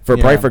 Yeah. right? For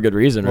Yeah. probably for good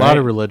reason, A right? lot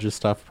of religious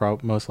stuff,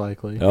 most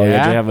likely. Oh, yeah.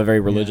 Yeah? Did you have a very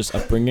religious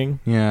upbringing?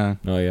 Yeah.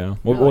 Oh yeah.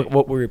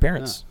 What were your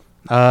parents?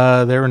 They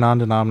were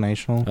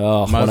non-denominational.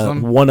 Oh,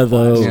 Muslim? one of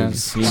those.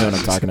 Yes. You know what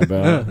I'm talking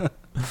about.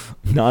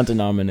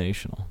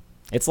 Non-denominational.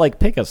 It's like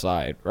pick a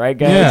side, right,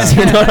 guys? Yeah.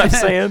 You know what I'm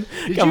saying?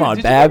 Did Come you- on,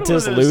 did you go to one of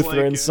Baptist, those,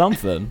 Lutheran, like,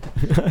 something.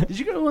 Did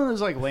you go to one of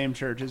those like lame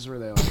churches where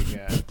they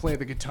like play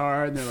the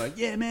guitar and they're like,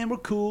 "Yeah, man, we're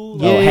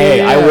cool." Oh, hey,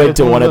 I yeah, went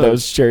to it's one of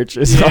those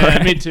churches. Yeah,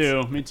 alright. me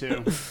too. Me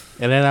too.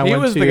 And then I He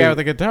went was to the guy with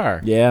the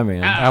guitar. Yeah,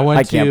 man. I went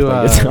I can't to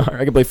play guitar.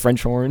 I can play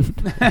French horn.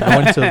 I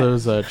went to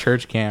those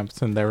church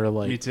camps, and they were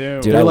like, Me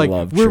too. Dude, they're I like,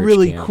 love we're church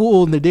really camp.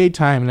 cool in the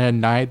daytime, and at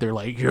night they're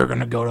like, you're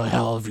gonna go to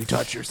hell if you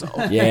touch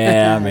yourself.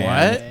 Yeah,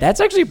 man. What? That's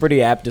actually a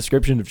pretty apt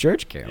description of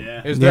church camp.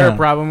 Yeah. Is there Yeah. a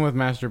problem with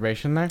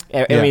masturbation there?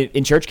 I Yeah. mean,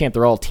 in church camp,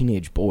 they're all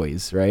teenage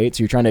boys, right?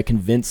 So you're trying to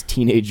convince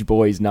teenage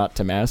boys not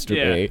to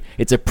masturbate. Yeah.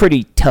 It's a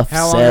pretty tough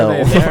How long sell.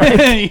 are they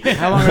there? Yeah.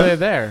 How long are they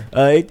there?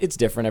 It's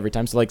different every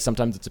time. So like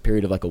sometimes it's a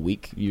period of like a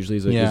week. Usually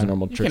is Yeah. a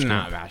normal You church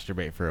cannot camp.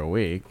 masturbate for a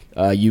week.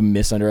 You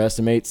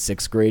misunderestimate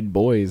 6th grade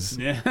boys.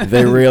 Yeah.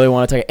 They really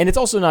want to take it. And it's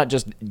also not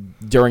just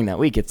during that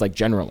week. It's like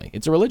generally.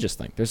 It's a religious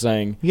thing. They're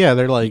saying Yeah,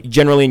 they're like,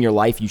 generally in your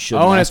life you should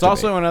Oh, and it's masturbate.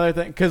 also another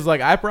thing because,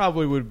 like, I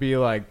probably would be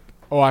like,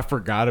 "Oh, I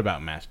forgot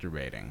about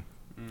masturbating."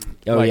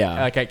 Oh, like,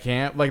 yeah. like I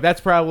can't. Like that's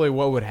probably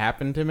what would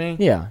happen to me.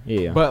 Yeah.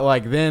 But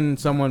like then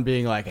someone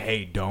being like,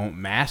 "Hey, don't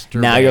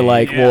masturbate." Now you're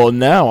like, Yeah. well,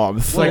 now I'm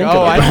it's like, thinking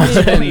oh, I about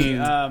it. didn't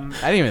even, Um,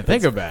 I didn't even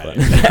think about it.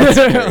 That's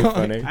very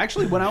funny.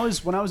 Actually, when I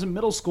was in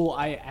middle school,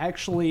 I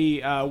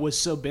actually was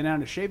so bent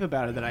out of shape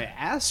about it that I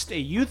asked a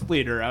youth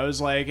leader. I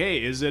was like,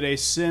 "Hey, is it a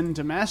sin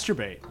to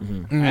masturbate?"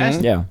 I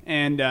asked him, Yeah.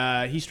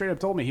 and he straight up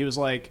told me, he was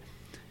like,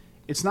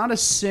 "It's not a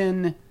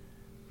sin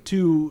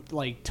to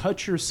like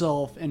touch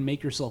yourself and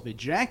make yourself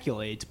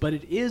ejaculate, but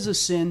it is a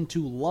sin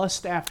to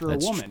lust after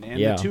That's a woman, and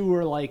yeah. the two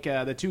are like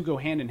the two go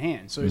hand in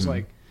hand." So he's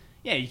like,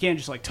 "Yeah, you can't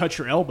just like touch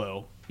your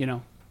elbow, you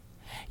know."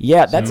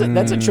 Yeah, that's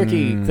a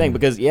tricky thing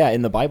because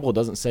in the Bible it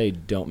doesn't say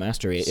don't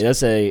masturbate. It does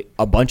say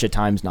a bunch of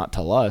times not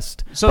to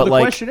lust. So but the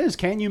like, question is,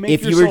 can you make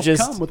if you yourself were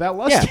just come without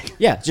lusting?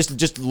 yeah,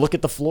 just look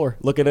at the floor,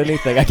 look at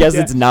anything. I guess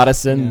Yeah. it's not a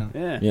sin.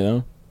 Yeah. You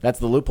know, that's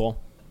the loophole.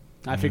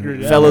 I figured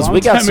it out. Fellas, a long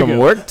we got time some ago.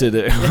 work to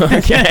do.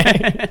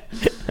 Okay.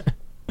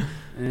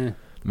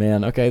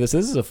 Man, okay, this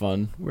is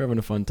we're having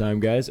a fun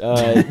time, guys.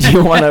 Do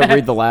you want to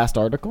read the last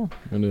article?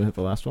 You want to hit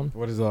the last one?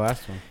 What is the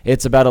last one?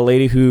 It's about a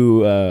lady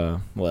who,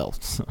 well,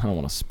 I don't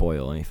want to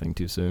spoil anything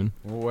too soon.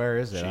 Well, where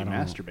is it? She I don't know.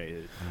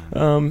 masturbated.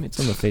 It's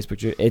on the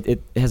Facebook.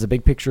 It has a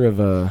big picture of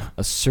a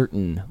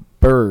certain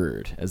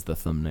bird as the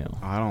thumbnail.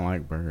 I don't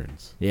like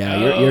birds. Yeah,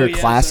 Oh, you're yes,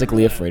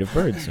 classically I read. afraid of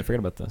birds. I forgot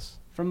about this.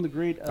 From the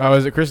great. Oh,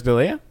 is it Chris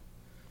D'Elia?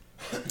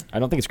 I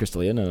don't think it's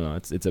Crystalia. No.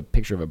 It's a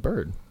picture of a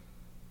bird.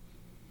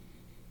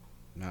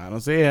 No, I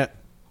don't see it.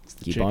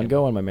 Keep on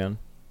going, my man.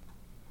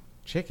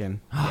 Chicken.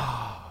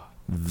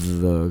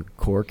 The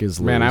cork is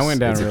loose. Man, I went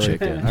down It's a really.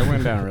 chicken. I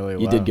went down really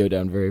low. You did go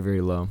down very,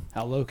 very low.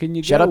 How low can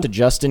you Shout go? out to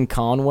Justin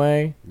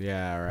Conway.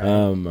 Yeah, right. Yeah.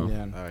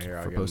 Oh, here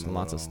I'll For give him posting a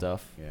lots of little-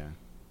 stuff. Yeah.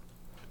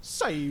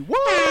 Say what?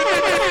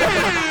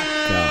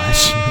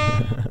 Gosh.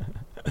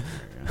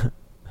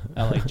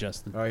 I like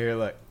Justin. Oh, here,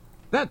 look.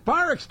 That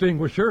fire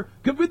extinguisher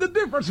could be the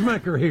difference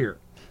maker here.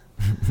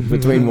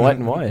 Between what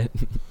and what?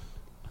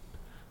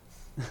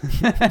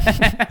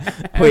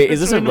 Wait, is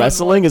this a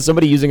wrestling? Is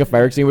somebody using a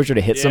fire extinguisher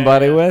to hit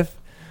somebody with?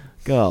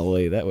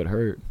 Golly, that would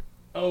hurt.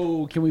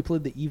 Oh, can we play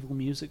the evil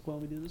music while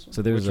we do this one?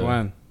 So there's Which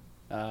one?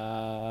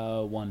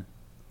 One.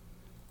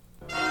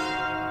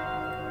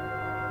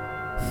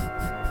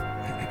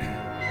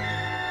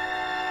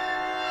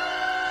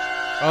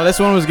 Oh, this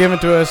one was given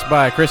to us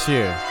by Chris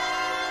Hugh.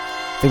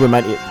 I think we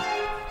might.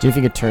 Do you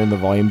think you could turn the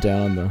volume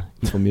down on the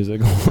evil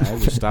music? I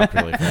just stopped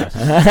really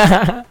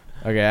fast.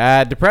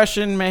 Okay,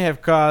 depression may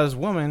have caused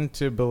woman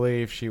to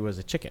believe she was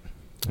a chicken.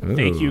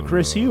 Thank you,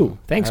 Chris Hugh.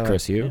 Thanks, I like-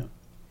 Chris Hugh.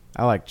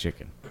 I like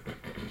chicken.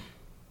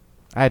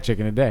 I had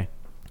chicken today.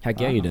 Heck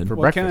yeah, you did. For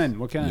What breakfast. kind?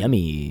 What kind?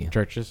 Yummy.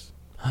 Churches.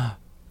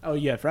 Oh,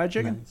 yeah, fried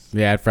chicken?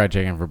 Yeah, I had fried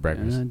chicken for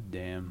breakfast.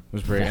 Damn. It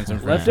was pretty and some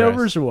French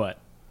Leftovers or what?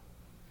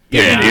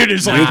 Yeah, dude,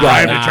 it's like You got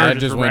drive it. to I church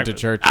just for went to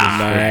breakfast. church.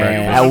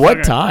 At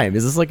what time?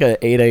 Is this like a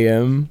 8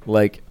 a.m.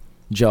 like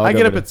jog? I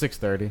get up over at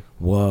 6:30.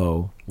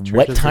 Whoa. Churches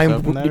What is time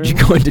open that did you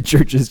early? go into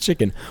Church's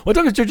Chicken? What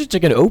time is Church's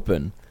Chicken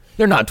open?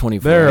 They're not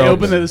 24. They're They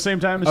open. open at the same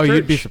time as Oh, church?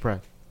 you'd be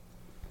surprised.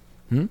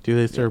 Do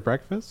they serve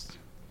breakfast?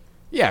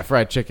 Yeah,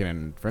 fried chicken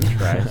and French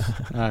fries.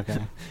 Okay.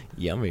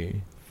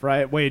 Yummy.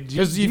 Fried. Wait,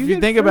 Because if you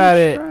think about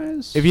it,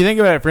 if you think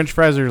about it, French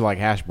fries are like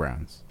hash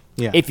browns.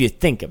 Yeah. If you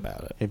think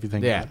about it. If you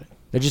think Yeah. about it.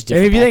 They're just And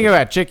different. if you think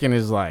packaging. about chicken,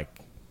 is like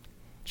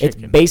It's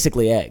chicken.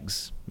 basically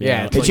eggs. you Yeah,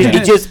 know? it's It's,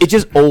 like- just, it's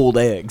just old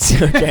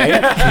eggs. Okay,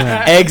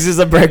 eggs is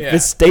a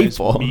breakfast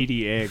staple.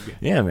 meaty egg.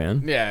 Yeah,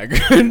 man. Yeah,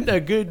 a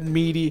good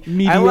meaty.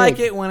 Meaty I like egg.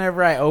 it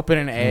whenever I open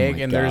an egg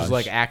my and gosh. there's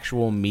like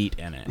actual meat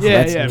in it.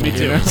 Yeah, That's- yeah, me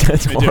too.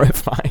 That's Me too.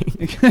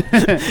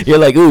 horrifying. You're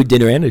like, ooh,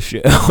 dinner and a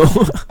show.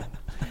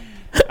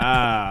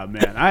 Ah,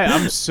 man,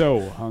 I'm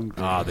so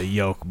hungry. Oh, the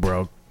yolk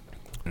broke.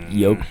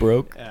 Yolk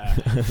broke.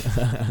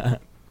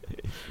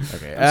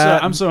 Okay,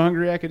 I'm so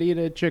hungry I could eat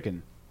a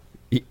chicken.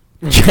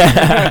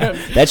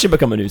 That should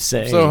become a new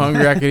saying. so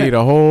hungry I could eat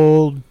a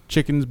whole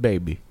chicken's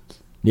baby.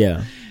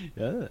 Yeah.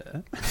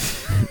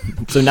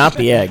 So not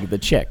the egg, the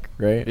chick,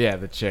 right? Yeah,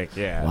 the chick.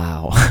 Yeah.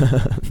 Wow.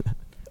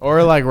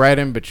 Or like right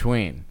in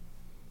between.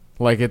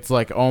 Like it's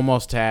like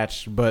almost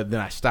hatched, but then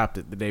I stopped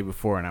it the day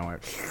before and I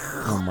went.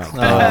 Oh my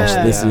gosh,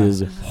 this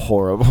is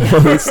horrible.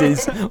 This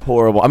is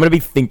horrible. I'm gonna be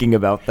thinking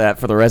about that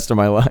for the rest of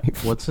my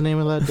life. What's the name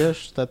of that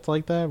dish that's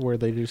like that, where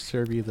they just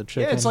serve you the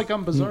chicken? Yeah, it's like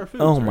on Bizarre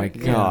Foods. Oh my right?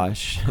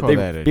 gosh, Call They-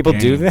 that a people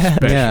do James that.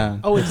 special. Yeah.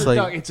 Oh, it's a like,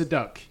 duck. It's a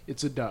duck.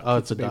 It's a duck. Oh,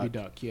 it's a baby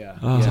duck. duck. Yeah.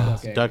 Oh. It's a Yeah, duck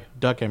it's egg.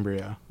 duck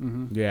embryo.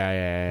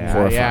 Yeah.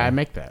 Horrifying. Yeah, I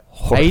make that.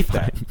 I eat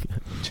that.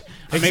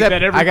 I make Except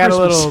that every I got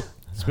Christmas. a little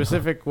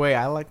specific way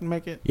I like to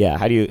make it. Yeah,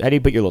 how do you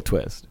put your little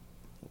twist?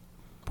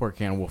 Pour a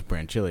can of Wolf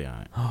Brand chili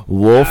on it.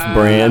 Wolf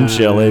brand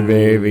chili,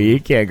 baby. You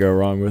can't go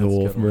wrong with a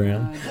Wolf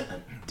brand.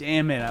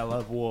 Damn it, I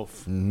love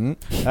Wolf. When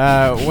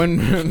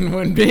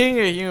when being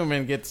a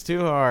human gets too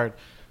hard,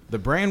 the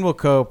brain will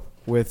cope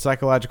with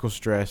psychological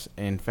stress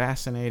in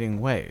fascinating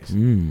ways.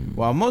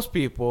 While most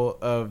people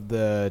of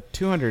the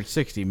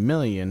 260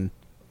 million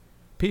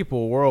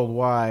people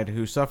worldwide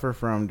who suffer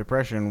from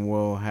depression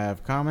will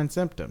have common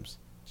symptoms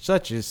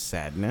such as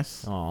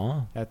sadness.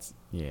 Aw. That's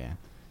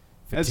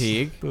That's-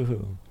 fatigue,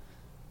 Boo-hoo.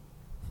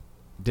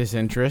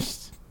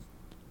 disinterest,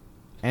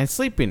 and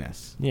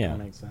sleepiness. Yeah. That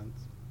makes sense.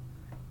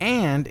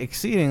 And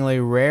exceedingly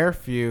rare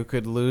few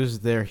could lose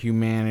their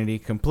humanity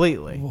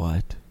completely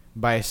What?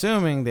 by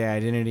assuming the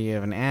identity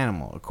of an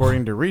animal,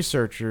 according to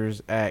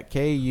researchers at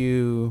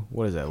KU,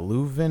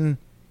 Leuven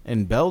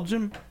in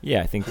Belgium.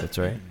 Yeah, I think that's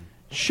right.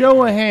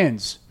 Show of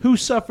hands. Who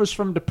suffers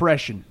from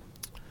depression?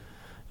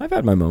 I've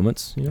had my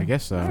moments. You know, I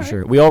guess so. for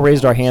sure. We all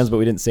raised our hands, but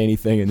we didn't say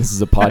anything, and this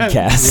is a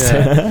podcast.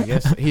 Yeah, I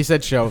guess he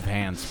said show of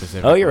hands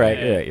specifically. Oh, you're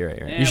right. You're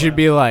right. You should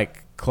be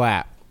like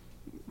clap.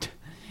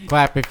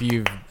 Clap if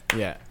you've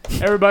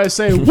Everybody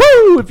say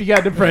woo if you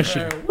got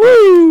depression.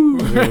 Woo!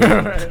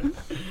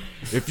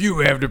 If you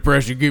have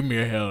depression, give me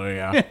a hell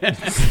yeah.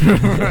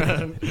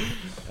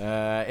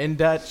 In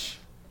Dutch,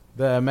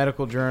 the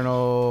medical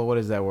journal. What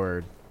is that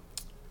word?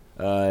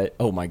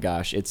 Oh my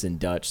gosh, it's in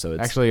Dutch, so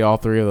it's Actually, all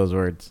three of those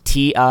words.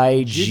 TIG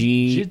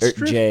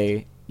Jidstrift?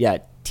 J. Yeah,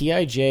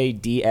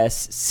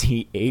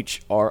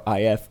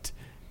 TIJDSCHRIFT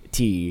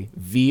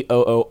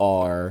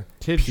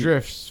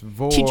Tidrifts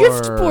vor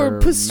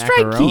Tidriftsvorstrike.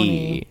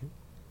 macaroni.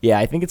 Yeah,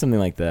 I think it's something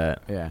like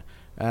that. Yeah.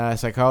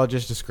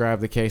 Psychologists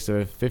described the case of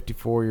a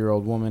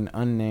 54-year-old woman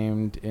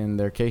unnamed in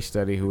their case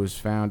study who was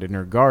found in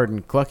her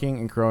garden clucking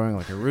and crowing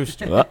like a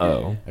rooster.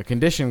 Uh-oh. A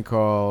condition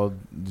called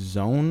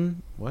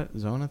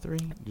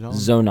zonotherapy?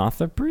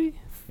 Zonotherapy?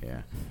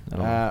 Yeah.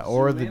 Oh.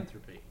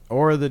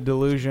 Or the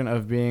delusion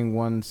of being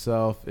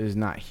oneself is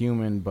not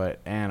human but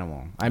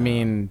animal. I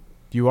mean,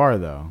 you are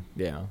though.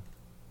 Yeah.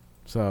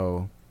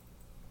 So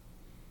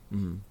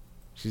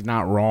she's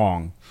not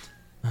wrong.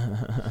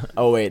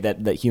 Oh wait,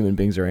 that human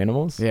beings are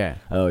animals? Yeah.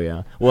 Oh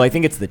yeah. Well, I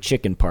think it's the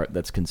chicken part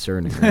that's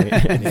concerning, right?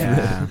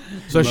 Yeah.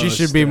 So she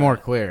should be more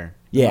clear.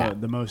 Yeah.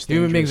 The most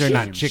human beings are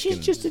not dangerous chickens.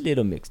 She's just a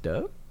little mixed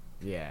up.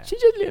 Yeah.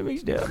 She's just a little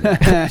mixed up.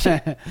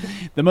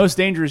 The most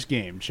dangerous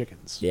game,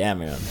 chickens. Yeah,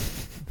 man.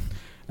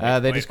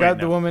 They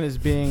described the woman as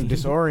being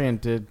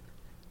disoriented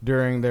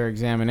during their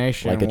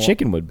examination. Like a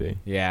chicken would be.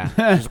 Yeah.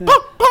 I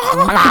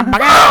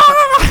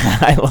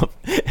love.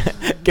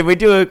 Can we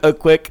do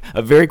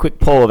a very quick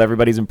poll of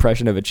everybody's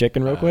impression of a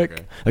chicken, real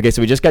quick? Okay,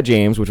 so we just got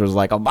James, which was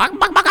like, oh my,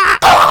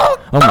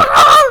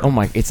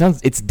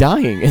 it's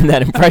dying in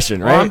that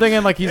impression, right? Well, I'm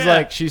thinking like he's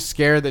like she's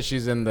scared that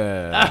she's in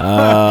the.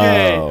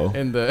 Oh.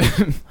 In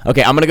the.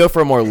 Okay, I'm gonna go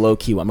for a more low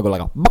key one. I'm gonna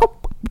go like.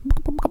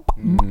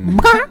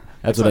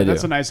 That's what I do.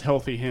 That's a nice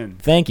healthy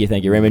hint. Thank you.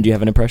 Raymond, do you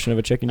have an impression of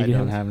a chicken? I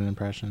don't have an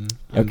impression.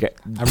 Okay.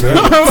 I'm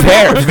really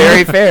fair,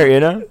 very fair. You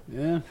know.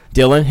 Yeah.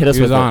 Dylan, hit us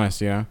He was with it.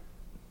 honest, you know.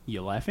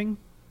 You laughing?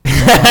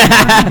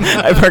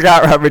 I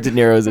forgot Robert De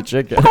Niro is a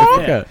chicken.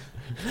 Yeah.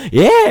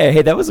 Yeah.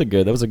 Hey, that was a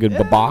good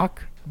babak.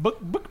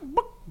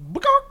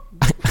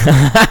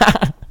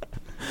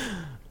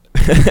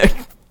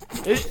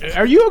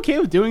 Are you okay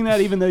with doing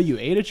that even though you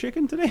ate a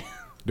chicken today?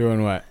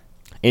 Doing what?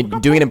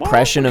 And doing an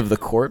impression of the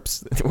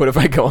corpse. What if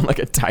I go on like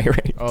a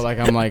tirade? Oh, like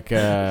I'm like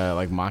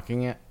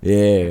mocking it.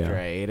 Yeah. After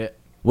I ate it.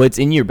 Well, it's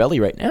in your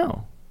belly right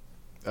now.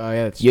 Oh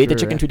yeah, that's You ate the true,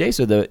 chicken right? 2 days,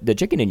 so the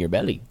chicken in your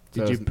belly.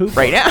 Did you poop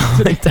right now?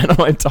 I don't know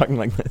why I'm talking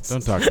like this.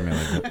 Don't talk to me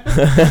like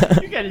that.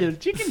 You got a little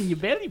chicken in your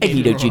belly, I baby.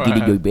 eat a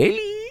chicken in your belly.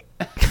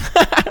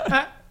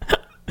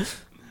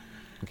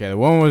 Okay, the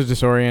woman was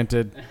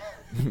disoriented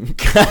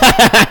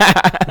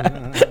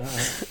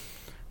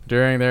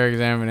during their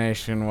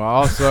examination while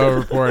also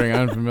reporting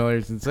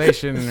unfamiliar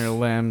sensation in her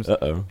limbs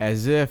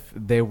as if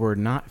they were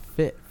not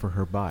fit for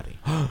her body.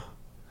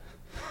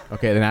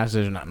 Okay, then that's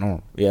just not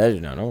normal. Yeah,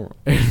 that's not normal.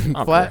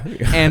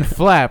 and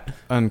flapped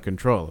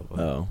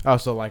uncontrollably. Oh,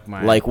 so like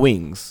my like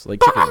wings,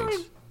 like chicken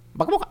wings.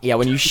 Yeah,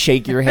 when you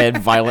shake your head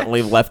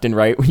violently left and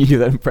right when you do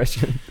that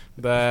impression.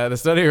 The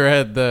study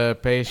read the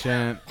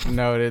patient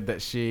noted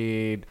that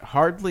she'd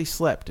hardly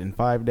slept in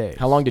 5 days.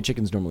 How long do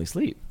chickens normally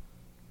sleep?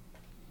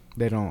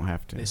 They don't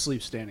have to. They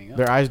sleep standing up.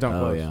 Their eyes don't Oh,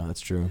 close. yeah, that's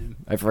true.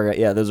 I forgot.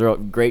 Yeah, those are all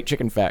great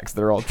chicken facts.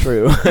 They're all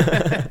true.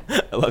 I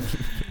love you.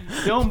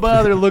 Don't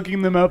bother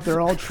looking them up.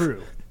 They're all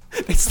true.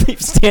 They sleep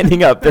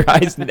standing up. Their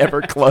eyes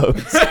never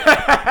close.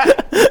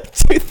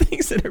 Two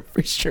things that are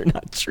for sure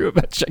not true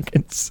about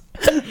chickens.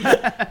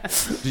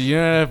 Do you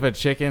know if a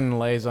chicken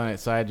lays on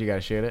its side, you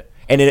gotta shoot it?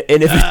 And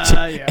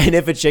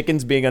if a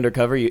chicken's being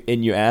undercover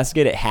and you ask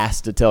it, it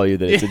has to tell you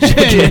that it's a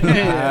chicken.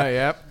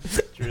 Yep.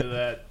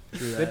 True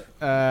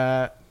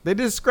that. They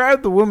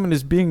described the woman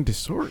as being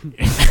disoriented.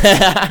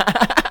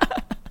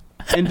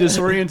 And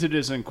disoriented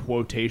is in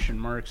quotation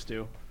marks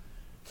too.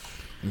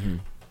 Mm-hmm.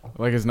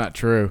 Like it's not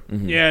true.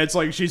 Mm-hmm. Yeah, it's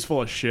like she's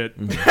full of shit.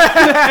 The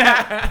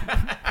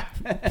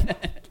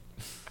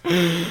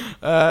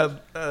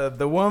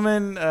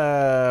woman,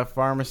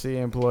 pharmacy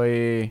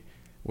employee,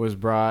 was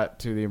brought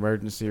to the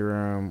emergency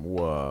room.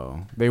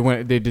 Whoa!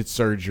 They did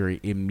surgery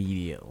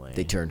immediately.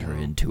 They turned her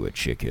into a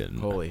chicken.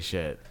 Holy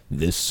shit!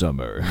 This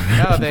summer.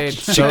 No, they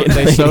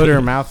sewed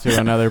her mouth to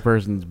another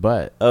person's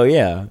butt. Oh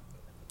yeah.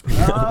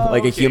 Oh,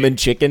 like a okay. human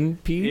chicken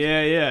pee?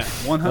 Yeah.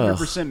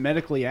 100%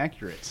 medically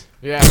accurate.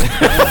 Yeah.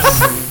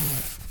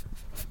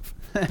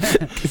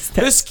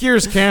 This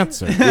cures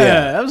cancer.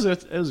 Yeah, that was a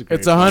great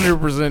It's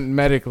 100%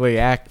 medically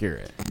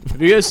accurate.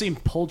 Have you guys seen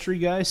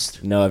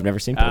Poultrygeist? No, I've never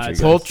seen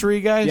Poultrygeist.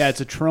 Poultrygeist? Yeah,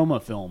 it's a trauma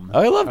film. Oh,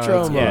 I love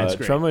Troma. Yeah, it's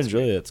great. Troma and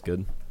Juliet's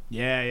good.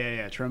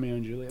 Yeah. Tromeo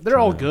and Juliet. They're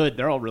all good.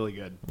 They're all really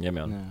good. Yeah,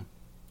 man.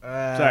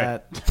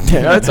 Sorry.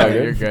 That's all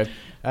You're good. good.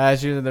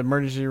 She was in the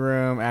emergency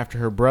room after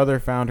her brother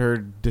found her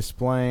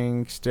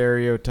displaying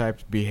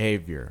stereotyped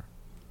behavior.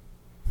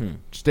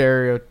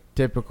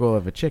 Stereotypical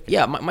of a chicken.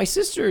 Yeah, my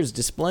sister is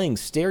displaying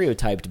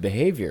stereotyped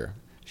behavior.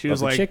 She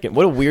was of a like- chicken.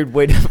 What a weird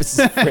way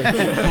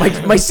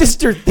to. my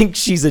sister thinks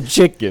she's a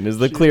chicken. Is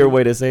the clear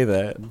way to say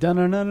that?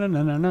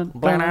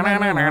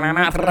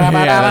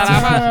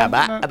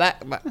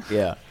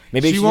 Yeah.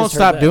 Maybe She just won't heard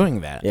stop that.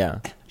 doing that. Yeah.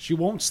 She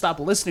won't stop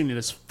listening to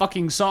this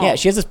fucking song. Yeah,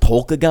 she has this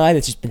polka guy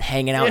that's just been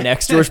hanging out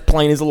next to her,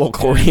 playing his little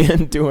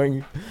accordion,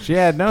 doing. She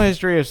had no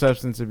history of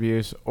substance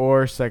abuse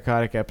or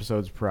psychotic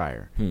episodes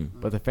prior,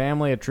 but the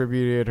family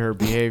attributed her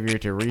behavior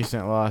to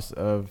recent loss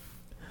of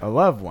a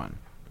loved one.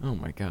 Oh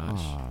my gosh!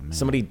 Aw, man.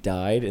 Somebody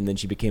died and then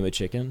she became a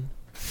chicken.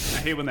 I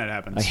hate when that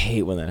happens. I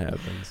hate when that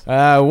happens.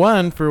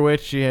 One for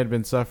which she had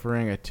been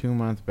suffering a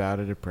 2-month bout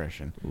of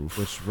depression,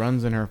 which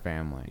runs in her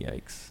family.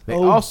 Yikes. They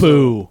also,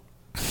 boo.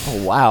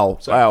 Oh, wow.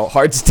 Wow.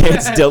 Hard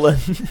stance,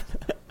 Dylan.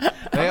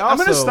 I'm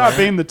going to stop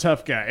being the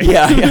tough guy.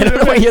 Yeah, I don't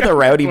know why you're the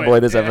rowdy boy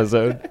this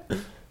episode.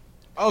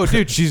 Oh,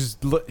 dude, she's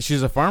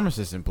a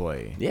pharmacist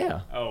employee.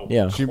 Yeah. Oh,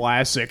 yeah.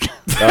 Classic.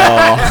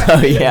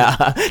 Oh, yeah.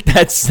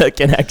 That's the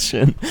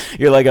connection.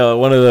 You're like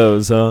one of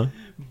those, huh?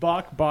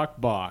 Bok.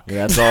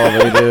 Yeah, that's all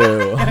they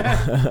do.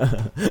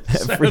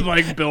 Sounded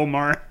like Bill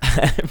Maher.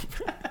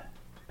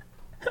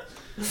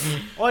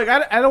 Like,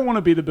 I don't want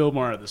to be the Bill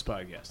Maher of this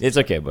podcast. It's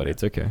okay, buddy.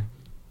 It's okay.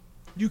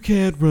 You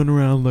can't run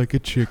around like a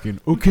chicken,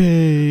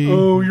 okay?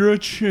 Oh, you're a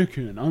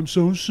chicken. I'm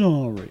so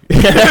sorry.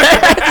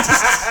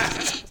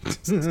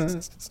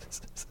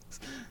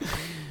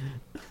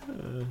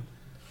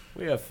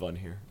 We have fun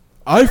here.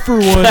 I, for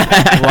one,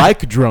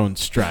 like drone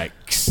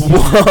strikes.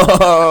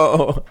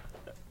 Whoa.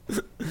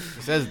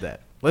 He says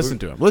that. Listen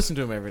to him. Listen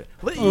to him every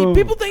day.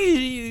 People think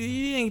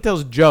he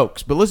tells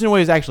jokes, but listen to what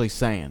he's actually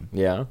saying.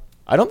 Yeah.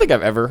 I don't think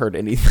I've ever heard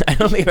anything. I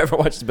don't think I've ever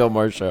watched the Bill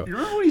Maher show. You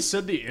remember when he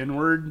said the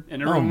N-word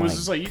and everyone was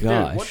just like, dude,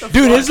 what the fuck?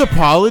 Dude, his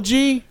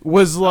apology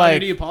was like...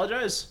 did he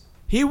apologize?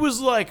 He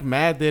was like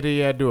mad that he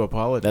had to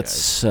apologize. That's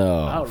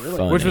so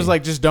funny. Which was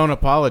like, just don't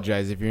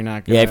apologize if you're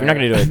not gonna... Yeah, if you're not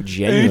going to do it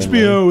genuinely.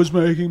 HBO was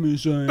making me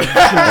say...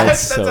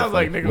 That's so sounds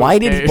like funny.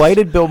 Nicolas Why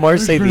did Bill Maher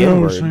say the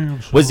HBO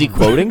N-word? Was he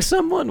quoting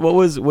someone? What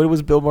was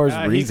Bill Maher's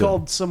reason? He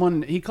called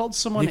someone He called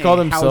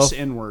a himself house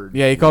N-word.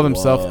 Yeah, he called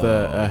himself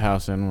the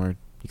house N-word.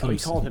 He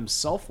called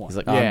himself one. He's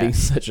like, I'm being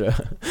such a...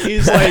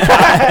 He's like...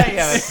 Yeah,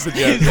 that's the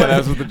joke. That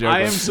was the joke.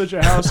 I am such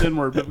a house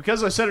N-word, but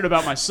because I said it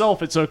about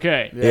myself, it's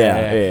okay.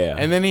 Yeah.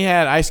 And then he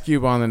had Ice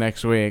Cube on the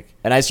next week.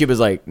 And Ice Cube was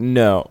like,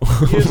 no.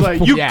 He was like,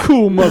 you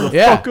cool motherfucker.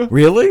 Yeah.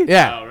 Really?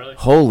 Yeah. Oh, really?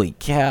 Holy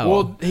cow.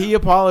 Well, he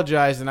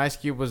apologized, and Ice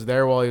Cube was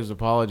there while he was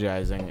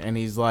apologizing, and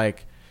he's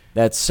like...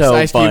 That's so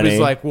Ice funny. Cube is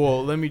like,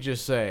 well, let me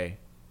just say,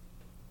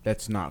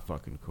 that's not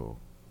fucking cool.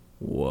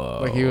 Whoa.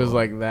 Like, he was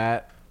like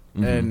that,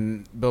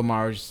 and Bill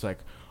Maher was just like,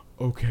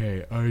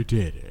 okay, I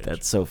did it.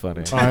 That's so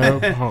funny. I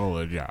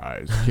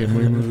apologize. Can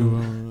we move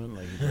on?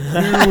 Like,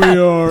 Here we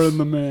are in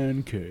the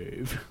man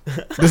cave.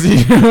 does he?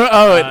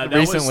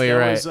 Recently,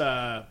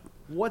 right?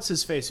 What's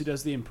his face? Who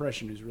does the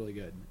impression? Who's really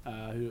good?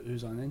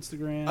 Who's on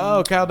Instagram?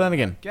 Oh, Kyle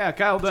Dunnigan. Yeah,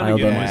 Kyle Dunnigan.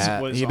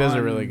 Yeah, he does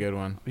a really good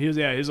one. He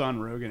was on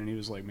Rogan, and he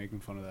was like making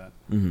fun of that.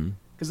 Mm-hmm.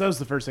 Because that was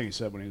the first thing he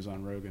said when he was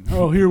on Rogan.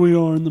 Oh, here we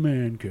are in the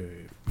man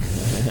cave.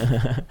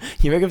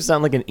 You make him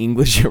sound like an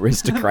English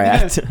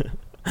aristocrat.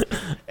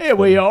 Here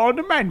we are in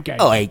the man cave.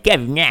 Oh, hey,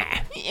 Kevin,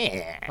 yeah.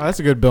 Oh, that's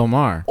a good Bill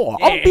Maher. Oh,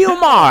 I'm Bill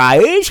Maher.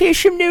 Here's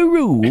some new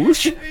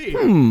rules.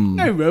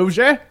 No rules,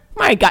 eh?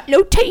 I ain't got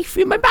no teeth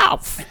in my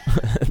mouth.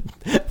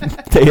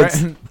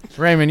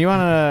 Raymond, you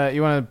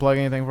wanna plug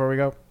anything before we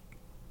go?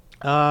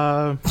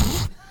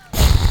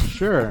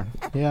 Sure.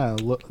 Yeah,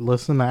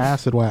 listen to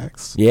Acid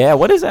Wax. Yeah,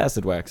 what is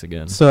Acid Wax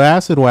again? So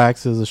Acid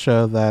Wax is a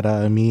show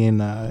that me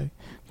and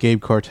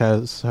Gabe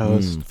Cortez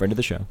host. Friend of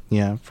the show.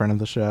 Yeah, friend of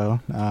the show.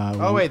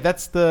 Oh wait,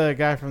 that's the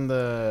guy from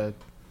the.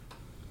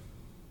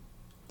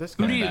 This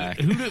Who guy.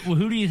 do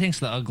you think's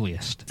the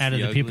ugliest out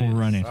of the people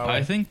ugliest? running? Oh,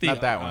 I think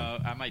not that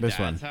one. At my This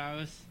dad's one.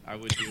 house, I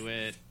would do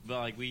it, but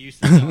like we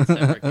used to sit on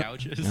separate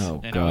couches,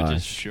 Oh, and I would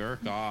just gosh.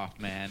 jerk off,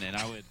 man, and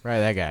I would. Right,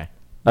 that guy.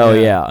 Oh,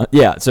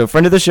 yeah. So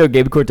friend of the show,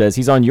 Gabe Cortez.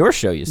 He's on your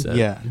show, you said.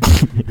 Yeah,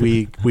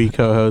 we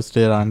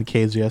co-hosted on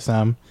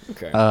KZSM,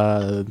 Okay.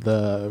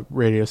 the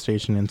radio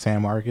station in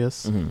San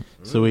Marcos. Mm-hmm.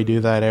 So we do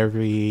that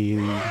every.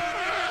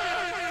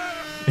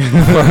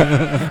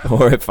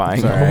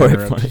 Horrifying. Sorry, I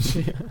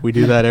Horrifying. We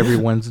do that every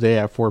Wednesday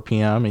at 4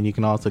 p.m. and you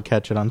can also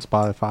catch it on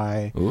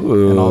Spotify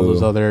Ooh. and all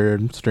those other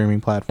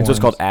streaming platforms. And so it's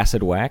called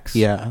Acid Wax?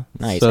 Yeah.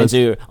 Nice. So And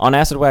so on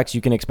Acid Wax,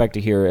 you can expect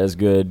to hear as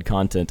good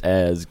content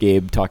as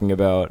Gabe talking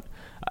about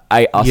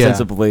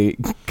ostensibly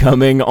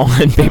coming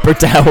on paper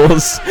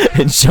towels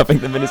and shoving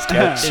them in his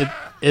couch.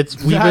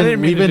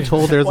 We've been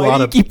told there's a Why lot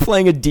do you of keep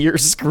playing a deer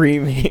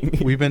screaming?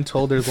 we've been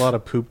told there's a lot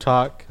of poop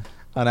talk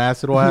on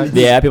Acid Wax.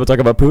 Yeah, people talk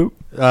about poop.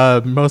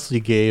 Mostly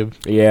Gabe.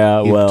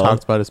 Yeah, He well,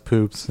 talks about his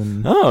poops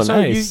and oh, So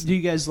nice. do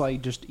you guys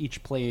like just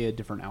each play a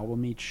different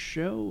album each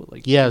show?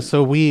 Like yeah.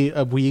 So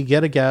we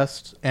get a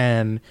guest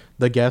and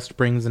the guest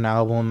brings an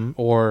album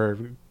or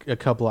a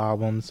couple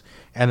albums,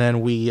 and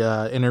then we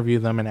interview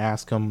them and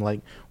ask them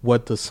like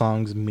what the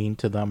songs mean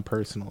to them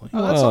personally.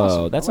 Oh, that's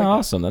awesome. That's I like that.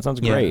 awesome. That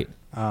sounds Yeah. great.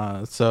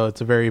 So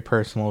it's a very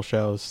personal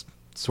show,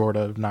 sort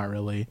of, not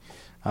really.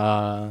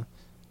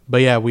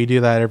 But yeah, we do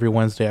that every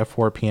Wednesday at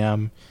 4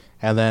 p.m.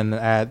 And then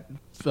at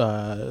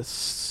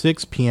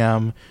 6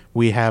 p.m.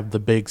 we have the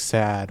Big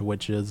Sad,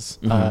 which is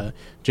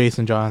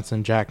Jason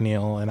Johnson, Jack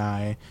Neal, and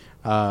I.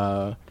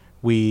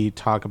 We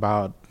talk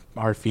about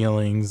our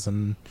feelings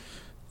and,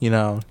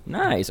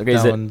 Nice. Okay,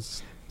 that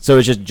one's... so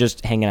it's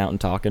just hanging out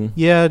and talking?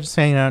 Yeah, just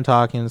hanging out and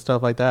talking and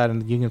stuff like that.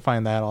 And you can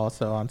find that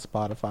also on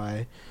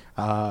Spotify.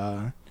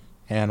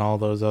 and all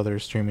those other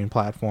streaming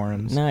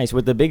platforms. Nice.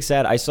 With the Big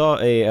Sad, I saw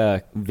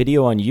a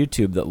video on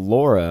YouTube that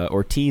Laura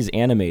Ortiz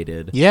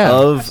animated Yeah.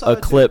 of a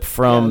clip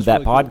from was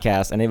that really cool.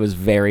 podcast, and it was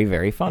very,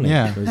 very funny.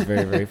 Yeah. It was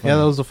very, very funny. Yeah,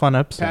 that was a fun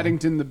episode.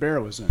 Paddington the Bear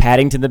was in it.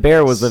 Paddington the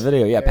Bear was the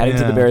video. Yeah,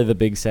 Paddington the Yeah. Bear, the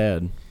Big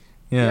Sad.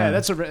 Yeah,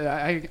 that's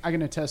I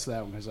can attest to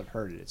that one because I've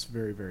heard it. It's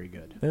very, very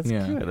good. That's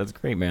good. That's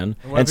great, man.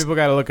 What people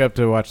got to look up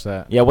to watch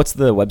that? Yeah, what's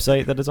the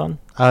website that it's on?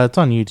 It's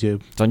on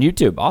YouTube. It's on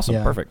YouTube. Awesome.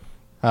 Yeah. Perfect.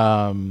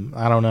 I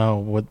don't know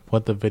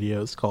what the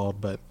video is called,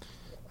 but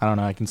I don't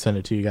know. I can send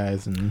it to you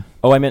guys. And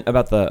Oh, I meant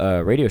about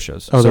the radio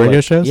shows. Oh, the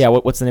radio shows? Yeah,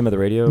 what's the name of the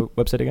radio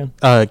website again?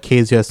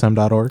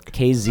 KZSM.org.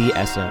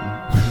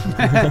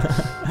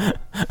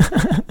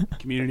 KZSM.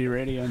 Community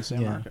radio in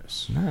San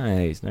Marcos.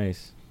 Nice,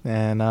 nice.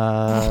 And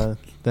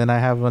then I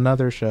have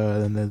another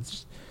show, and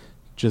it's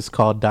just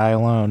called Die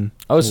Alone.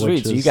 Oh,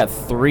 sweet. So you got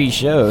 3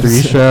 shows.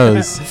 3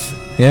 shows.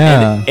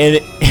 Yeah.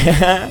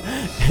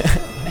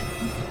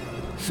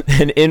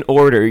 And in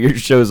order, your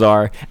shows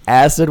are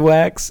Acid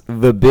Wax,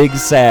 The Big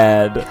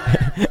Sad,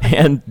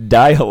 and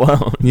Die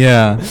Alone.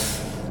 Yeah.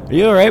 Are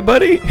you all right,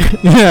 buddy?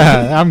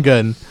 Yeah, I'm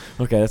good.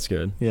 Okay, that's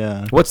good.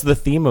 Yeah. What's the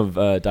theme of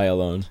Die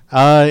Alone?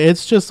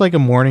 It's just like a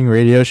morning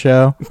radio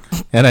show,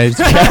 and I.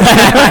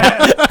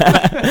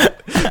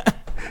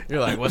 You're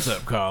like, what's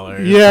up,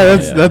 caller? Yeah,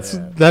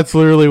 that's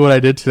literally what I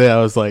did today.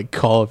 I was like,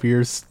 call if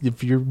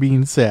you're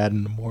being sad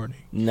in the morning.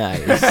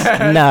 Nice,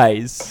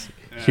 nice.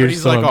 Here's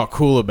he's like all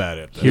cool about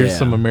it. Here's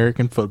some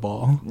American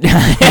football.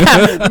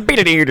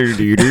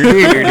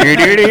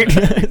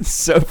 It's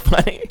so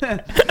funny.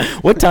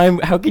 What time?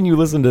 How can you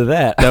listen to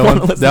that?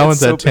 That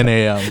one's at 10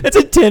 a.m. It's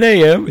at 10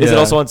 a.m. Is it Yeah.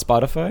 also on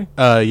Spotify?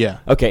 Yeah.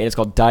 Okay, and it's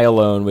called Die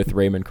Alone with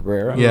Raymond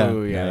Cabrera. Yeah.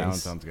 Ooh, yeah, that one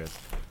Nice. sounds good.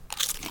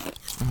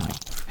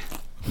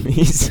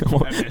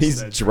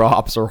 These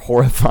drops are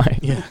horrifying.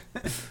 Yeah.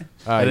 you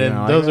And then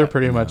know, those I are got-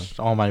 pretty much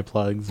all my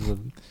plugs. The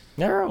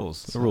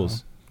rules. The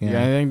rules. You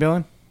got anything,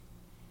 Dylan?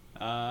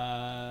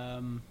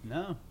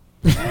 No.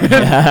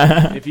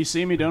 If you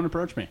see me, don't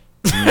approach me.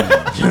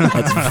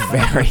 That's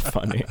very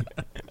funny.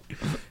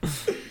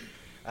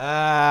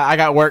 I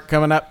got work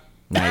coming up.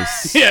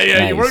 Nice.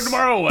 Yeah, you work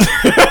tomorrow or what?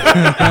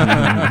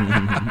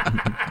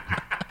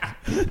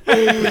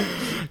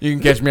 You can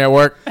catch me at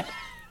work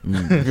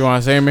if you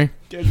want to see me.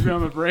 Catch me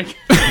on my break.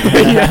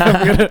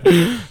 Yeah, I'm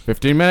gonna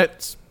 15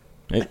 minutes.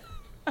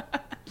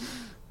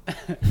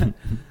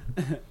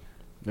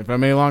 If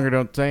I'm any longer,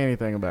 don't say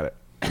anything about it.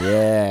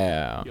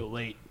 Yeah. You're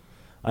late.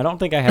 I don't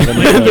think I have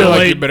any. They're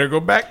like, you better go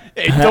back.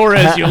 Hey,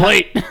 Torres, you're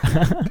late.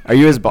 Are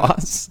you his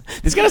boss?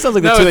 This kind of sounds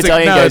like the No, two it's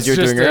Italian guys you were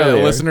just doing a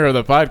earlier. listener of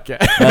the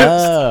podcast.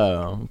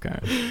 Oh, okay.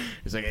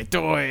 He's like, hey,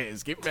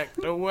 Torres, get back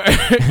to work.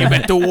 Get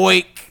back to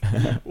wake.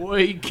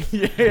 Wake.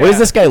 Yeah. What does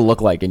this guy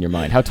look like in your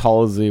mind? How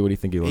tall is he? What do you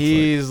think he looks like?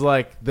 He's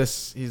like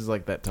this. He's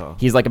like that tall.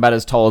 He's like about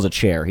as tall as a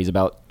chair. He's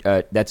about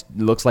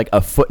looks like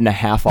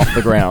 1.5 feet off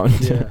the ground.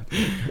 Yeah.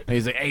 And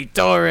he's like, hey,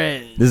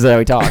 Torres. This is how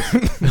he talks.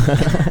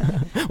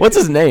 What's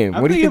his name?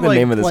 I'm What do you think thinking the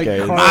name of this like guy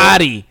is? Carl-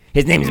 Marty.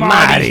 His name is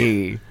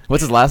Marty.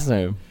 What's his last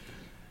name?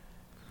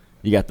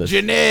 You got this.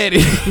 Janetti.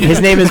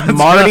 His name is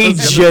Marty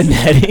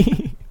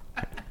Jannetty.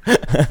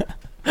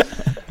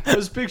 I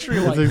was picturing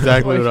like That's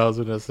exactly like, what I was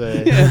gonna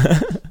say. Yeah.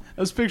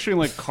 I was picturing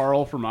like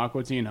Carl from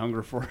Aqua Teen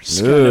Hunger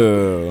Force.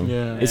 Ooh.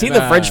 Yeah. Is he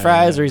the French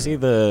fries or is he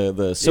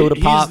the soda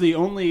pop? He's the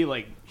only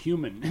like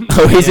human.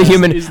 Oh, he's a Yes,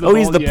 human. he's the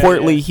He's bald- the yeah,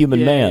 portly yeah. human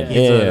Yeah, man. yeah.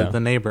 He's Yeah, the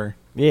neighbor.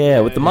 yeah,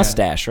 with the yeah.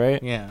 mustache,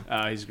 right?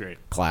 Yeah. He's great.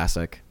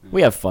 Classic.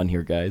 We have fun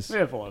here, guys. We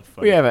have a lot of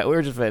fun.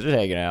 We're just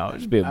hanging out,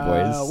 just being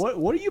boys.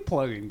 What are you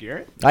plugging,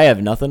 Garrett? I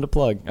have nothing to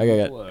plug. I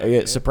got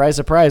yeah. surprise,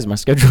 surprise. My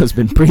schedule has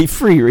been pretty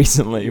free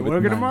recently. You with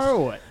working nice- tomorrow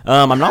or what?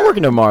 I'm not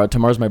working tomorrow.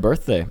 Tomorrow's my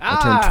birthday.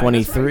 I turned that's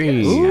 23.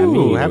 right,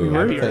 Ooh, Amigo. happy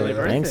early birthday.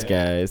 birthday. Thanks,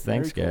 guys. Very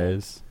Thanks, cool.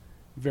 guys.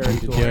 Very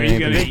cool. you have Are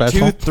you anything gonna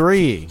special?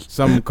 2-3.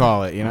 Some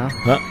call it. You know.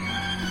 Huh?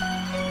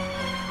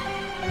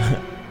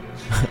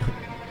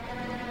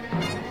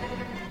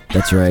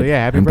 That's right. So,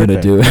 yeah, happy I'm gonna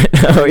birthday. do it.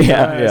 Oh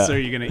yeah. So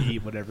you're gonna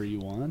eat whatever you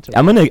want? Or?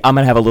 I'm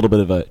gonna have a little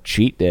bit of a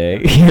cheat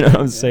day. You know what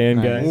I'm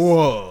saying, guys?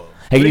 Whoa.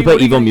 Hey, can you what play are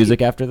you evil gonna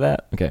music after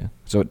that? Okay,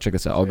 so check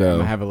this out. I'll I'm go.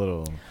 gonna have a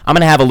little. I'm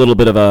gonna have a little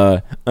bit of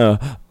a,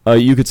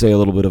 you could say a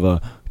little bit of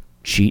a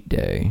cheat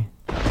day.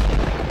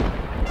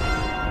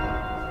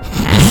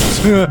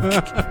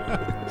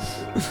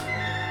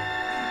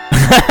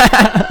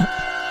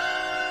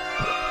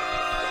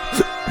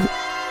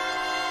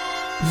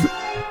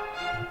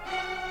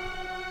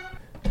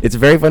 It's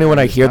very funny when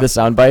I hear the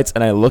sound bites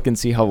and I look and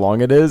see how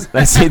long it is. And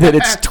I see that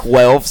it's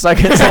 12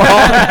 seconds long.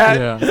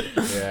 Yeah.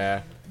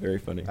 Yeah. Very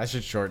funny. I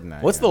should shorten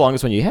that. What's the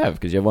longest one you have?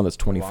 Because you have one that's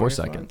 24 Longest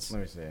one? seconds.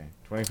 Let me see.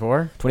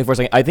 24. 24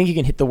 seconds. I think you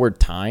can hit the word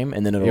time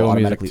and then it'll Evil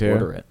music automatically too?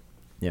 order it.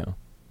 Yeah.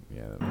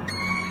 Yeah.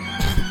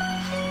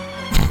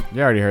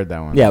 You already heard that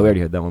one. Yeah, we already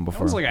heard that one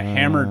before. Sounds like a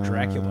hammered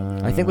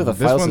Dracula. I think with a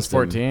This file one's system,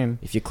 14.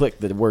 if you click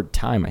the word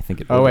time, I think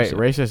it. Oh wait,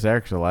 orders it. racist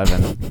Eric's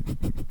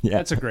 11. Yeah,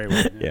 That's a great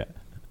one. yeah.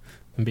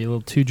 And be a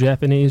little too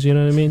Japanese, you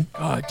know what I mean?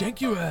 Oh,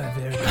 thank you,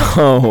 very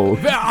Oh,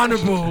 very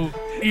honorable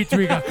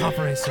E3 got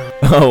copyright.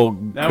 Oh,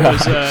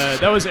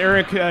 that was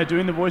Eric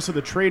doing the voice of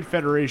the Trade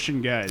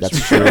Federation guys.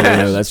 That's true.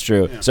 That's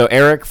true. Yeah. So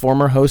Eric,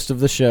 former host of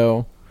the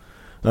show.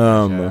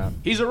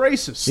 He's a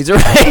racist. He's a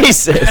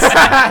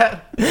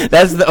racist.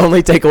 That's the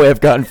only takeaway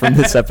I've gotten from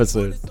this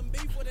episode.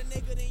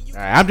 All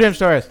right, I'm Jim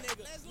Torres.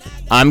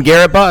 I'm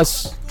Garrett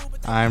Buss.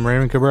 I'm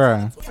Raymond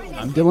Cabrera.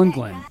 I'm Dylan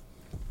Glenn.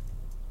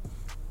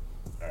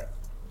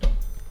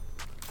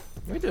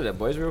 We did it,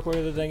 boys. We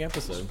recorded the dang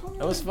episode.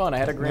 That was fun. I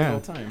had a grand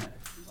old time.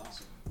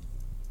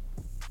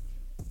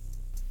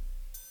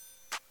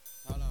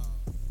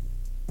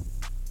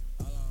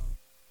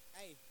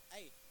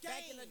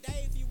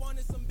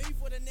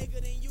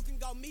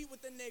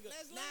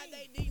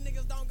 Nowadays, these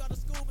niggas don't go to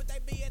school, but they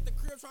be at the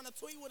crib trying to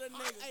tweet with a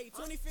nigga. Hey,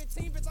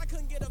 2015, bitch, I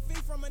couldn't get a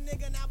fee from a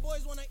nigga. Now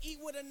boys wanna eat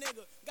with a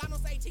nigga. Got no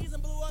say cheese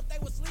and blew up, they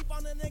would sleep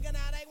on a nigga.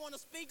 Now they wanna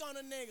speak on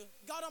a nigga.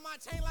 Got on my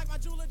chain like my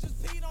jeweler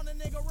just peed on a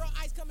nigga. Real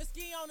ice come and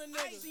ski on a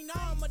nigga. She know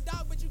I'm a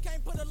dog, but you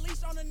can't put a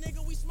leash on a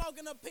nigga. We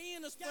smoking a pee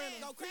in the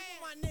sprinter. Go creep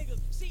with my niggas.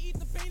 She eat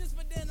the penis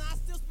for dinner. I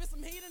still spit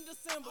some heat in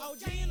December.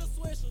 OG in the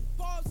swisher.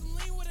 Pour up some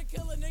lean with a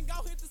killer, then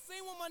go hit the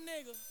scene with my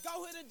nigga.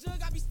 Go hit a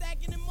jug, I be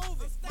stacking and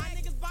moving. My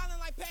niggas ballin'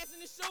 like passing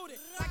and shooting.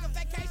 Like a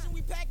vacation,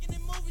 we packing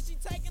and moving. She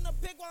taking a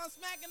pic while I'm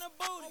smacking her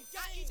booty.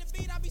 I eat the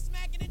beat, I be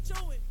smacking and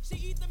chewing. She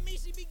eat the meat,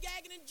 she be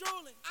gagging and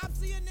drooling. I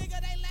see a nigga,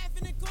 they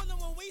laughing and cooling.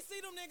 When we see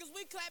them niggas,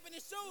 we clapping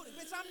and shooting.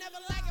 Bitch, I'm never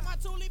lacking, my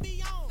toolie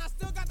be on. I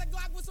still got the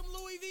Glock with some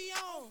Louis V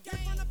on.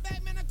 Came from the back,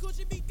 man, the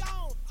coochie be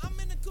gone. I'm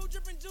in the coupe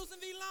dripping juice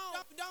and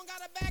V-Long. Don't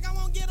got a bag, I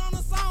won't get on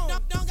the song.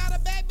 Don't got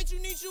a bag, bitch, you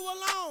need you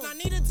alone. I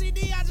need a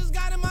TD, I just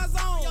got in my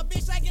zone. Your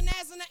bitch shaking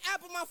ass in the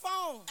app of my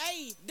phone.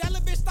 Ayy, that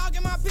little bitch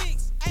stalking my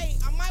pics. Ayy,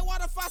 I might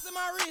water faucet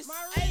my wrist.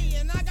 Ayy,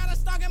 and I got a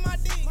stock in my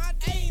dick.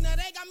 Ayy, now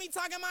they got me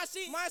talking my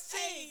shit. My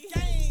shit.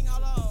 Gang,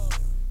 hold on.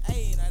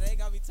 Ayy, now they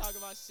got me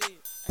talking my shit.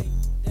 Ayy,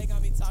 they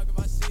got me talking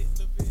my shit.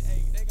 Little bit,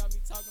 ayy, they got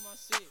me talking my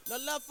shit. No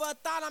love for a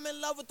thought, I'm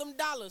in love with them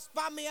dollars.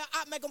 Spot me a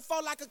op, make them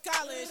fall like a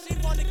collar. And she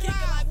wanna kick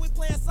it like we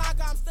playing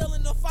soccer. I'm still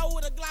in the foe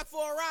with a Glock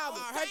for a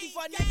rival. Herky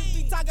for niggas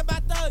be talking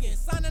about thugging.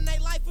 Signing they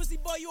life, pussy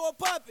boy, you a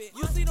puppet.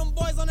 You see them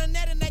boys on the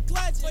net and they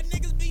clutching. But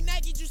niggas be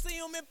naked, you see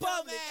them in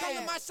public. Come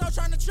to my show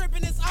trying to trip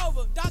and it's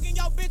over. Dogging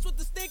your bitch with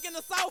the stick in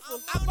the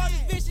sofa. I bought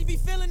this bitch, she be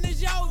feeling this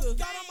yoga.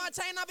 Got on my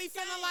chain, I be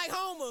feeling like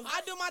Homer.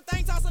 I do my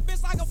thing, toss a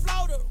bitch like a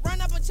floater.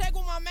 Run up a check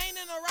with my main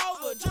in a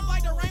rover. Jump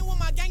like the rain with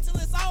my gang till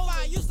it's over.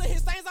 I used to hit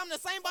stains, I'm the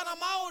same, but I'm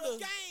older.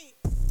 Hey,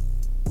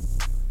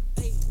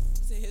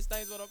 used to hit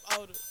stains, but I'm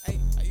older. Hey,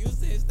 I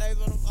used to hit stains,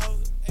 but I'm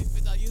older. Hey,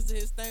 bitch, I used to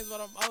hit stains, but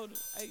I'm older.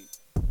 Hey.